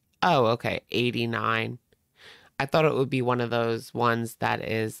 Oh, okay, $89. I thought it would be one of those ones that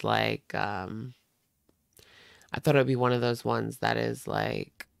is like, I thought it would be one of those ones that is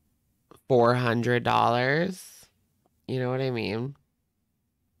like $400. You know what I mean?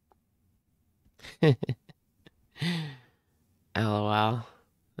 LOL.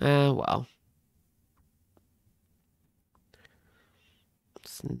 Well.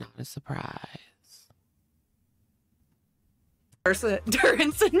 It's not a surprise.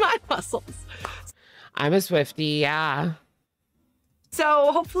 Endurance in my muscles. I'm a Swiftie, yeah.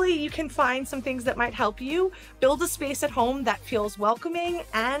 So hopefully you can find some things that might help you build a space at home that feels welcoming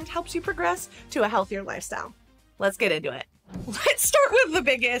and helps you progress to a healthier lifestyle. Let's get into it. Let's start with the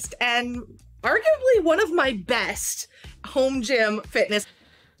biggest and arguably one of my best home gym fitness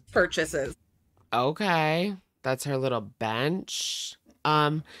purchases. Okay. That's her little bench.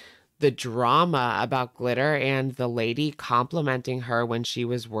 The drama about Glitter and the lady complimenting her when she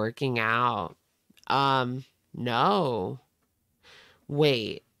was working out. No.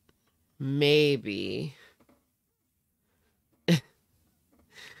 Wait. Maybe.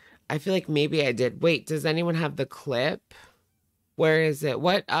 I feel like maybe I did. Wait, does anyone have the clip? Where is it?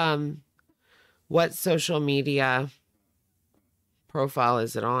 What social media profile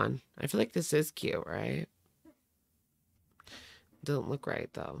is it on? I feel like this is cute, right? Doesn't look right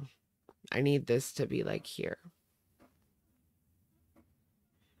though. I need this to be like here.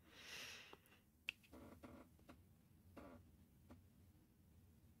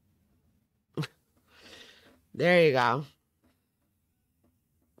 There you go.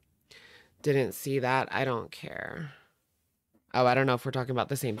 Didn't see that. I don't care. Oh, I don't know if we're talking about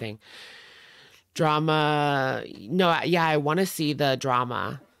the same thing. Drama. No, yeah, I want to see the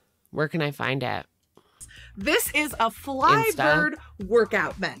drama. Where can I find it? This is a Flybird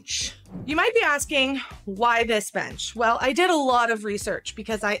workout bench. You might be asking, why this bench? Well, I did a lot of research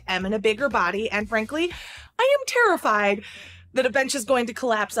because I am in a bigger body, and frankly, I am terrified that a bench is going to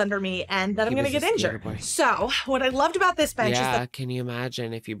collapse under me and that I'm going to get injured. So what I loved about this bench is that— can you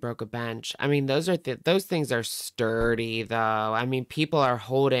imagine if you broke a bench? I mean, those things are sturdy though. I mean, people are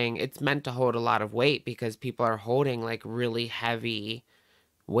holding, it's meant to hold a lot of weight because people are holding like really heavy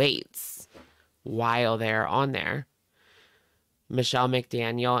weights while they're on there. Michelle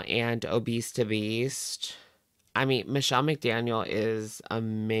McDaniel and Obese to Beast. I mean, Michelle McDaniel is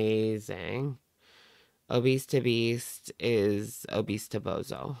amazing. Obese to Beast is Obese to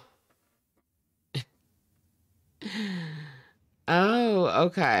Bozo. Oh,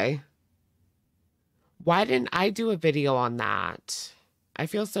 okay. Why didn't I do a video on that? I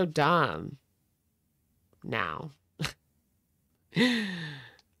feel so dumb now.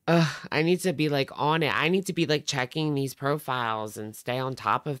 I need to be like on it. I need to be like checking these profiles and stay on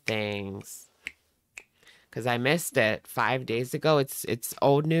top of things. Because I missed it 5 days ago. It's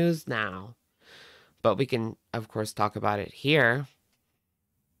old news now. But we can, of course, talk about it here.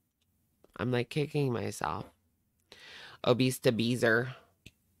 I'm like kicking myself. Obese to Beezer.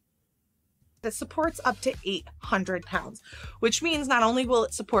 that supports up to 800 pounds, which means not only will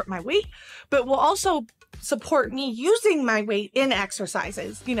it support my weight, but will also support me using my weight in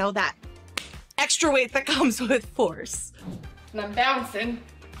exercises. You know, that extra weight that comes with force. And I'm bouncing.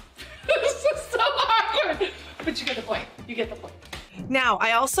 This is so hard. But you get the point. You get the point. Now,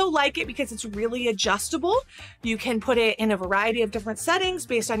 I also like it because it's really adjustable. You can put it in a variety of different settings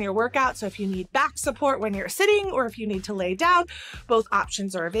based on your workout. So if you need back support when you're sitting or if you need to lay down, both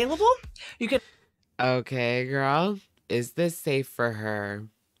options are available. You can... Okay, girl. Is this safe for her?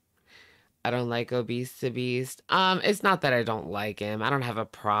 I don't like Obese to Beast. It's not that I don't like him. I don't have a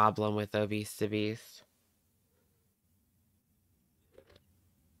problem with Obese to Beast.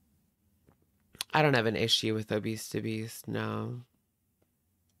 I don't have an issue with Obese to Beast, no.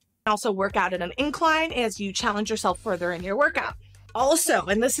 Also work out at an incline as you challenge yourself further in your workout. Also,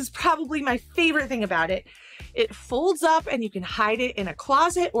 and this is probably my favorite thing about it, it folds up and you can hide it in a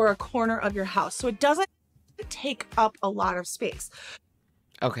closet or a corner of your house. So it doesn't take up a lot of space.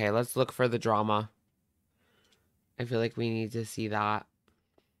 Okay, let's look for the drama. I feel like we need to see that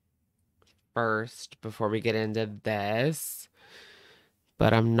first before we get into this.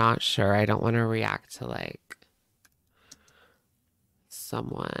 But I'm not sure. I don't want to react to like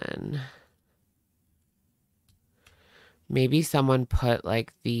someone. Maybe someone put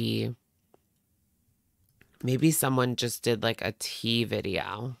like maybe someone just did like a tea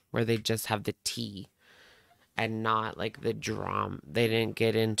video where they just have the tea and not like the drama. They didn't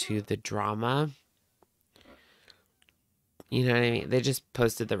get into the drama. You know what I mean? They just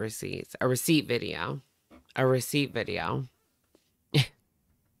posted the receipts. A receipt video. A receipt video.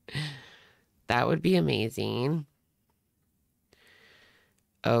 That would be amazing.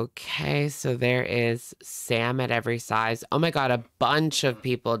 Okay, so there is Sam at every size. Oh my God, a bunch of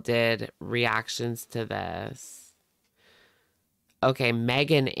people did reactions to this. Okay,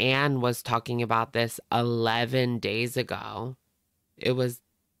 Megan Ann was talking about this 11 days ago. It was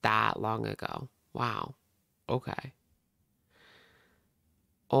that long ago. Wow. Okay.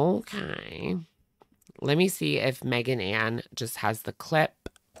 Okay. Let me see if Megan Ann just has the clip.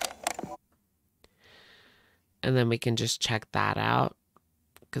 And then we can just check that out.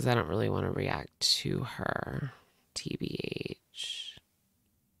 Because I don't really want to react to her. TBH.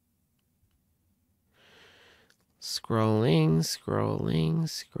 Scrolling, scrolling,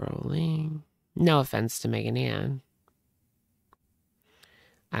 scrolling. No offense to Megan Ann.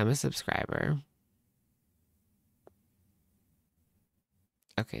 I'm a subscriber.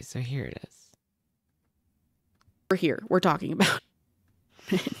 Okay, so here it is. We're talking about.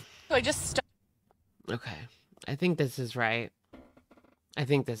 So I just Okay. I think this is right. I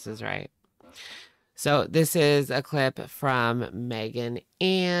think this is right. So this is a clip from Megan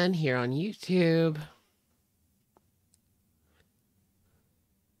Ann here on YouTube.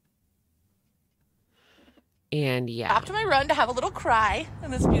 And yeah. stopped my run to have a little cry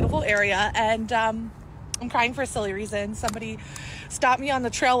in this beautiful area, and I'm crying for a silly reason. Somebody stopped me on the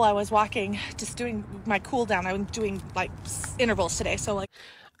trail while I was walking, just doing my cool down. I was doing like intervals today, so like.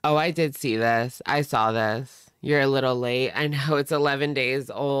 Oh, I did see this. I saw this. You're a little late. I know it's 11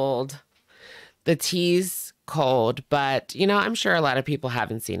 days old. The tea's cold, but you know, I'm sure a lot of people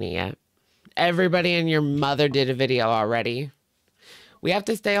haven't seen it yet. Everybody and your mother did a video already. We have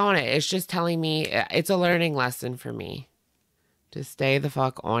to stay on it. It's just telling me, it's a learning lesson for me to stay the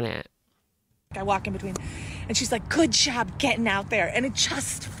fuck on it. I walk in between and she's like, good job getting out there. And it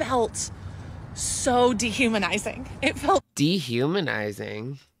just felt so dehumanizing. It felt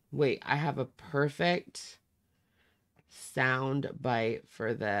dehumanizing. Wait, I have a perfect sound bite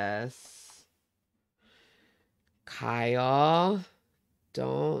for this. Kyle,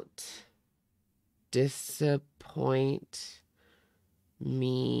 don't disappoint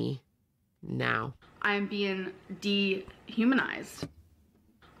me now. I am being dehumanized.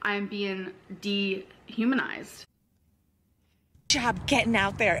 I am being dehumanized. job getting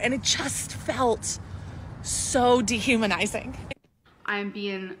out there, and it just felt so dehumanizing. I am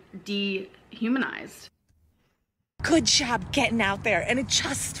being dehumanized. Good job getting out there, and it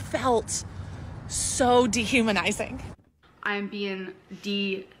just felt so dehumanizing. I am being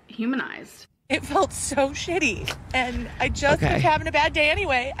dehumanized. It felt so shitty, and I just was having a bad day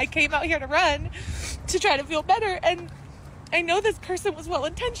anyway. I came out here to run to try to feel better, and I know this person was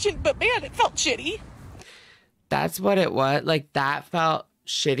well-intentioned, but man, it felt shitty. That's what it was. Like, that felt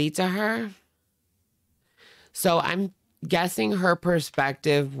shitty to her. So I'm guessing her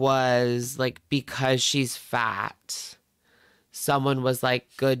perspective was like, because she's fat, someone was like,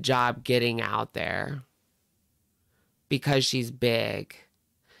 good job getting out there because she's big.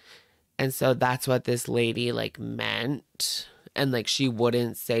 And so that's what this lady like meant. And like, she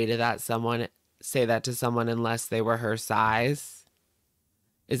wouldn't say that to someone unless they were her size.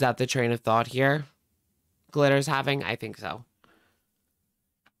 Is that the train of thought here Glitter's having? I think so.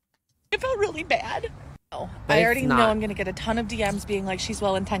 It felt really bad. I already know I'm going to get a ton of DMs being like, she's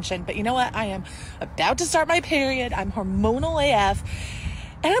well-intentioned, but you know what? I am about to start my period. I'm hormonal AF.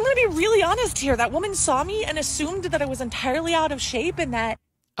 And I'm going to be really honest here. That woman saw me and assumed that I was entirely out of shape and that...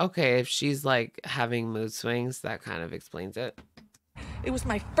 Okay, if she's like having mood swings, that kind of explains it. It was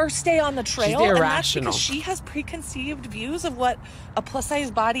my first day on the trail. She's irrational. And that's because she has preconceived views of what a plus-size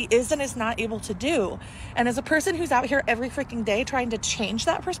body is and is not able to do. And as a person who's out here every freaking day trying to change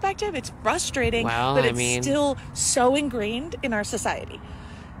that perspective, it's frustrating that it's still so ingrained in our society.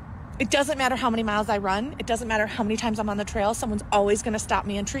 It doesn't matter how many miles I run. It doesn't matter how many times I'm on the trail. Someone's always going to stop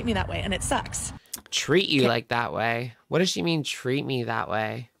me and treat me that way, and it sucks. Treat you like that way? What does she mean, treat me that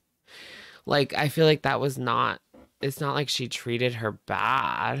way? Like, I feel like that was not, it's not like she treated her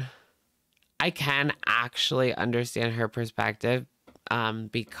bad. I can actually understand her perspective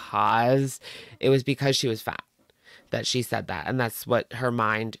because it was because she was fat that she said that. And that's what her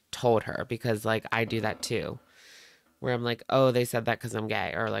mind told her, because, like, I do that too. Where I'm like, oh, they said that because I'm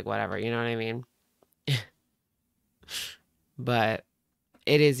gay or, like, whatever. You know what I mean? But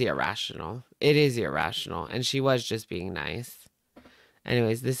it is irrational. It is irrational. And she was just being nice.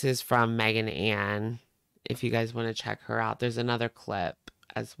 Anyways, this is from Megan Ann. If you guys want to check her out, there's another clip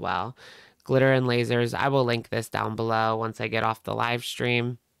as well. Glitterandlazers. I will link this down below once I get off the live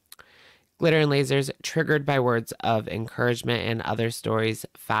stream. Glitterandlazers, triggered by words of encouragement and other stories.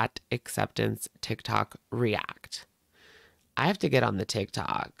 Fat acceptance. TikTok react. I have to get on the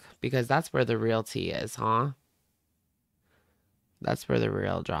TikTok because that's where the real tea is, huh? That's where the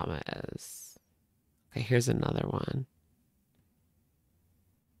real drama is. Okay, here's another one.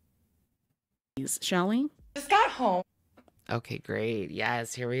 Shall we? Just got home. Okay, great.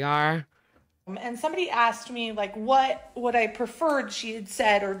 Yes, here we are. And somebody asked me, like, what would I preferred she had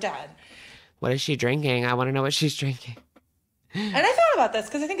said or done? What is she drinking? I want to know what she's drinking. And I thought about this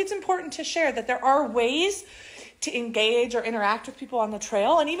because I think it's important to share that there are ways to engage or interact with people on the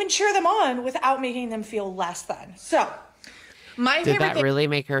trail and even cheer them on without making them feel less than. So, Did that really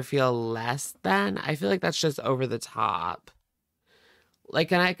make her feel less than? I feel like that's just over the top.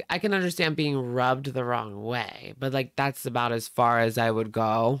 Like, and I can understand being rubbed the wrong way, but, like, that's about as far as I would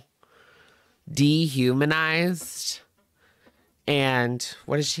go. Dehumanized. And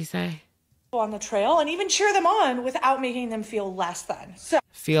what did she say? On the trail and even cheer them on without making them feel less than. So,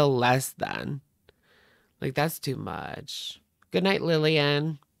 feel less than. Like, that's too much. Good night,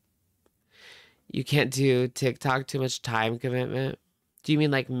 Lillian. You can't do TikTok, too much time commitment. Do you mean,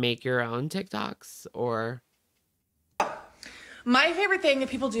 like, make your own TikToks or? My favorite thing that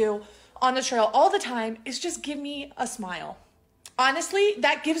people do on the trail all the time is just give me a smile. Honestly,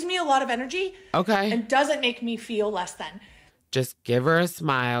 that gives me a lot of energy. Okay. And doesn't make me feel less than. Just give her a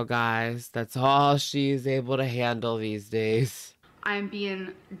smile, guys. That's all she's able to handle these days. I'm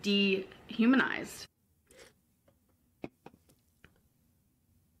being dehumanized.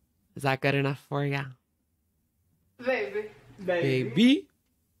 Is that good enough for you? Baby. Baby?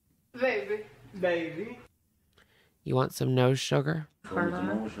 Baby. Baby. You want some no sugar?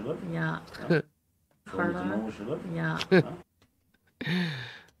 Yeah. Yeah.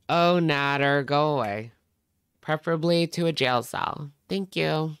 Oh, Natter, go away. Preferably to a jail cell. Thank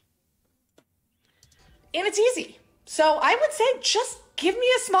you. And it's easy. So I would say just give me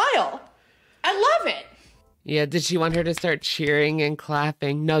a smile. I love it. Yeah, did she want her to start cheering and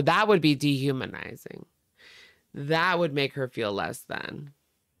clapping? No, that would be dehumanizing. That would make her feel less than.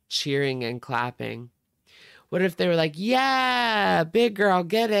 Cheering and clapping. What if they were like, yeah, big girl,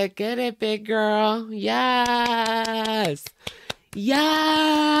 get it, big girl. Yes.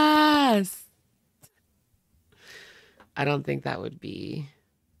 Yes. I don't think that would be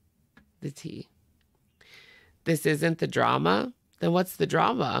the tea. This isn't the drama? Then what's the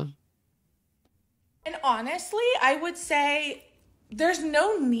drama? And honestly, I would say there's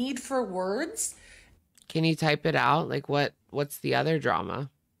no need for words. Can you type it out? Like, what's the other drama?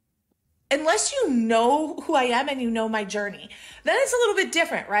 Unless you know who I am and you know my journey, then it's a little bit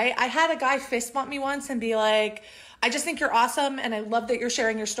different, right? I had a guy fist bump me once and be like, I just think you're awesome and I love that you're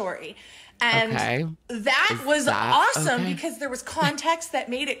sharing your story. And that was awesome because there was context that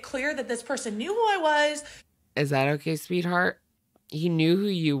made it clear that this person knew who I was. Is that okay, sweetheart? He knew who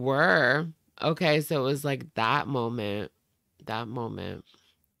you were. Okay, so it was like that moment. That moment.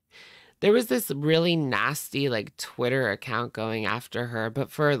 There was this really nasty, like, Twitter account going after her,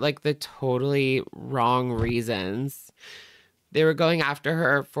 but for, like, the totally wrong reasons. They were going after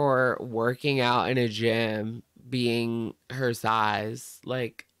her for working out in a gym, being her size.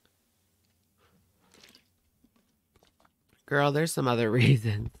 Like, girl, there's some other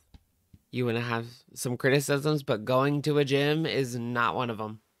reasons you want to have some criticisms, but going to a gym is not one of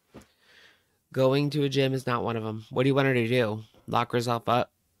them. Going to a gym is not one of them. What do you want her to do? Lock herself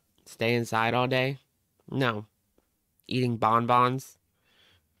up? Stay inside all day? No. Eating bonbons?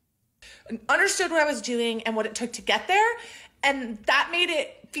 Understood what I was doing and what it took to get there. And that made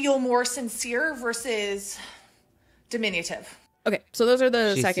it feel more sincere versus diminutive. Okay, so those are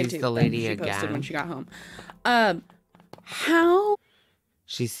the She second sees two the that lady she posted again. when she got home. How?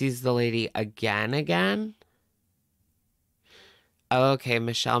 She sees the lady again? Oh, okay,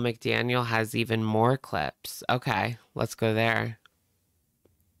 Michelle McDaniel has even more clips. Okay, let's go there.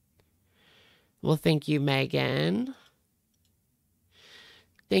 Well, thank you, Megan.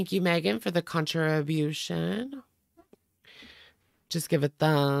 Thank you, Megan, for the contribution. Just give a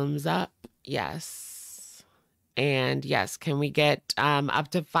thumbs up. Yes. And yes, can we get up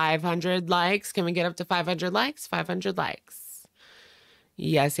to 500 likes? Can we get up to 500 likes? 500 likes.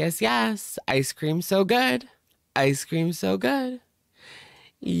 Yes, yes, yes. Ice cream so good. Ice cream so good.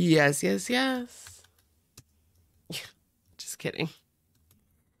 Yes, yes, yes. Just kidding.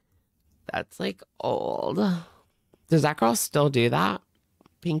 That's like old. Does that girl still do that?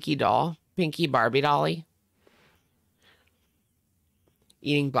 Pinky doll? Pinky Barbie dolly?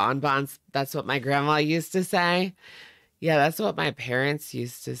 Eating bonbons. That's what my grandma used to say. Yeah, that's what my parents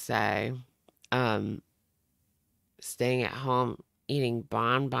used to say. Staying at home eating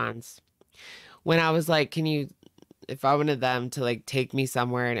bonbons. When I was like, if I wanted them to like take me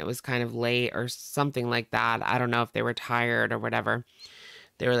somewhere and it was kind of late or something like that, I don't know if they were tired or whatever.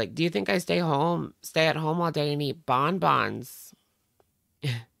 They were like, do you think I stay at home all day and eat bonbons?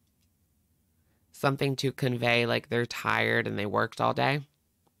 Something to convey like they're tired and they worked all day.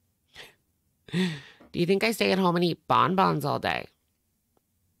 Do you think I stay at home and eat bonbons all day?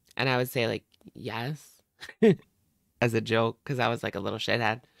 And I would say like, yes, as a joke, because I was like a little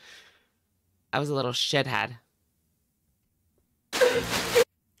shithead. I was a little shithead.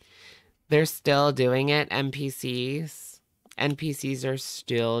 They're still doing it, NPCs. NPCs are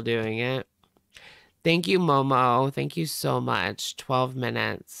still doing it. Thank you, Momo. Thank you so much. 12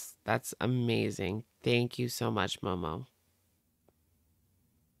 minutes. That's amazing. Thank you so much, Momo.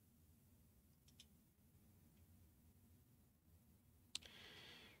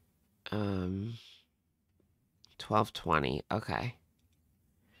 Um, 12:20. Okay.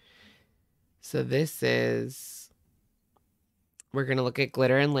 So this is, we're going to look at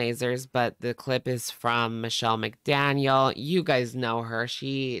Glitter and Lasers, but the clip is from Michelle McDaniel. You guys know her.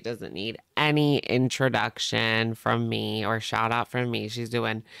 She doesn't need any introduction from me or shout out from me. She's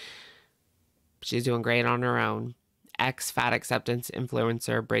doing great on her own. Ex-fat acceptance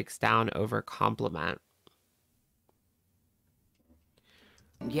influencer breaks down over compliment.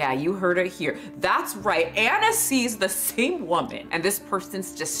 Yeah, you heard it here. That's right. Anna sees the same woman, and this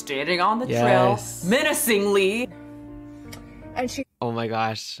person's just standing on the trail, menacingly. And she... Oh my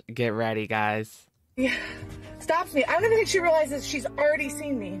gosh. Get ready, guys. Yeah, stops me. I don't even think she realizes she's already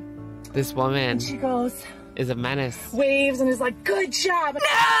seen me. This woman And she goes... is a menace. Waves and is like, good job. No!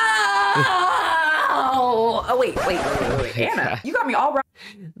 Oh, wait. Anna, you got me all right.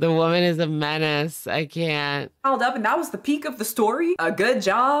 The woman is a menace. I can't. Riled up, and that was the peak of the story. A good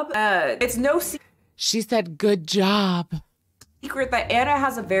job. It's no She said good job. secret that Anna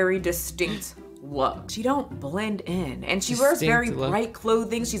has a very distinct look. She don't blend in, and she wears very bright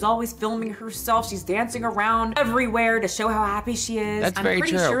clothing. She's always filming herself. She's dancing around everywhere to show how happy she is. That's very true.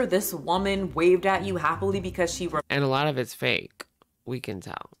 I'm pretty sure this woman waved at you happily because she and a lot of it's fake. We can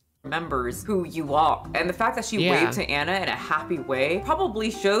tell. Remembers who you are. And the fact that she waved to Anna in a happy way probably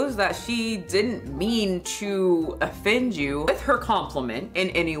shows that she didn't mean to offend you with her compliment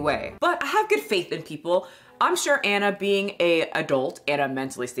in any way. But I have good faith in people. I'm sure Anna, being an adult and a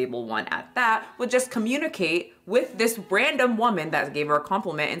mentally stable one at that, would just communicate with this random woman that gave her a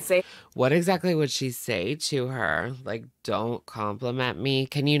compliment and say, what exactly would she say to her? Like, don't compliment me.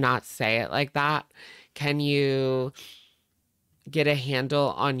 Can you not say it like that? Can you get a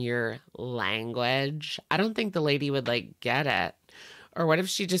handle on your language? I don't think the lady would like get it. Or what if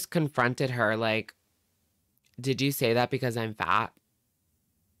she just confronted her like, did you say that because I'm fat?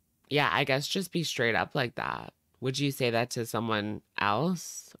 Yeah, I guess just be straight up like that. Would you say that to someone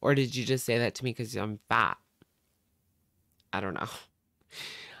else? Or did you just say that to me because I'm fat? I don't know.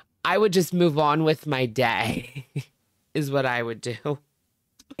 I would just move on with my day is what I would do.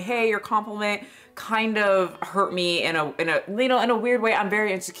 Hey, your compliment kind of hurt me in a weird way. I'm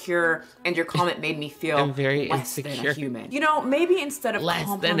very insecure, and your comment made me feel I'm very less insecure. than a human. You know, maybe instead of less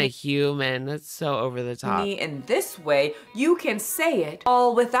than a human, that's so over the top. Me in this way, you can say it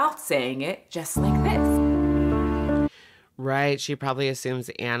all without saying it, just like this. Right. She probably assumes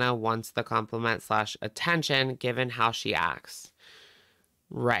Anna wants the compliment / attention given how she acts.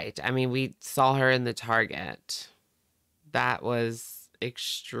 Right. I mean, we saw her in the Target. That was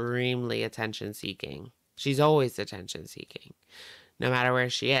extremely attention seeking. She's always attention seeking, no matter where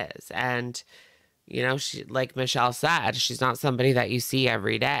she is. And, you know, she, like Michelle said, she's not somebody that you see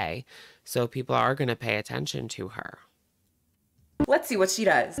every day. So people are going to pay attention to her. Let's see what she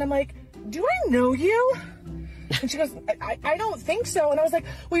does. And I'm like, do I know you? And she goes, I don't think so. And I was like,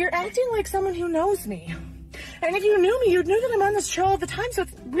 well, you're acting like someone who knows me. And if you knew me, you'd know that I'm on this trail all the time. So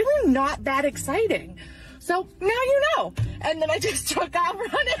it's really not that exciting. So now you know. And then I just took off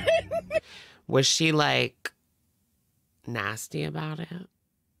running. Was she like nasty about it?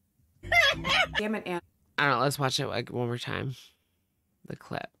 Damn it, Anna. I don't know. Let's watch it like one more time. The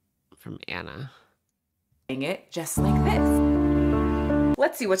clip from Anna. It just like this.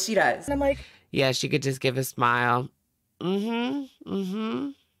 Let's see what she does. And I'm like, yeah, she could just give a smile.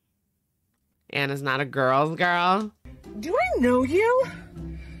 Anna's not a girl's girl. do I know you?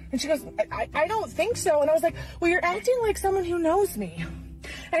 And she goes, I don't think so. And I was like, well, you're acting like someone who knows me.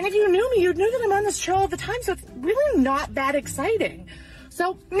 And if you knew me, you'd know that I'm on this show all the time. So it's really not that exciting.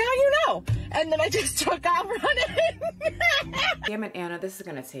 So now you know. And then I just took off running. Damn it, Anna. This is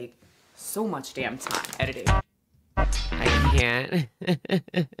going to take so much damn time editing. I can't.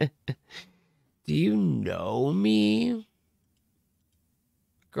 Do you know me?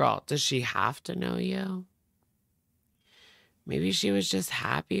 Girl, does she have to know you? Maybe she was just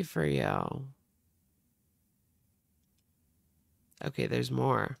happy for you. Okay, there's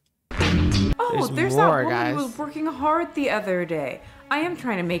more. Oh, there's more, that woman guys. who was working hard the other day. I am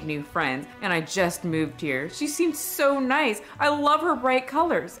trying to make new friends, and I just moved here. She seemed so nice. I love her bright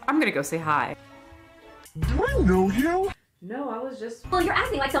colors. I'm gonna go say hi. Do I know you? No, I was just... Well, you're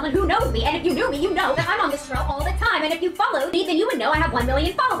acting like someone who knows me, and if you knew me, you know that I'm on this show all the time, and if you follow me, then you would know I have 1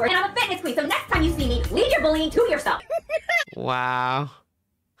 million followers, and I'm a fitness queen, so next time you see me, leave your bullying to yourself. Wow.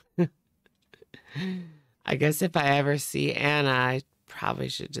 I guess if I ever see Anna, I probably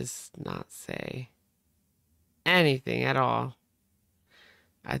should just not say anything at all.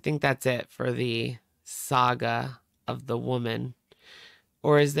 I think that's it for the saga of the woman.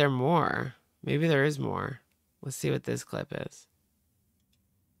 Or is there more? Maybe there is more. Let's see what this clip is.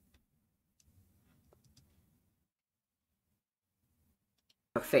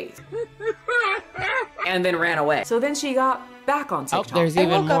 Her face. And then ran away. So then she got back on TikTok. Oh, there's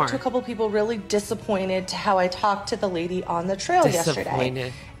even I woke more. up to a couple people really disappointed to how I talked to the lady on the trail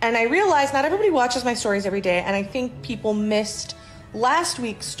yesterday. And I realized not everybody watches my stories every day, and I think people missed last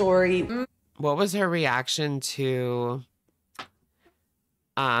week's story. What was her reaction to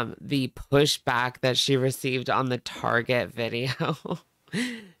the pushback that she received on the Target video?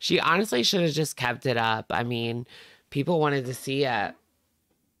 She honestly should have just kept it up. I mean, people wanted to see it.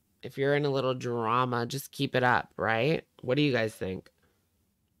 If you're in a little drama, just keep it up, right? What do you guys think?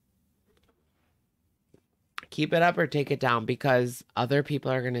 Keep it up or take it down, because other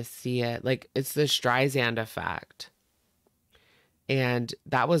people are going to see it. Like, it's the Streisand effect. And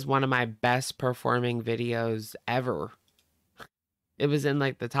that was one of my best performing videos ever. It was in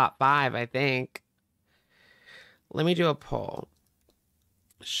like the top 5, I think. Let me do a poll.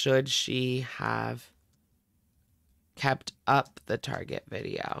 Should she have kept up the Target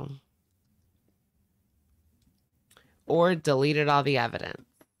video or deleted all the evidence?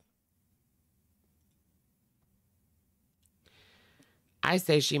 I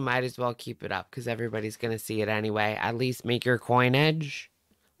say she might as well keep it up because everybody's going to see it anyway. At least make your coinage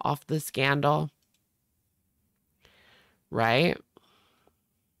off the scandal. Right?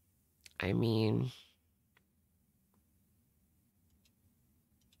 I mean,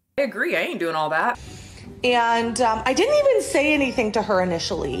 I agree. I ain't doing all that. And I didn't even say anything to her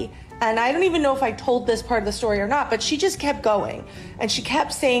initially. And I don't even know if I told this part of the story or not, but she just kept going. And she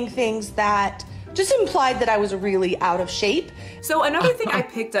kept saying things that just implied that I was really out of shape. So another thing I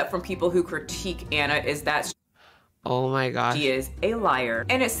picked up from people who critique Anna is that oh my gosh, she is a liar.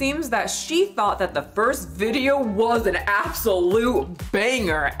 And it seems that she thought that the first video was an absolute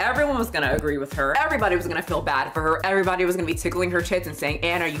banger. Everyone was gonna agree with her. Everybody was gonna feel bad for her. Everybody was gonna be tickling her tits and saying,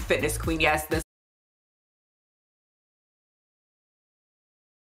 Anna, you fitness queen, yes, this.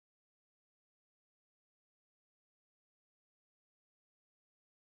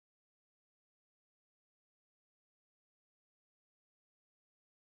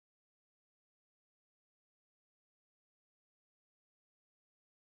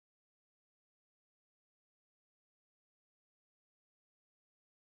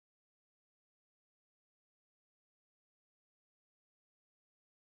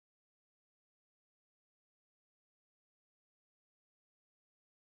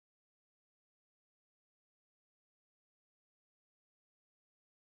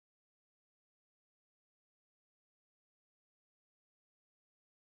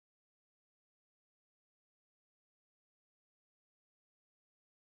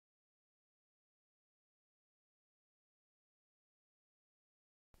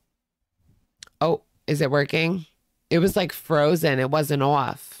 Oh, is it working? It was like frozen. It wasn't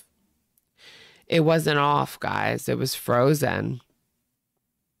off. It wasn't off, guys. It was frozen.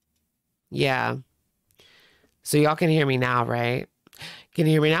 Yeah. So y'all can hear me now, right? Can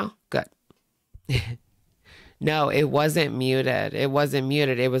you hear me now? Good. No, it wasn't muted. It wasn't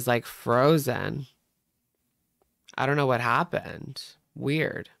muted. It was like frozen. I don't know what happened.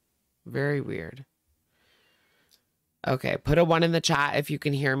 Weird. Very weird. Okay, put a 1 in the chat if you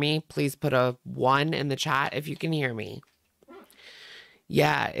can hear me. Please put a 1 in the chat if you can hear me.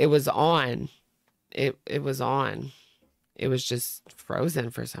 Yeah, it was on. It was on. It was just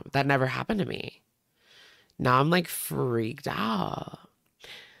frozen for some. That never happened to me. Now I'm like freaked out.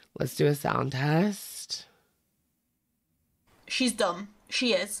 Let's do a sound test. She's dumb.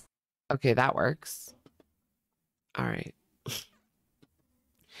 She is. Okay, that works. All right.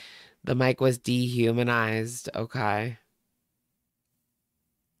 The mic was dehumanized. Okay.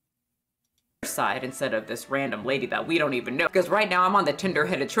 Side instead of this random lady that we don't even know. Because right now I'm on the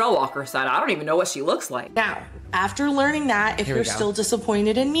Tinder-headed trail walker side. I don't even know what she looks like. Now, after learning that, if you're still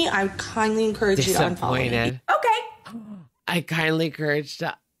disappointed in me, I kindly encourage you to unfollow me. Okay. I kindly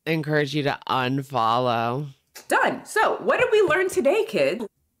encourage you to unfollow. Done. So, what did we learn today, kids?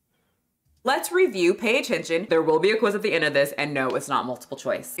 Let's review, pay attention. There will be a quiz at the end of this, and no, it's not multiple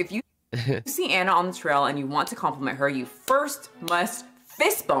choice. If you see Anna on the trail and you want to compliment her, you first must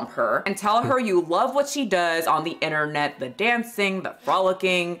fist bump her and tell her you love what she does on the internet, the dancing, the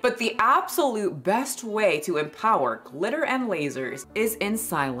frolicking. But the absolute best way to empower Glitter and Lasers is in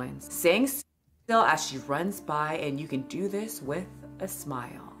silence, saying still as she runs by, and you can do this with a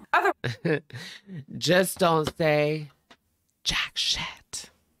smile. Just don't say jack shit.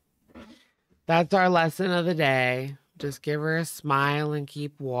 That's our lesson of the day. Just give her a smile and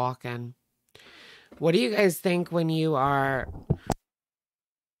keep walking. What do you guys think when you are...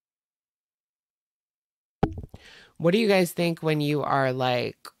 What do you guys think when you are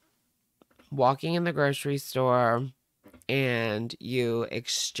like walking in the grocery store and you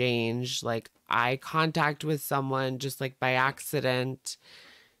exchange like eye contact with someone just like by accident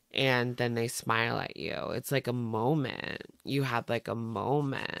and then they smile at you? It's like a moment. You had like a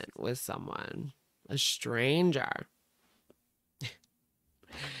moment with someone, a stranger.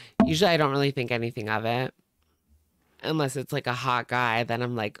 Usually I don't really think anything of it. Unless it's like a hot guy, then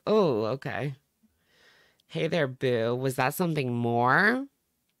I'm like, oh, okay. Hey there, boo. Was that something more?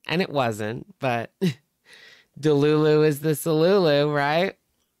 And it wasn't, but Delulu is the Salulu, right?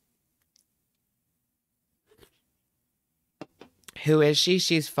 Who is she?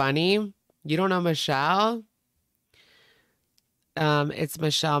 She's funny. You don't know Michelle? It's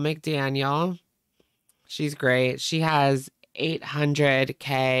Michelle McDaniel. She's great. She has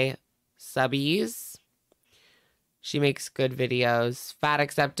 800K subbies. She makes good videos. Fat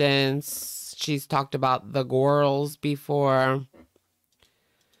acceptance. She's talked about the gorls before.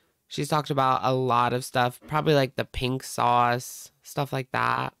 She's talked about a lot of stuff. Probably like the pink sauce. Stuff like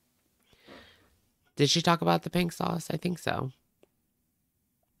that. Did she talk about the pink sauce? I think so.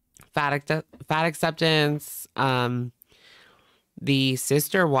 Fat acceptance. The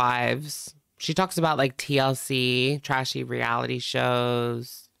sister wives. She talks about like TLC, trashy reality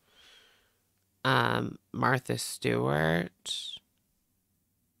shows. Martha Stewart.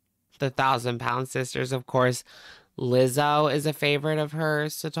 The 1,000-Pound Sisters, of course. Lizzo is a favorite of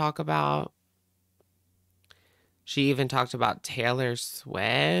hers to talk about. She even talked about Taylor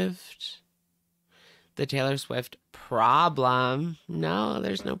Swift. The Taylor Swift problem. No,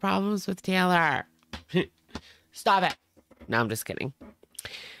 there's no problems with Taylor. Stop it. No, I'm just kidding.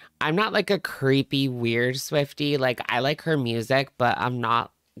 I'm not like a creepy, weird Swiftie. Like, I like her music, but I'm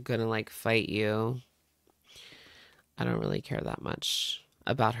not gonna like fight you. I don't really care that much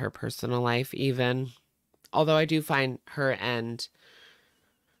about her personal life even. Although I do find her and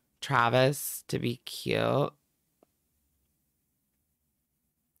Travis to be cute.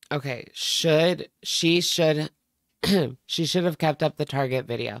 Okay, she should have kept up the Target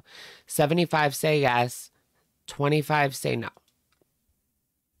video. 75 say yes, 25 say no.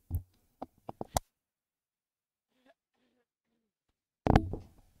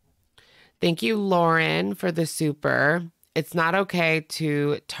 Thank you, Lauren, for the super. It's not okay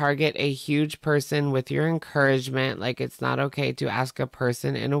to target a huge person with your encouragement. Like, it's not okay to ask a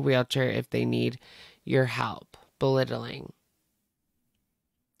person in a wheelchair if they need your help. Belittling.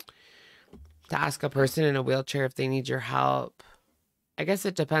 To ask a person in a wheelchair if they need your help. I guess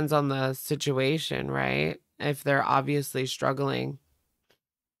it depends on the situation, right? If they're obviously struggling,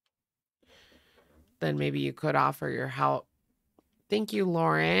 then maybe you could offer your help. Thank you,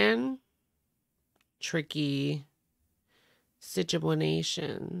 Lauren. Tricky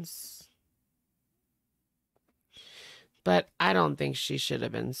situations. But I don't think she should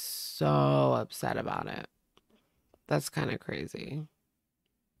have been so upset about it. That's kind of crazy.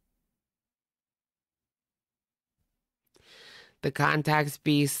 The contacts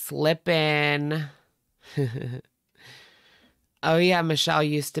be slipping. Oh, yeah, Michelle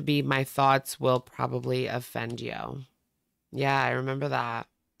used to be, my thoughts will probably offend you. Yeah, I remember that.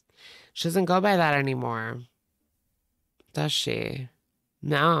 She doesn't go by that anymore. Does she?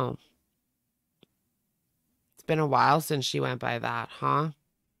 No. It's been a while since she went by that, huh?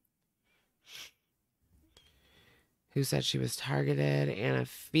 Who said she was targeted? Anna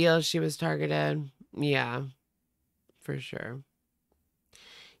feels she was targeted. Yeah, for sure.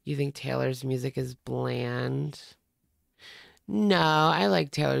 You think Taylor's music is bland? No, I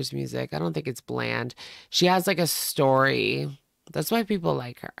like Taylor's music. I don't think it's bland. She has like a story. That's why people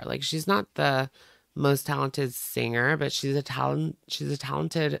like her. Like, she's not the most talented singer, but she's a talented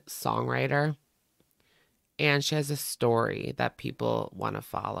songwriter. And she has a story that people want to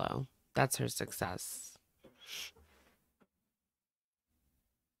follow. That's her success.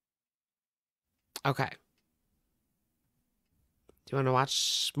 Okay. Do you want to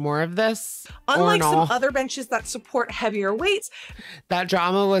watch more of this? Unlike some other benches that support heavier weights. That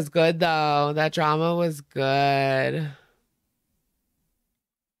drama was good, though. That drama was good.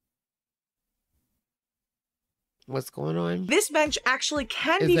 What's going on? This bench actually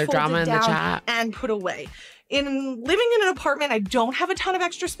can Is be there drama folded in the down chat? and put away. In living in an apartment, I don't have a ton of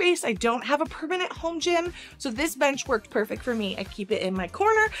extra space. I don't have a permanent home gym. So this bench worked perfect for me. I keep it in my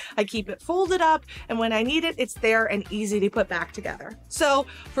corner. I keep it folded up. And when I need it, it's there and easy to put back together. So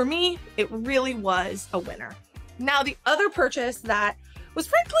for me, it really was a winner. Now, the other purchase that was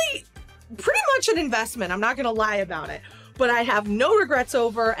frankly pretty much an investment. I'm not going to lie about it, but I have no regrets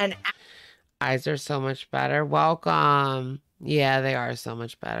over. And Eyes are so much better. Welcome. Yeah, they are so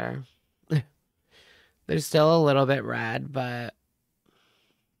much better. They're still a little bit red, but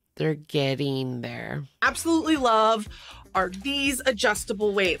they're getting there. absolutely love are these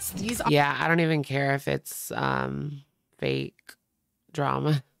adjustable weights. These are Yeah, I don't even care if it's fake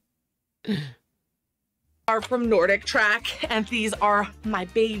drama. are from Nordic Track, and these are my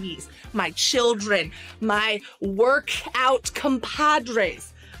babies, my children, my workout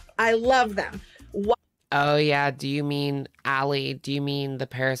compadres. I love them. Oh, yeah. Do you mean, Allie, do you mean the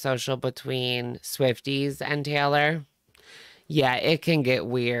parasocial between Swifties and Taylor? Yeah, it can get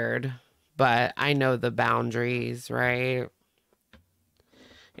weird, but I know the boundaries, right?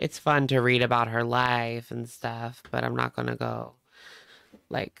 It's fun to read about her life and stuff, but I'm not going to go,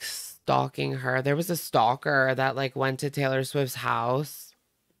 like, stalking her. There was a stalker that, like, went to Taylor Swift's house.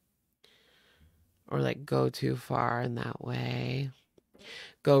 Or, like, go too far in that way.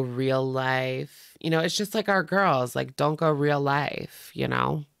 Go real life. You know, it's just like our girls. Like, don't go real life, you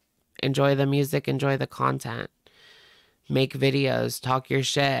know? Enjoy the music, enjoy the content. Make videos, talk your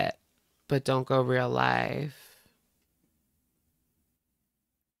shit, but don't go real life.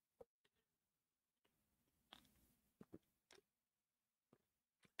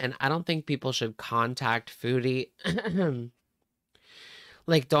 And I don't think people should contact Foodie.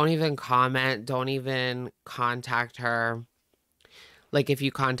 Like, don't even comment. Don't even contact her. Like, if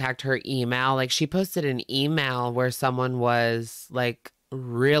you contact her email, like, she posted an email where someone was, like,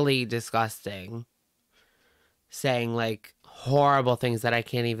 really disgusting. Saying, like, horrible things that I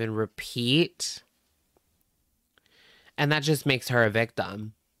can't even repeat. And that just makes her a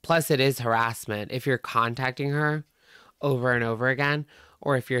victim. Plus, it is harassment. If you're contacting her over and over again,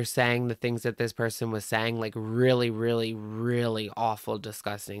 or if you're saying the things that this person was saying, like, really, really, really awful,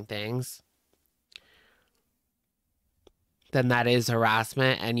 disgusting things, then that is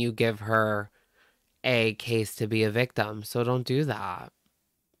harassment, and you give her a case to be a victim. So don't do that.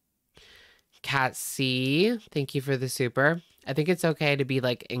 Cat C, thank you for the super. I think it's okay to be,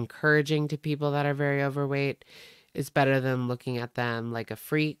 like, encouraging to people that are very overweight. It's better than looking at them like a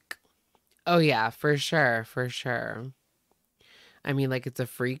freak. Oh, yeah, for sure, for sure. I mean, like, it's a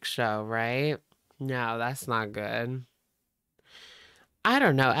freak show, right? No, that's not good. I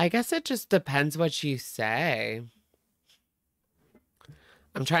don't know. I guess it just depends what you say.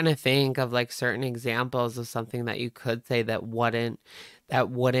 I'm trying to think of, like, certain examples of something that you could say that wouldn't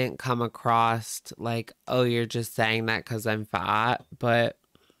come across like, oh, you're just saying that because I'm fat. But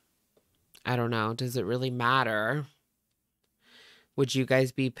I don't know. Does it really matter? Would you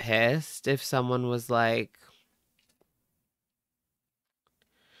guys be pissed if someone was like,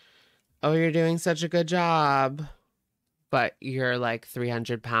 oh, you're doing such a good job, but you're like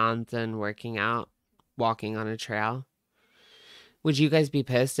 300 pounds and working out, walking on a trail? Would you guys be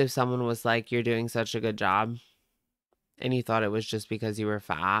pissed if someone was like, you're doing such a good job, and you thought it was just because you were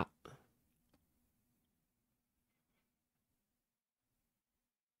fat?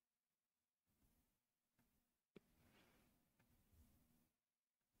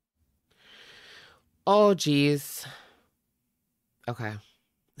 Oh, geez. Okay.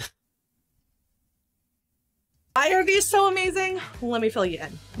 Why are these so amazing? Let me fill you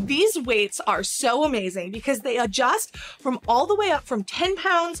in. These weights are so amazing because they adjust from all the way up from 10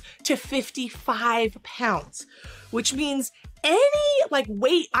 pounds to 55 pounds, which means any like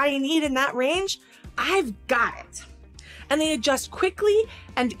weight I need in that range, I've got it. And they adjust quickly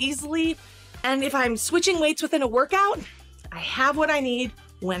and easily. And if I'm switching weights within a workout, I have what I need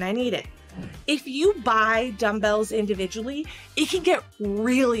when I need it. If you buy dumbbells individually, it can get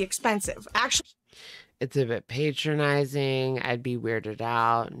really expensive. Actually, it's a bit patronizing. I'd be weirded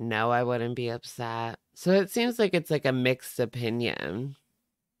out. No, I wouldn't be upset. So it seems like it's like a mixed opinion.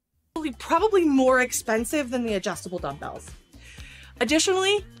 Probably more expensive than the adjustable dumbbells.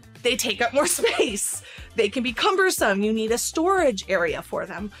 Additionally, they take up more space. They can be cumbersome. You need a storage area for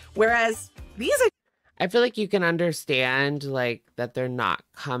them. Whereas these are... I feel like you can understand like that they're not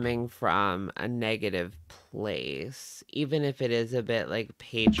coming from a negative place, even if it is a bit like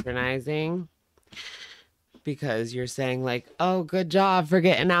patronizing, because you're saying like, oh, good job for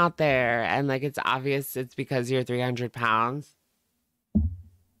getting out there. And like, it's obvious it's because you're 300 pounds.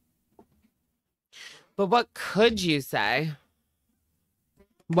 But what could you say?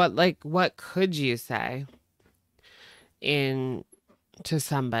 What could you say to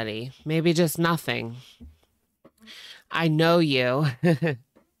somebody? Maybe just nothing. I know you.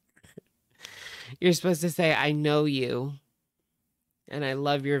 You're supposed to say, I know you. And I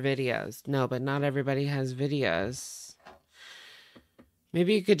love your videos. No, but not everybody has videos.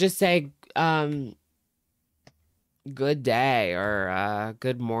 Maybe you could just say, good day or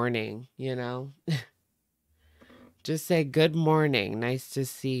good morning, you know? Just say, good morning. Nice to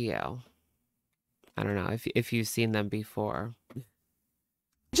see you. I don't know if you've seen them before.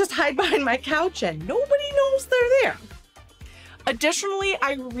 Just hide behind my couch and nobody knows they're there. Additionally,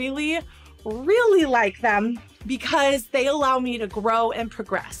 I really, really like them because they allow me to grow and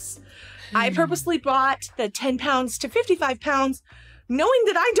progress. I purposely bought the 10 pounds to 55 pounds, knowing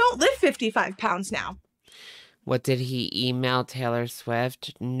that I don't lift 55 pounds now. What did he email Taylor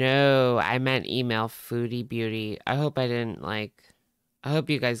Swift? No, I meant email Foodie Beauty. I hope I didn't I hope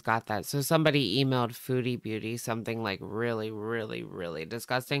you guys got that. So somebody emailed Foodie Beauty something like really, really, really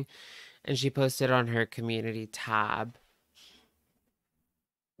disgusting. And she posted on her community tab.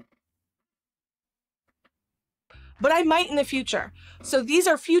 But I might in the future. So these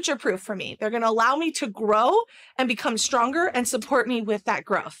are future proof for me. They're going to allow me to grow and become stronger and support me with that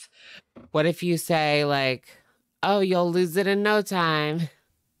growth. What if you say like, oh, you'll lose it in no time.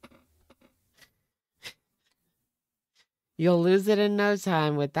 You'll lose it in no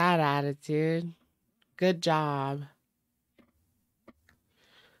time with that attitude. Good job.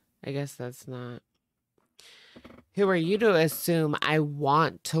 I guess that's not. Who are you to assume I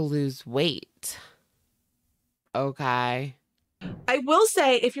want to lose weight? Okay. I will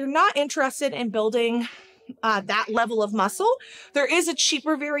say, if you're not interested in building that level of muscle, there is a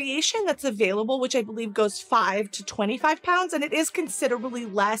cheaper variation that's available, which I believe goes 5 to 25 pounds, and it is considerably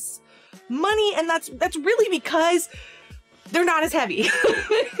less money, and that's really because they're not as heavy,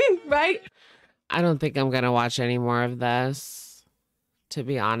 right? I don't think I'm going to watch any more of this. To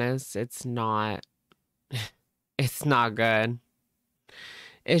be honest, it's not good.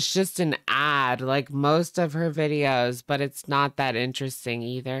 It's just an ad like most of her videos, but it's not that interesting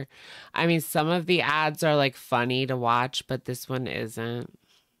either. I mean, some of the ads are like funny to watch, but this one isn't.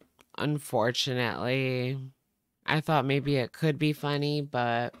 Unfortunately, I thought maybe it could be funny,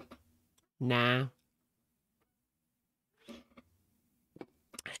 but nah.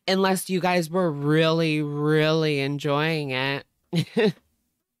 Unless you guys were really, really enjoying it.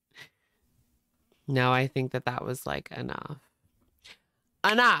 No, I think that was like enough.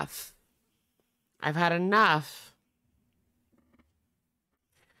 Enough. I've had enough.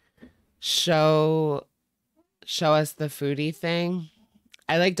 Show us the foodie thing.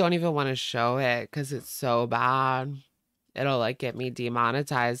 I don't even want to show it because it's so bad. It'll get me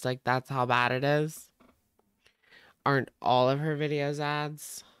demonetized. That's how bad it is. Aren't all of her videos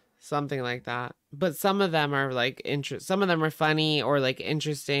ads? Something like that. But some of them are some of them are funny or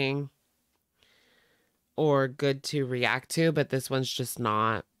interesting or good to react to, but this one's just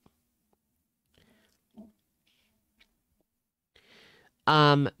not.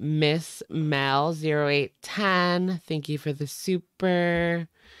 Miss Mel 0810, thank you for the super.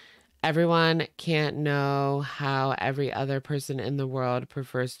 Everyone can't know how every other person in the world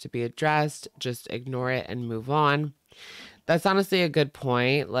prefers to be addressed. Just ignore it and move on. That's honestly a good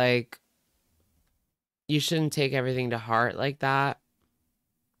point. You shouldn't take everything to heart like that.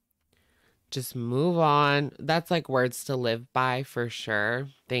 Just move on. That's words to live by for sure.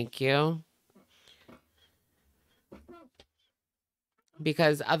 Thank you.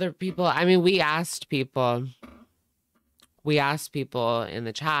 Because other people, I mean, we asked people we asked people in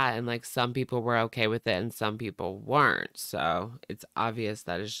the chat, and like some people were okay with it and some people weren't. So it's obvious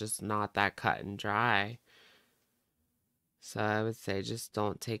that it's just not that cut and dry. So I would say just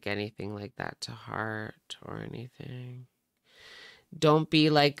don't take anything like that to heart or anything. Don't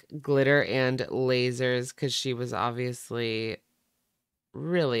be like Glitterandlazers, because she was obviously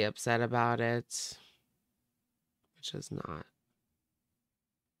really upset about it, which is not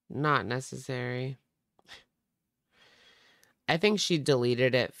necessary. I think she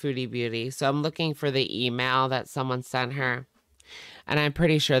deleted it, Foodie Beauty. So I'm looking for the email that someone sent her. And I'm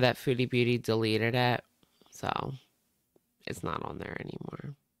pretty sure that Foodie Beauty deleted it. So it's not on there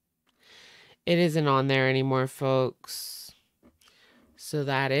anymore. It isn't on there anymore, folks. So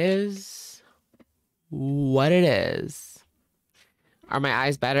that is what it is. Are my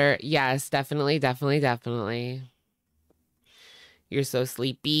eyes better? Yes, definitely, definitely, definitely. You're so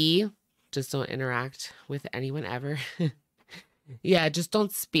sleepy. Just don't interact with anyone ever. Yeah, just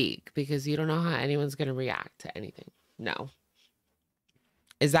don't speak, because you don't know how anyone's going to react to anything. No.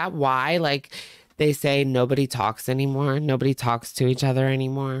 Is that why, like, they say nobody talks anymore? Nobody talks to each other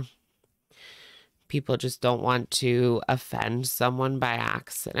anymore? People just don't want to offend someone by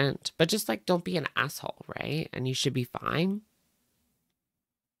accident. But just, like, don't be an asshole, right? And you should be fine.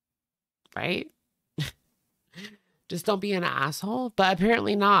 Right? Just don't be an asshole. But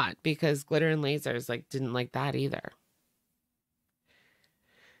apparently not, because Glitterandlazers, like, didn't like that either.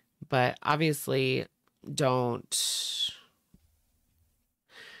 But obviously, don't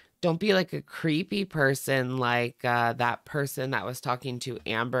be like a creepy person like that person that was talking to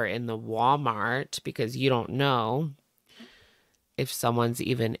Amber in the Walmart, because you don't know if someone's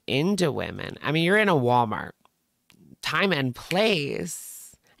even into women. I mean, you're in a Walmart, time and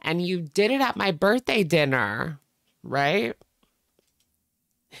place, and you did it at my birthday dinner, right?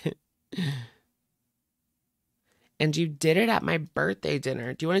 And you did it at my birthday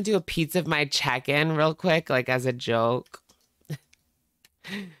dinner. Do you want to do a Peetz of my check-in real quick? Like as a joke?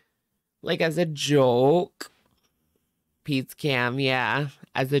 Like as a joke? Peetz cam, yeah.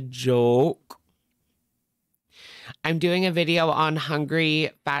 As a joke. I'm doing a video on Hungry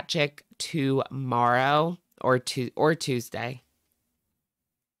Fat Chick tomorrow or Tuesday.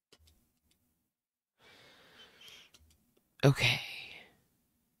 Okay.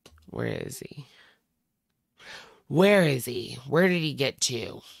 Where is he? Where is he? Where did he get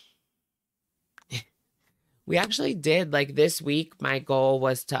to? We actually did, like this week, my goal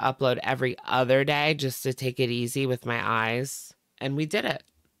was to upload every other day just to take it easy with my eyes. And we did it.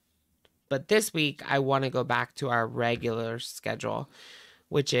 But this week, I want to go back to our regular schedule,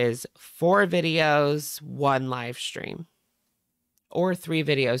 which is 4 videos, 1 live stream. Or 3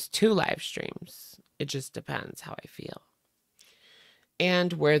 videos, 2 live streams. It just depends how I feel.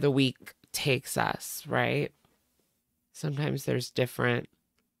 And where the week takes us, right? Sometimes there's different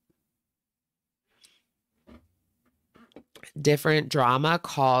drama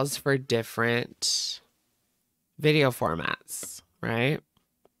calls for different video formats, right?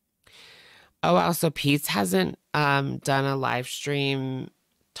 Oh, wow. So Peetz hasn't done a live stream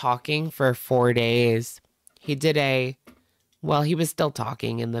talking for 4 days. He did well, he was still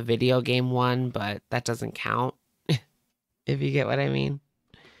talking in the video game one, but that doesn't count. If you get what I mean.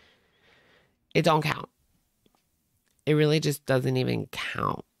 It don't count. It really just doesn't even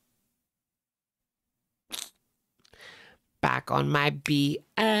count. Back on my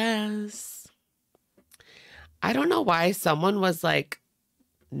BS. I don't know why someone was like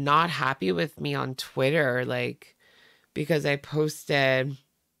not happy with me on Twitter, like because I posted.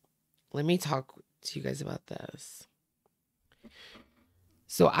 Let me talk to you guys about this.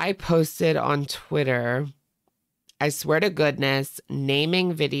 So I posted on Twitter, I swear to goodness,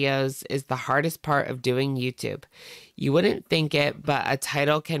 naming videos is the hardest part of doing YouTube. You wouldn't think it, but a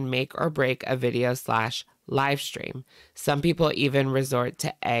title can make or break a video / live stream. Some people even resort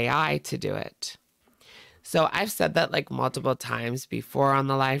to AI to do it. So I've said that like multiple times before on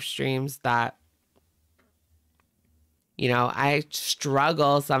the live streams that, you know, I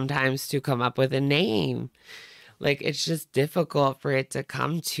struggle sometimes to come up with a name. Like it's just difficult for it to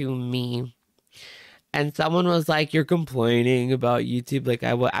come to me. And someone was like, you're complaining about YouTube. Like,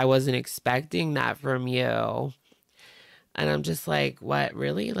 I wasn't expecting that from you. And I'm just like, what?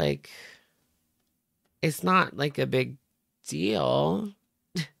 Really? Like, it's not like a big deal.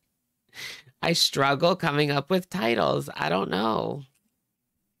 I struggle coming up with titles. I don't know.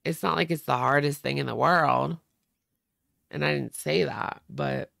 It's not like it's the hardest thing in the world. And I didn't say that,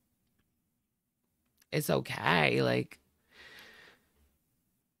 but it's okay. Like,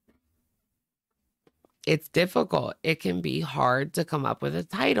 it's difficult. It can be hard to come up with a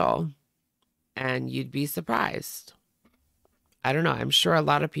title, and you'd be surprised. I don't know. I'm sure a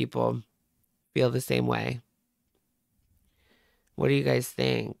lot of people feel the same way. What do you guys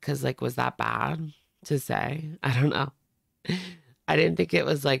think? Because, like, was that bad to say? I don't know. I didn't think it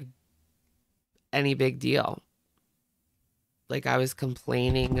was, like, any big deal. Like, I was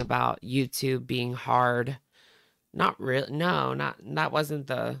complaining about YouTube being hard. Not really. No, that wasn't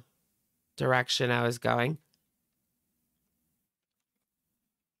the direction I was going.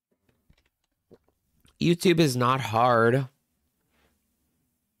 YouTube is not hard.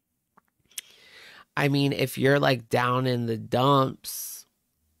 I mean, if you're like down in the dumps,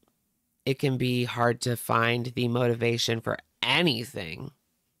 it can be hard to find the motivation for anything,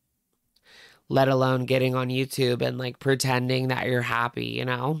 let alone getting on YouTube and like pretending that you're happy, you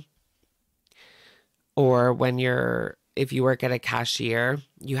know? Or when if you work at a cashier,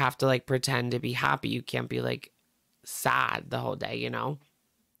 you have to like pretend to be happy. You can't be like sad the whole day, you know?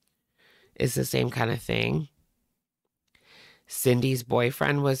 It's the same kind of thing. Cindy's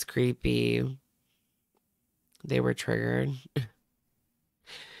boyfriend was creepy. They were triggered.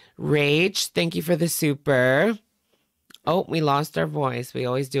 Rach, thank you for the super. Oh, we lost our voice. We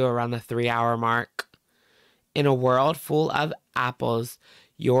always do around the 3-hour mark. In a world full of apples,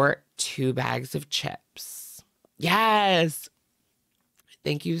 you're 2 bags of chips. Yes.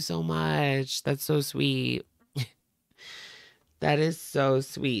 Thank you so much. That's so sweet. That is so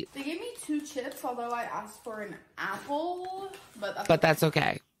sweet. They gave me 2 chips, although I asked for an apple. But that's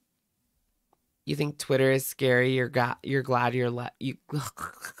okay. You think Twitter is scary? You're glad you're glad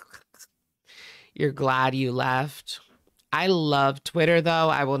you left. I love Twitter though.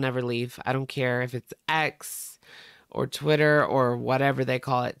 I will never leave. I don't care if it's X or Twitter or whatever they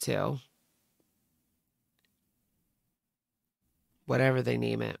call it to. Whatever they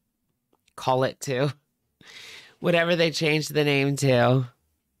name it. Call it to. Whatever they change the name to.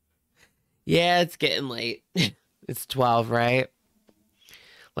 Yeah, it's getting late. It's 12, right?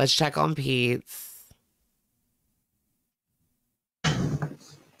 Let's check on Peetz.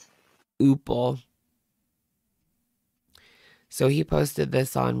 Oople. So he posted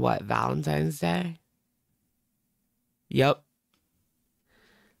this on what, Valentine's Day? Yep.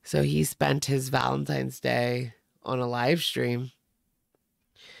 So he spent his Valentine's Day on a live stream.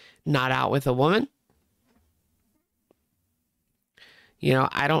 Not out with a woman. You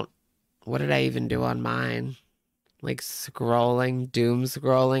know, what did I even do on mine? Like scrolling, doom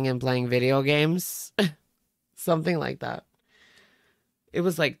scrolling and playing video games. Something like that. It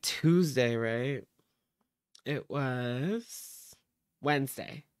was like Tuesday, right? It was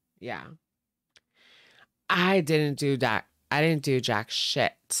Wednesday. Yeah. I didn't do that. I didn't do jack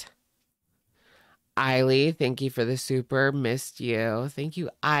shit. Eiley, thank you for the super. Missed you. Thank you,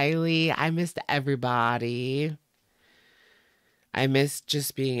 Eiley. I missed everybody. I missed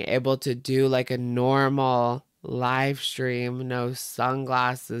just being able to do like a normal live stream. No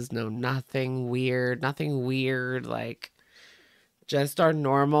sunglasses, no nothing weird. Like just our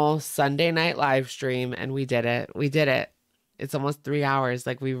normal Sunday night live stream. And we did it. We did it. It's almost 3 hours.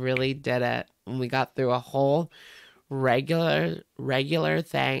 Like we really did it. And we got through a whole regular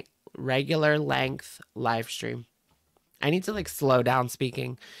length live stream. I need to like slow down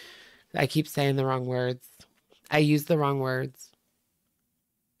speaking. I keep saying the wrong words. I use the wrong words.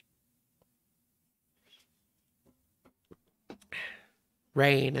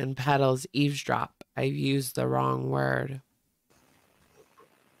 Rain and petals eavesdrop. I used the wrong word.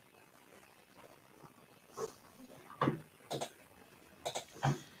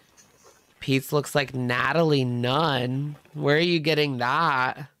 Peetz looks like Natalie Nunn. Where are you getting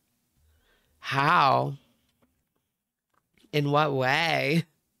that? How? In what way?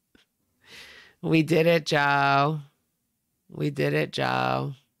 We did it, Joe. We did it,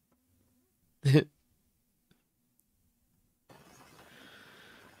 Joe.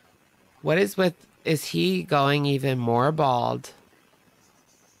 What is he going even more bald?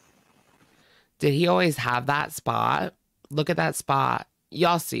 Did he always have that spot? Look at that spot.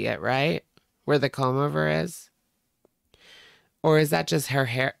 Y'all see it, right? Where the comb over is? Or is that just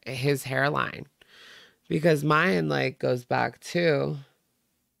his hairline? Because mine like goes back too,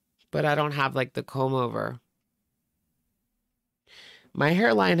 but I don't have like the comb over. My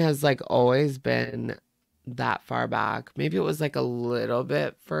hairline has like always been that far back. Maybe it was like a little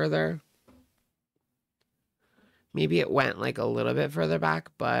bit further. Maybe it went like a little bit further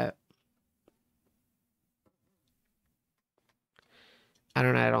back, but I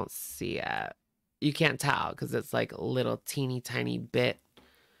don't know. I don't see it. You can't tell because it's like a little teeny tiny bit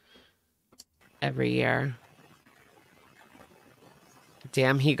every year.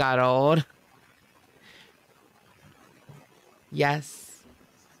 Damn, he got old. Yes.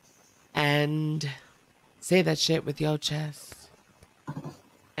 And say that shit with your chest.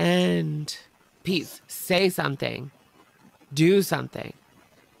 And Peetz, say something. Do something.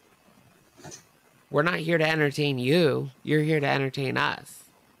 We're not here to entertain you. You're here to entertain us.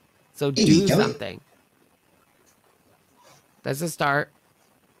 So do something. That's a start.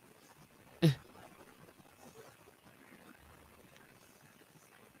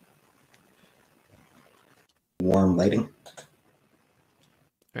 Warm lighting.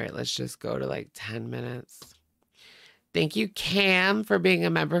 All right, let's just go to like 10 minutes. Thank you, Cam, for being a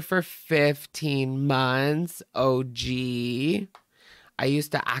member for 15 months. OG. I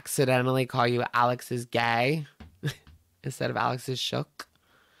used to accidentally call you ALEXIS gay instead of ALEXIS shook.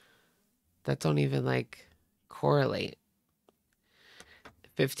 That don't even like correlate.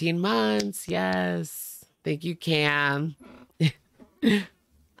 15 months, yes. Thank you, Cam.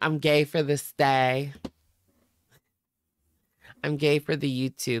 I'm gay for the stay. I'm gay for the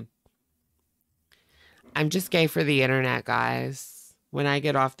YouTube. I'm just gay for the internet, guys. When I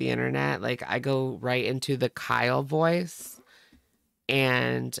get off the internet, like I go right into the Kyle voice.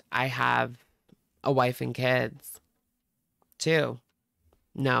 And I have a wife and kids, too.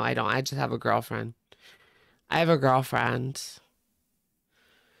 No, I don't. I just have a girlfriend. I have a girlfriend.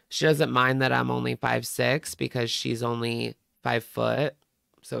 She doesn't mind that I'm only 5'6" because she's only 5 foot.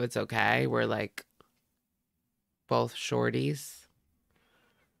 So it's okay. We're like both shorties.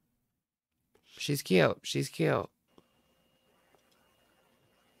 She's cute. She's cute.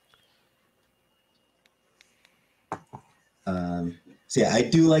 So yeah, I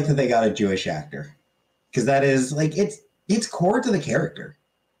do like that they got a Jewish actor, because that is like it's core to the character.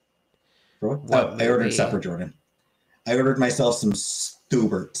 I ordered supper, Jordan. I ordered myself some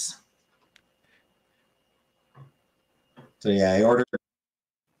Stuberts. So yeah, I ordered.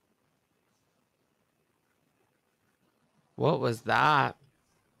 What was that?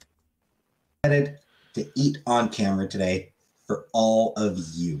 Decided to eat on camera today for all of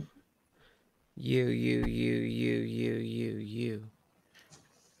you. You.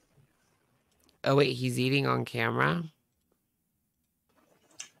 Oh, wait, he's eating on camera?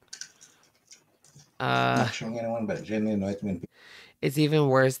 Not showing anyone, but it genuinely annoys me. It's even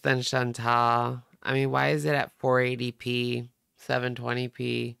worse than Chantal. I mean, why is it at 480p,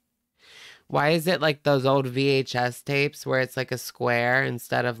 720p? Why is it like those old VHS tapes where it's like a square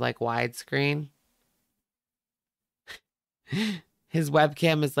instead of like widescreen? His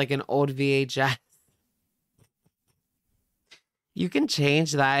webcam is like an old VHS. You can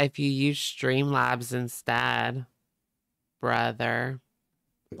change that if you use Streamlabs instead, brother.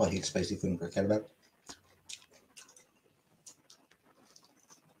 People hate spicy food and forget about.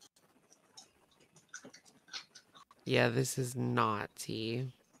 Yeah, this is not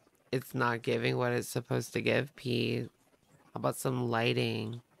tea. It's not giving what it's supposed to give, Pete. How about some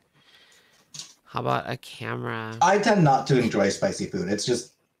lighting? How about a camera? I tend not to enjoy spicy food. It's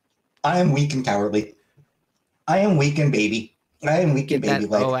just, I am weak and cowardly. I am weak and baby. I am weak and baby. Get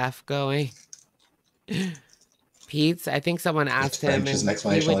that OF going. Peetz, I think someone asked him, and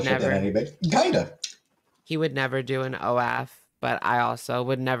he would never. Kinda. He would never do an OF, but I also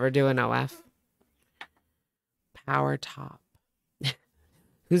would never do an OF. Power top.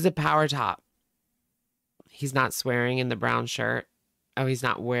 Who's a power top? He's not swearing in the brown shirt. Oh, he's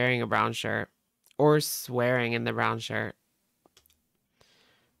not wearing a brown shirt. Or swearing in the brown shirt.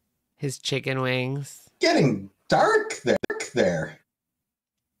 His chicken wings. Getting dark there.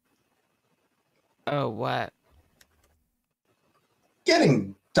 Oh, what?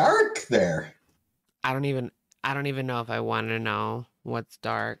 Getting dark there. I don't even know if I want to know what's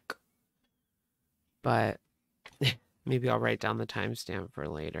dark. But maybe I'll write down the timestamp for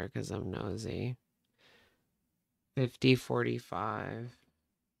later because I'm nosy. 50:45.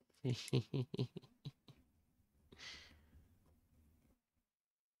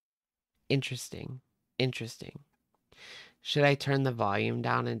 Interesting. Should I turn the volume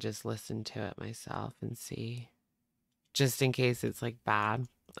down and just listen to it myself and see? Just in case it's like bad.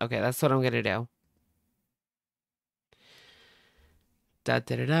 Okay, that's what I'm gonna do. Da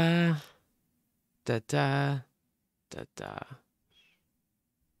da da da. Da da. Da da.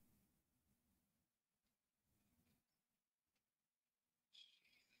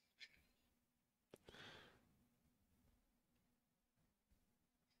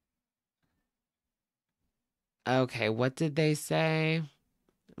 Okay, what did they say?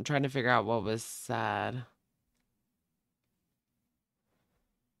 I'm trying to figure out what was said.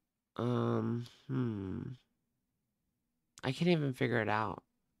 I can't even figure it out.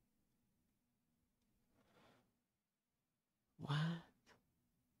 What?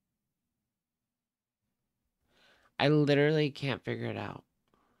 I literally can't figure it out.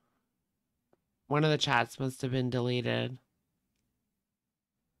 One of the chats must have been deleted.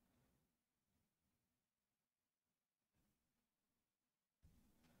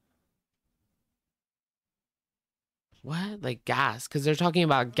 What? Like gas? Because they're talking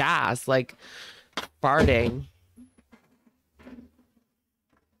about gas, like farting.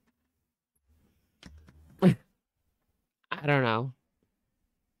 I don't know.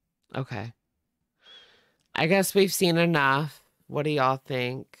 Okay. I guess we've seen enough. What do y'all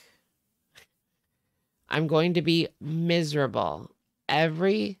think? I'm going to be miserable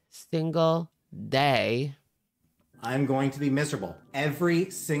every single day. I'm going to be miserable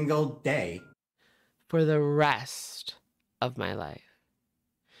every single day for the rest of my life.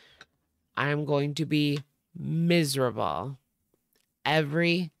 I'm going to be miserable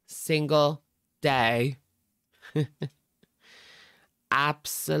every single day.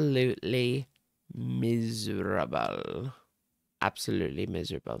 Absolutely miserable. Absolutely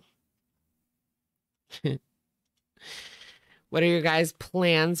miserable. What are your guys'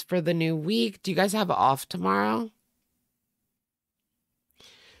 plans for the new week? Do you guys have off tomorrow?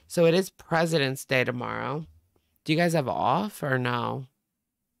 So it is President's Day tomorrow. Do you guys have off or no?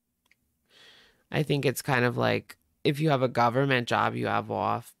 I think it's kind of like if you have a government job, you have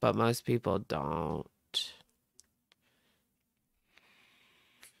off, but most people don't.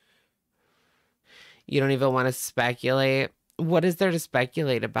 You don't even want to speculate. What is there to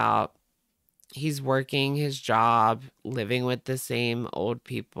speculate about? He's working his job, living with the same old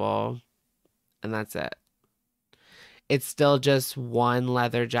people, and that's it. It's still just one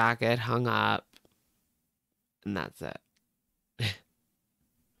leather jacket hung up, and that's it.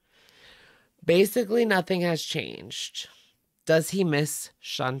 Basically, nothing has changed. Does he miss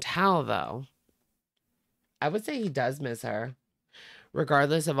Chantal, though? I would say he does miss her.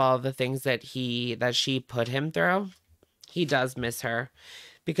 Regardless of all the things that she put him through, he does miss her.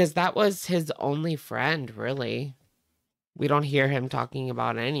 Because that was his only friend, really. We don't hear him talking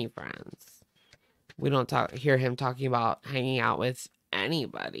about any friends. We don't hear him talking about hanging out with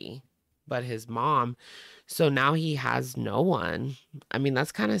anybody but his mom. So now he has no one. I mean,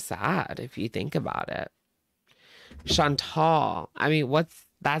 that's kind of sad if you think about it. Chantal, I mean,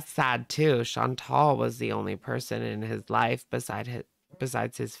 that's sad too. Chantal was the only person in his life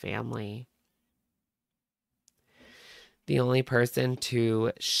besides his family. The only person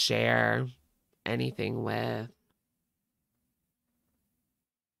to share anything with.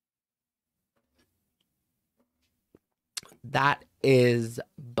 That is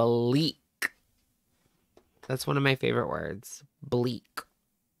bleak. That's one of my favorite words. Bleak.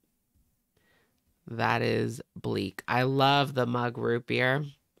 That is bleak. I love the mug root beer.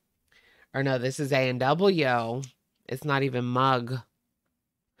 Or no, this is A&W. It's not even mug.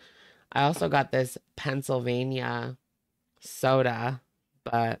 I also got this Pennsylvania soda,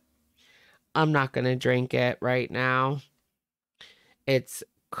 but I'm not going to drink it right now. It's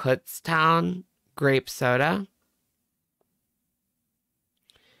Kutztown grape soda.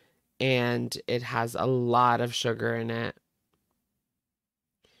 And it has a lot of sugar in it.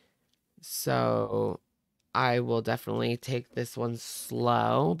 So I will definitely take this one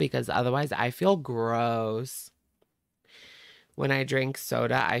slow because otherwise I feel gross. When I drink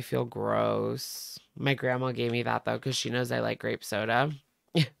soda, I feel gross. My grandma gave me that though because she knows I like grape soda.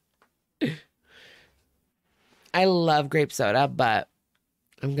 I love grape soda, but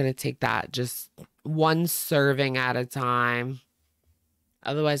I'm going to take that just one serving at a time.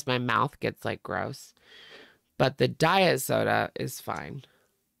 Otherwise, my mouth gets like gross. But the diet soda is fine.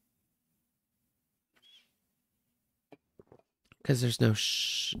 Because there's no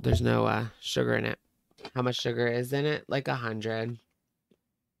sugar in it. How much sugar is in it? Like 100.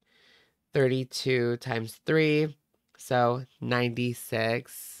 32 times 3. So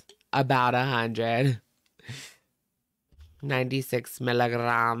 96. About 100. 96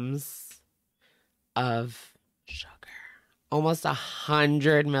 milligrams of sugar. Almost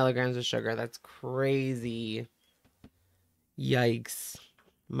 100 milligrams of sugar. That's crazy. Yikes.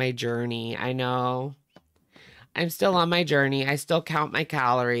 My journey. I know. I'm still on my journey. I still count my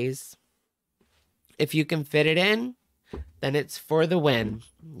calories. If you can fit it in, then it's for the win,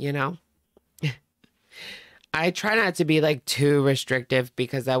 you know? I try not to be like too restrictive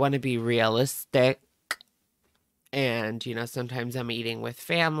because I want to be realistic. And, you know, sometimes I'm eating with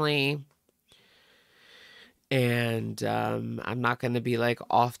family. And I'm not going to be like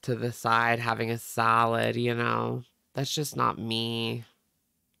off to the side having a salad, you know. That's just not me.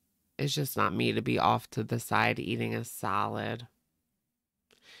 It's just not me to be off to the side eating a salad.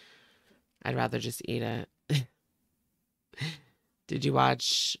 I'd rather just eat it. Did you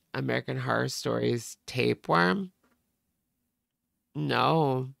watch American Horror Stories Tapeworm?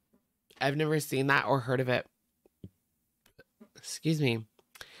 No. I've never seen that or heard of it. Excuse me.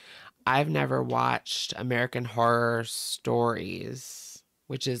 I've never watched American Horror Stories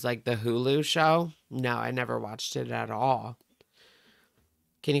which is like the Hulu show. No, I never watched it at all.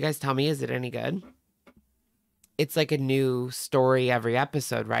 Can you guys tell me, is it any good? It's like a new story every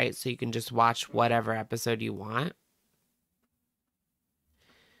episode, right? So you can just watch whatever episode you want.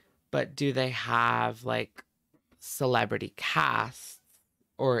 But do they have like celebrity casts,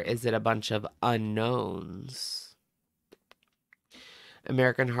 or is it a bunch of unknowns?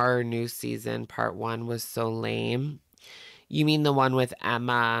 American Horror New Season Part 1 was so lame. You mean the one with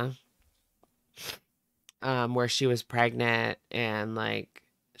Emma, where she was pregnant and like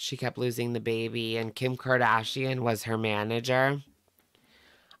she kept losing the baby and Kim Kardashian was her manager?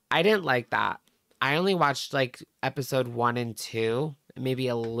 I didn't like that. I only watched like episode 1 and 2, maybe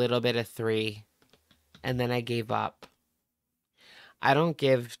a little bit of 3, and then I gave up. I don't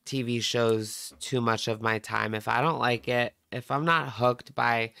give TV shows too much of my time. If I don't like it, if I'm not hooked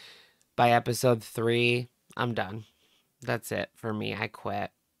by episode 3, I'm done. That's it for me. I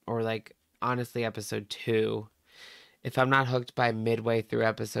quit. Or like, honestly, episode 2. If I'm not hooked by midway through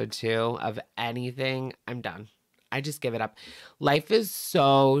episode 2 of anything, I'm done. I just give it up. Life is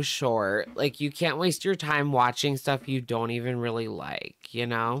so short. Like, you can't waste your time watching stuff you don't even really like, you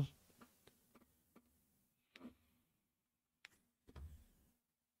know?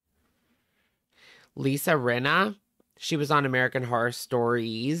 Lisa Rinna, she was on American Horror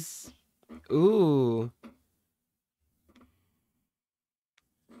Stories. Ooh.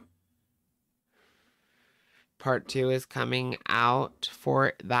 Part 2 is coming out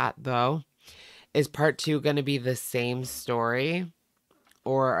for that, though. Is part 2 going to be the same story?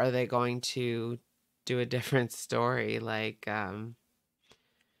 Or are they going to do a different story? Like,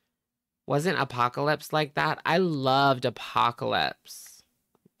 wasn't Apocalypse like that? I loved Apocalypse.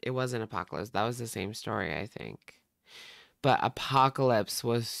 It wasn't Apocalypse. That was the same story, I think. But Apocalypse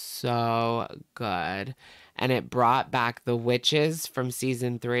was so good. And it brought back the witches from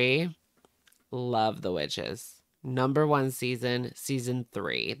season 3. Love the witches. #1 season, season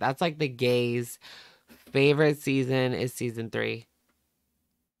 3. That's like the gays' favorite season is season 3.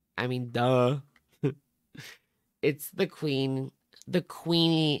 I mean, duh. It's the queeniest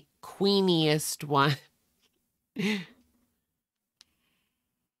one.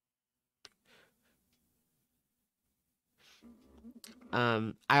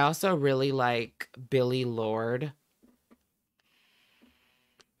 I also really like Billy Lord.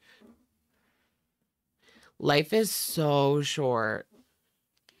 Life is so short.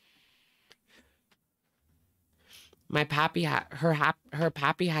 My pappy her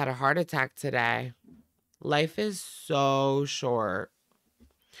pappy had a heart attack today. Life is so short.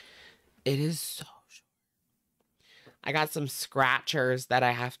 It is so short. I got some scratchers that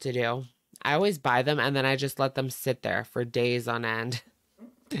I have to do. I always buy them and then I just let them sit there for days on end.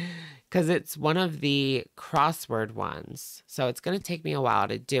 Because it's one of the crossword ones. So it's going to take me a while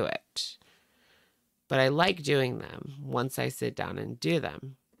to do it. But I like doing them once I sit down and do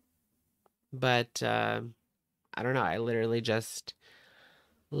them. But I don't know. I literally just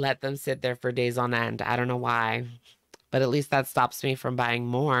let them sit there for days on end. I don't know why. But at least that stops me from buying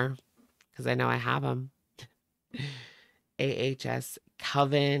more. Because I know I have them. AHS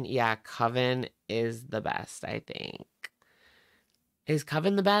Coven. Yeah, Coven is the best, I think. Is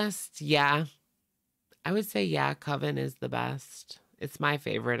Coven the best? Yeah. I would say, yeah, Coven is the best. It's my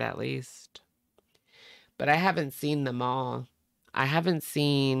favorite, at least. But I haven't seen them all. I haven't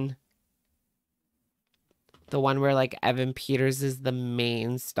seen the one where, like, Evan Peters is the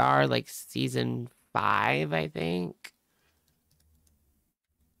main star, like, season 5, I think.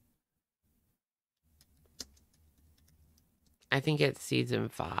 I think it's season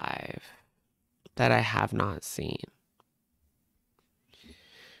 5 that I have not seen.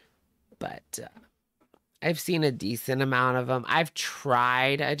 But I've seen a decent amount of them. I've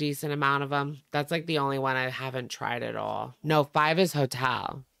tried a decent amount of them. That's like the only one I haven't tried at all. No, 5 is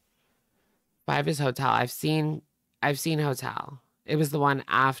Hotel. 5 is Hotel. I've seen Hotel. It was the one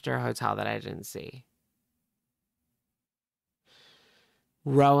after Hotel that I didn't see.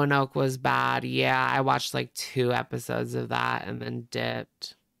 Roanoke was bad. Yeah, I watched like 2 episodes of that and then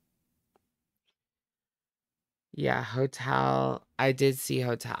dipped. Yeah, Hotel. I did see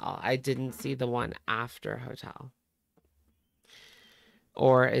Hotel. I didn't see the one after Hotel.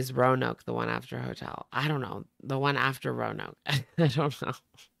 Or is Roanoke the one after Hotel? I don't know. The one after Roanoke. I don't know.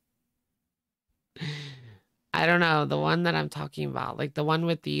 I don't know. The one that I'm talking about. Like the one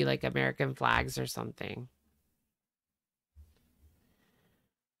with the like American flags or something.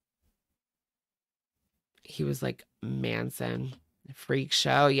 He was like Manson. Freak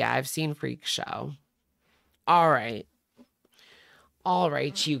Show. Yeah, I've seen Freak Show. All right. All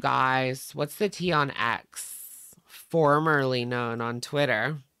right, you guys. What's the tea on X? formerly known on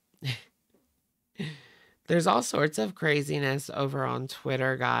Twitter. There's all sorts of craziness over on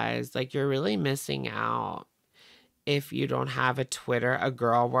Twitter, guys. Like, you're really missing out if you don't have a Twitter, a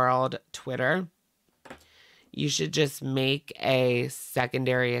girl world Twitter. You should just make a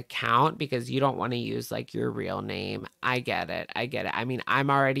secondary account because you don't want to use like your real name. I get it. I get it. I mean, I'm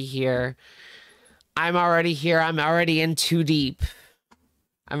already here. I'm already in too deep.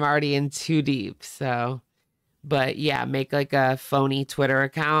 So, but yeah, make like a phony Twitter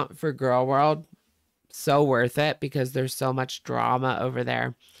account for Girl World. So worth it because there's so much drama over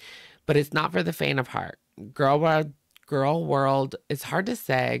there. But it's not for the faint of heart. Girl World, it's hard to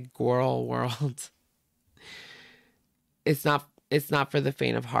say. Girl World. It's not for the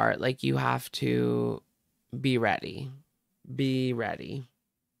faint of heart. Like, you have to be ready. Be ready.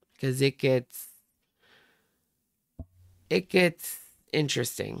 Because it gets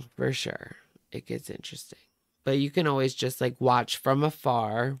interesting for sure. It gets interesting. But you can always just like watch from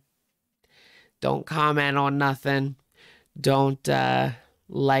afar. Don't comment on nothing. Don't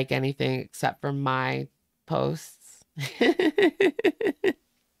like anything except for my posts.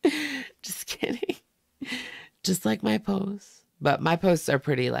 Just kidding. Just like my posts. But my posts are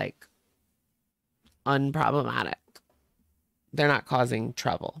pretty like unproblematic. They're not causing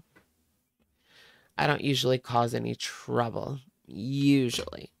trouble. I don't usually cause any trouble.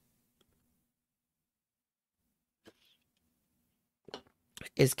 Usually.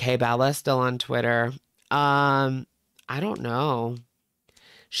 Is K Bella still on Twitter? I don't know.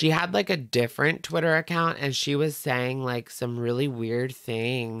 She had like a different Twitter account and she was saying like some really weird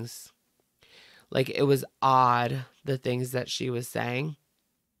things. Like, it was odd, the things that she was saying.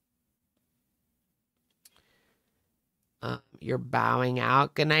 You're bowing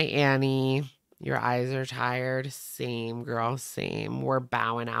out. Good night, Annie. Your eyes are tired. Same, girl, same. We're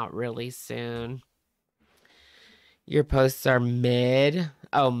bowing out really soon. Your posts are mid.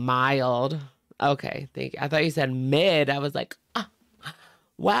 Oh, mild. Okay, thank you. I thought you said mid. I was like, ah,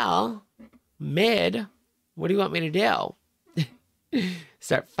 well, mid. What do you want me to do?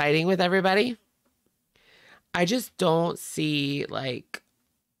 Start fighting with everybody? I just don't see, like,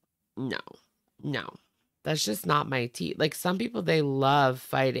 no. That's just not my tea. Like, some people, they love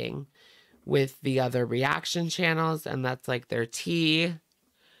fighting with the other reaction channels, and that's, like, their tea.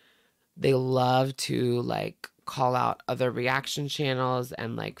 They love to, like, call out other reaction channels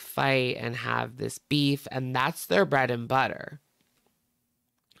and, like, fight and have this beef, and that's their bread and butter.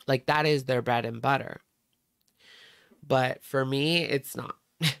 Like, that is their bread and butter. But for me, it's not.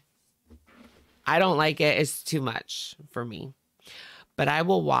 I don't like it. It's too much for me. But I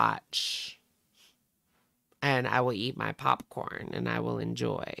will watch. And I will eat my popcorn. And I will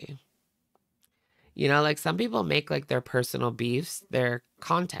enjoy. You know, like, some people make, like, their personal beefs their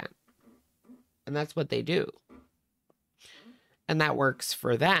content. And that's what they do. And that works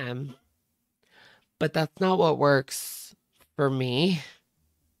for them. But that's not what works for me.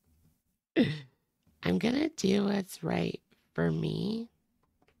 I'm going to do what's right for me.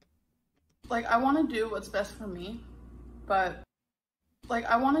 Like, I want to do what's best for me, but, like,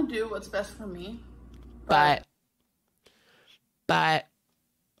 I want to do what's best for me, but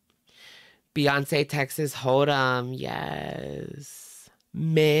Beyonce, Texas Hold'em, yes.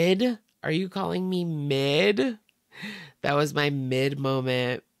 Mid? Are you calling me mid? That was my mid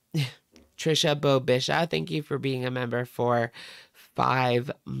moment. Trisha Bobisha, thank you for being a member for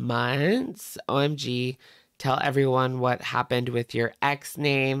 5 months. OMG. Tell everyone what happened with your ex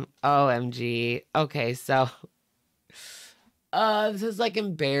name. OMG. Okay, so this is like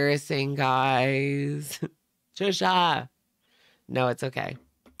embarrassing, guys. Trisha. No, it's okay.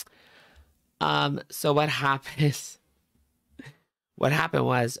 So what happened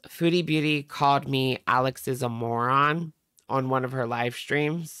was Foodie Beauty called me Alex is a moron on one of her live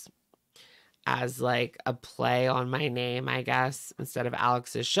streams as like a play on my name, I guess. Instead of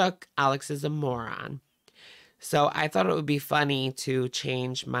Alex is shook, Alex is a moron. So I thought it would be funny to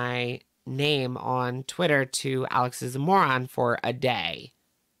change my name on Twitter to Alex is a moron for a day.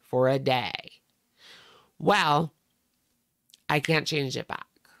 For a day. Well, I can't change it back.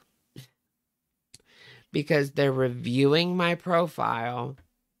 Because they're reviewing my profile.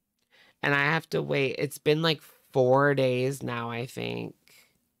 And I have to wait. It's been like 4 days now, I think.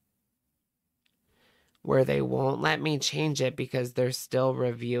 Where they won't let me change it because they're still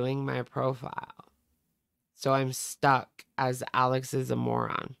reviewing my profile. So I'm stuck as Alex is a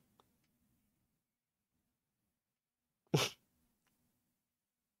moron.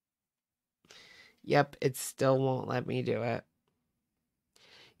 Yep, it still won't let me do it.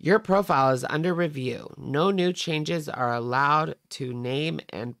 Your profile is under review. No new changes are allowed to name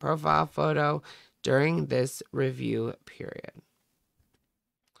and profile photo during this review period.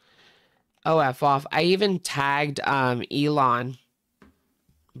 Oh, F off. I even tagged Elon,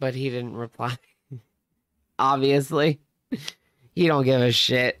 but he didn't reply. Obviously. He don't give a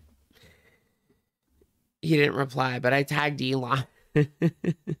shit. He didn't reply, but I tagged Elon.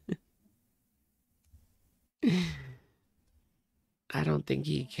 I don't think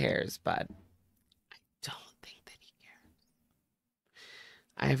he cares, but I don't think that he cares.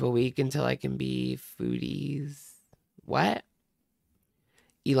 I have a week until I can be foodies. What?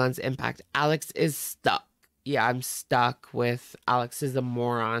 Elon's impact. Alex is stuck. Yeah, I'm stuck with Alex is a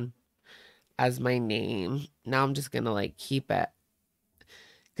moron as my name. Now I'm just going to like keep it.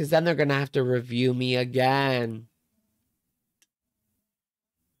 Because then they're going to have to review me again.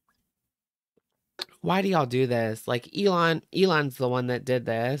 Why do y'all do this? Like Elon's the one that did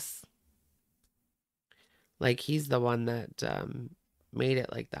this. Like he's the one that made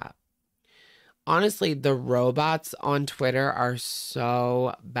it like that. Honestly, the robots on Twitter are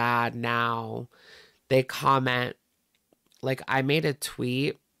so bad now. They comment. Like I made a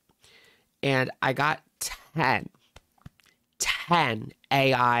tweet and I got 10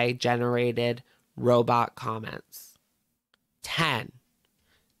 AI generated robot comments. 10.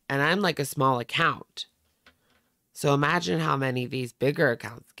 And I'm like a small account. So imagine how many these bigger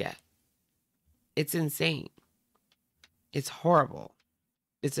accounts get. It's insane. It's horrible.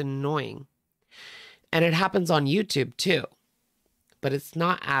 It's annoying. And it happens on YouTube too. But it's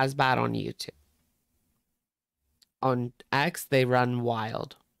not as bad on YouTube. On X, they run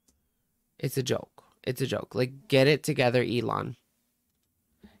wild. It's a joke. It's a joke. Like, get it together, Elon.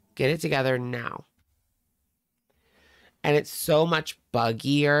 Get it together now. And it's so much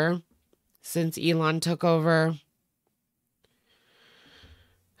buggier since Elon took over.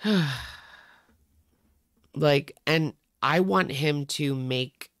 Like, and I want him to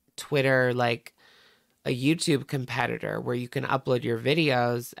make Twitter like a YouTube competitor where you can upload your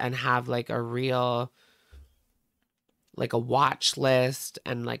videos and have like a real, like a watch list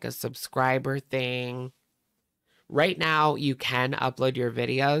and like a subscriber thing. Right now, you can upload your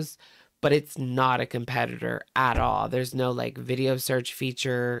videos, but it's not a competitor at all. There's no like video search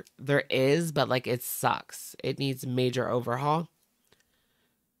feature. There is, but like it sucks. It needs major overhaul.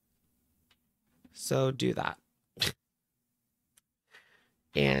 So do that.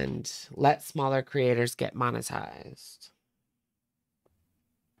 And let smaller creators get monetized.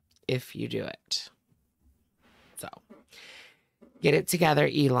 If you do it. So get it together,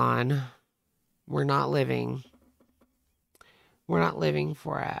 Elon. We're not living. We're not living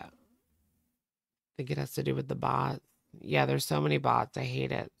for it. I think it has to do with the bots. Yeah, there's so many bots. I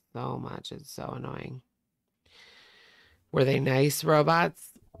hate it so much. It's so annoying. Were they nice robots?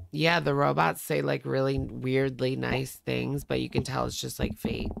 Yeah, the robots say like really weirdly nice things, but you can tell it's just like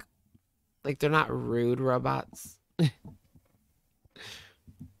fake. Like they're not rude robots.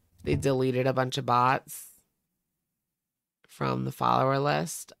 They deleted a bunch of bots from the follower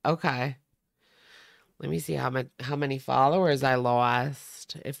list. Okay. Let me see how many followers I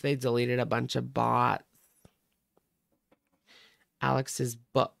lost if they deleted a bunch of bots. Alex's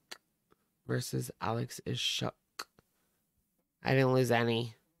book versus Alex is shook. I didn't lose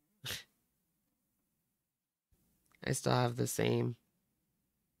any. I still have the same.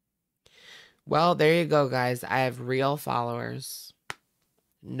 Well, there you go, guys. I have real followers.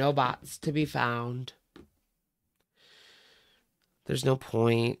 No bots to be found. There's no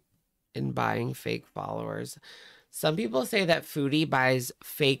point in buying fake followers. Some people say that Foodie buys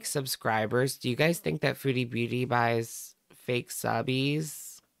fake subscribers. Do you guys think that Foodie Beauty buys fake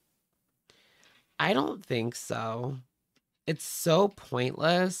subbies? I don't think so. It's so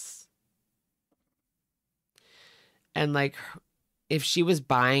pointless. And like, if she was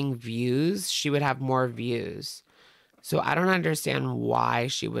buying views, she would have more views. So I don't understand why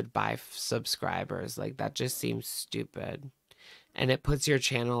she would buy subscribers. Like, that just seems stupid. And it puts your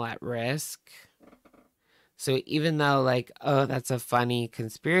channel at risk. So even though like, oh, that's a funny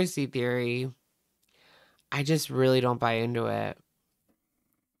conspiracy theory, I just really don't buy into it.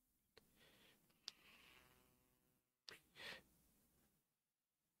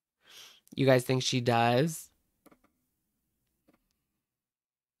 You guys think she does?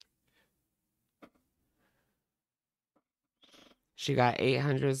 She got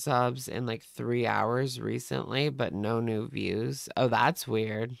 800 subs in like 3 hours recently, but no new views. Oh, that's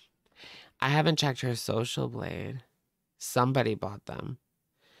weird. I haven't checked her social blade. Somebody bought them.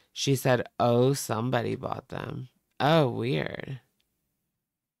 She said, oh, somebody bought them. Oh, weird.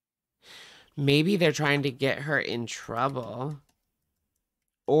 Maybe they're trying to get her in trouble.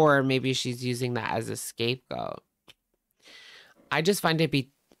 Or maybe she's using that as a scapegoat. I just find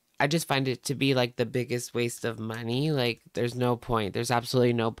I just find it to be like the biggest waste of money. Like there's no point. There's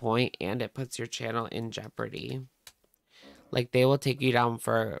absolutely no point, and it puts your channel in jeopardy. Like they will take you down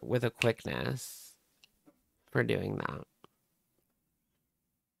with a quickness for doing that.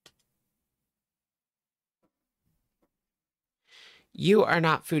 You are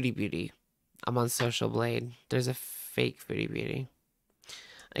not Foodie Beauty. I'm on Social Blade. There's a fake Foodie Beauty.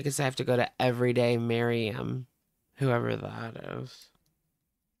 I guess I have to go to Everyday Mariam, whoever that is.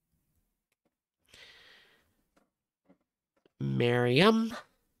 Mariam.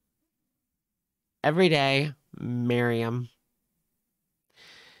 Everyday Mariam.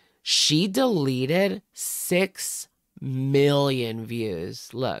 She deleted 6 million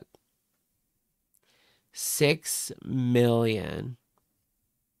views. Look. 6 million.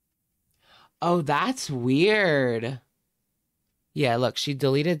 Oh, that's weird. Yeah, look, she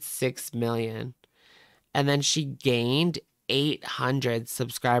deleted 6 million. And then she gained 800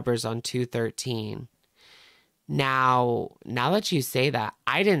 subscribers on 213. Now that you say that,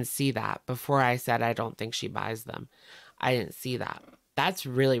 I didn't see that before I said I don't think she buys them. I didn't see that. That's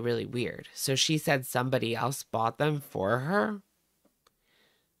really, really weird. So she said somebody else bought them for her?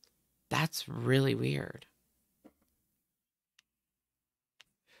 That's really weird.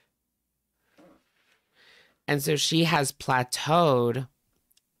 And so she has plateaued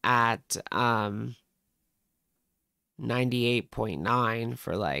at 98.9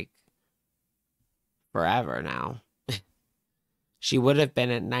 for like forever now. She would have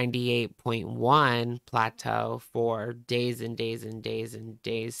been at 98.1 plateau for days and days and days and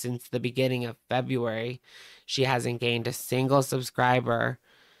days. Since the beginning of February, she hasn't gained a single subscriber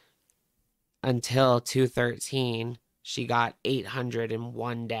until 213. She got 800 in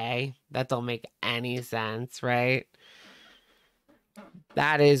one day. That don't make any sense, right?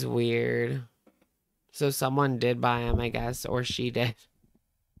 That is weird. So someone did buy him, I guess, or she did.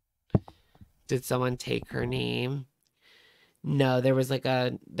 Did someone take her name? No, there was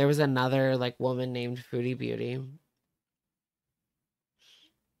another like woman named Foodie Beauty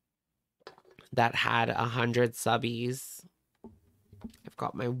that had 100 subbies. I've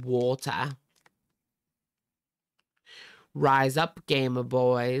got my water. Rise up, gamer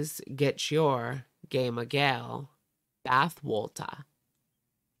boys. Get your gamer gal bath water.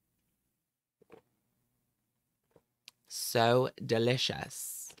 So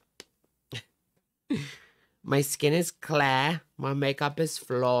delicious. My skin is clear. My makeup is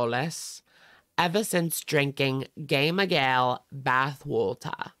flawless. Ever since drinking gamer gal bath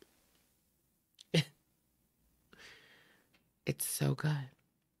water. It's so good.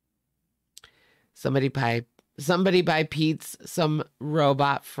 Somebody buy Peetz some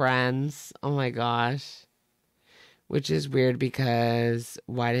robot friends. Oh my gosh. Which is weird because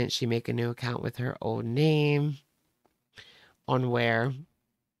why didn't she make a new account with her old name? On where?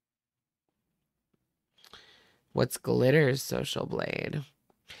 What's Glitter's social blade?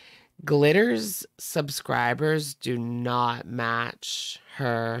 Glitter's subscribers do not match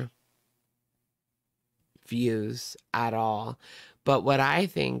her views at all. But what I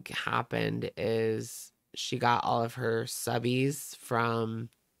think happened is she got all of her subbies from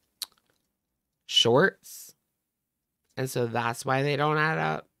shorts. And so that's why they don't add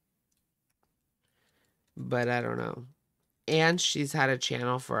up. But I don't know. And she's had a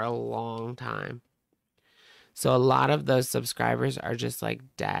channel for a long time. So a lot of those subscribers are just like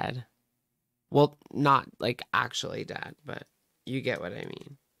dead. Well, not like actually dead, but you get what I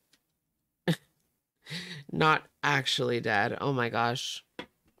mean. Not actually dead. Oh my gosh.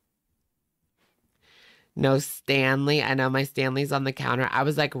 No Stanley. I know my Stanley's on the counter. I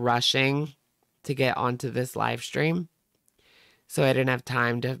was like rushing to get onto this live stream. So I didn't have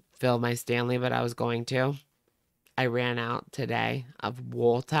time to fill my Stanley, but I was going to. I ran out today of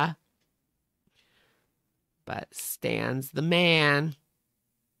water. But Stan's the man.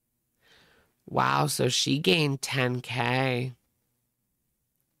 Wow, so she gained 10K.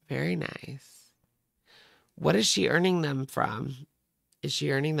 Very nice. What is she earning them from? Is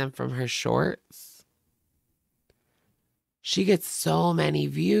she earning them from her shorts? She gets so many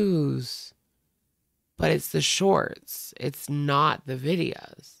views. But it's the shorts. It's not the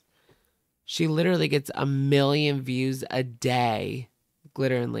videos. She literally gets 1 million views a day.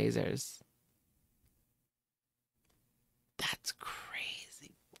 Glitterandlazers. That's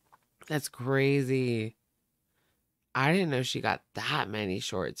crazy. That's crazy. I didn't know she got that many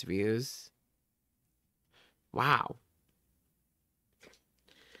shorts views. Wow.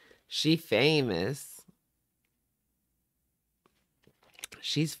 She famous.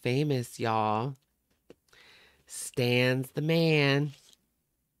 She's famous, y'all. Stan's the man.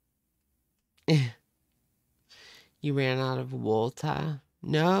 You ran out of water.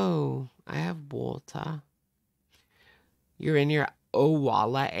 No, I have Walter. You're in your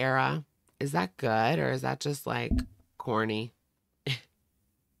Owala era. Is that good or is that just like corny?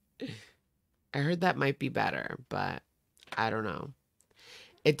 I heard that might be better, but I don't know.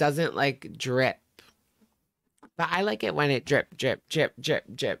 It doesn't like drip. But I like it when it drip, drip, drip, drip,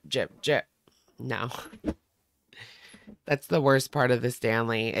 drip, drip, drip. No. That's the worst part of the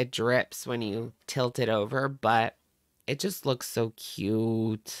Stanley. It drips when you tilt it over, but it just looks so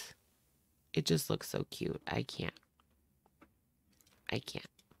cute. It just looks so cute. I can't.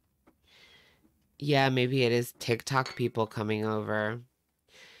 Yeah, maybe it is TikTok people coming over.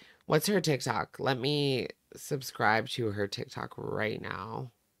 What's her TikTok? Let me subscribe to her TikTok right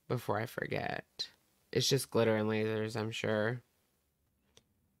now before I forget. It's just Glitter and Lasers, I'm sure.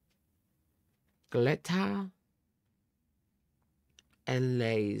 Glitter and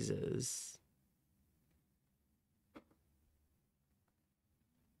Lasers.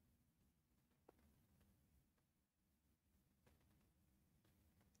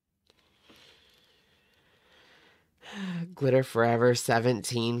 Glitter Forever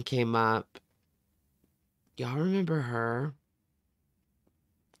 17 came up. Y'all remember her?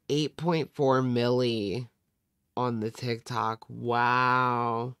 8.4 milli on the TikTok.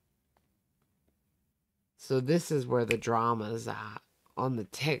 Wow. So this is where the drama's at on the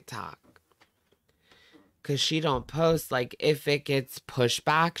TikTok. Because she don't post, like, if it gets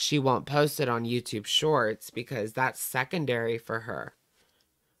pushback, she won't post it on YouTube Shorts because that's secondary for her.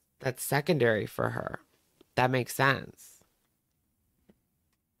 That's secondary for her. That makes sense.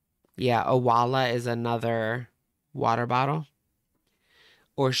 Yeah, Owala is another water bottle.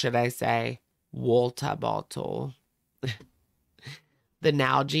 Or should I say, water bottle. The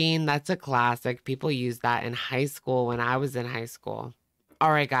Nalgene, that's a classic. People used that in high school when I was in high school.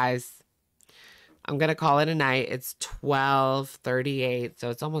 All right, guys. I'm going to call it a night. It's 12:38,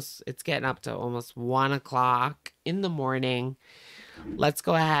 so it's getting up to almost 1 o'clock in the morning. Let's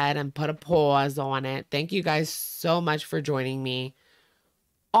go ahead and put a pause on it. Thank you guys so much for joining me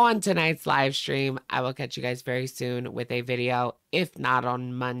on tonight's live stream. I will catch you guys very soon with a video. If not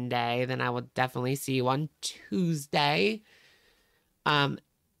on Monday, then I will definitely see you on Tuesday.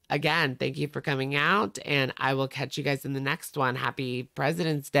 Again, thank you for coming out, and I will catch you guys in the next one. Happy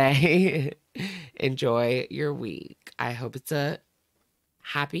President's Day. Enjoy your week. I hope it's a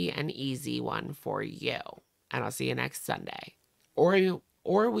happy and easy one for you. And I'll see you next Sunday.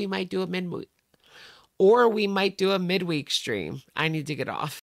 Or we might do a midweek. Or we might do a midweek stream. I need to get off.